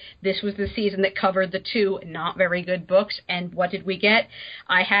good. This was the season that covered the 2 not very good books, and what did we get?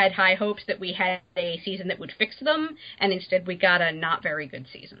 I had high hopes that we had a season that would fix them, and instead we got a not very good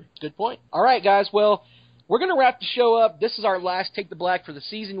season. Good point. All right, guys. Well, we're going to wrap the show up. This is our last Take the Black for the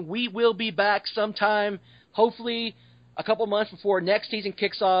season. We will be back sometime, hopefully a couple months before next season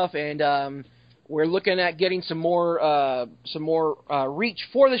kicks off, and we're looking at getting some more reach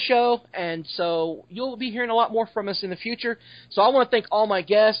for the show, and so you'll be hearing a lot more from us in the future. So I want to thank all my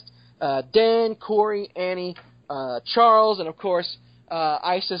guests, Dan, Corey, Annie, Charles, and of course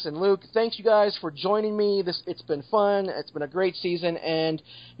Isis and Luke. Thanks you guys for joining me. It's been fun. It's been a great season, and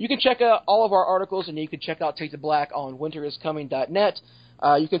you can check out all of our articles, and you can check out Take the Black on winteriscoming.net.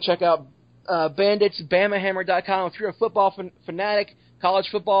 You can check out Bandits, BamaHammer.com. If you're a football fanatic, college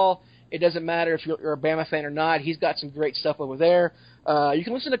football, it doesn't matter if you're a Bama fan or not. He's got some great stuff over there. You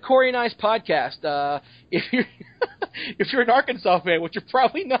can listen to Corey and I's podcast. If you're if you're an Arkansas fan, which you're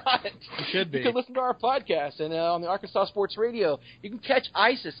probably not, You should be. you can listen to our podcast and on the Arkansas Sports Radio. You can catch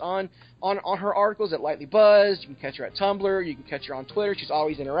Isis on her articles at Lightly Buzzed. You can catch her at Tumblr. You can catch her on Twitter. She's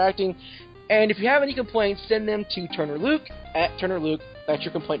always interacting. And if you have any complaints, send them to Turner Luke at Turner Luke. That's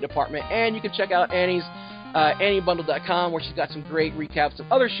your complaint department. And you can check out Annie's AnnieBundle.com, where she's got some great recaps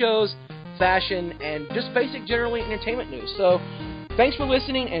of other shows, fashion, and just basic generally entertainment news. So thanks for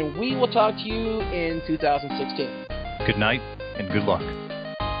listening, and we will talk to you in 2016. Good night and good luck.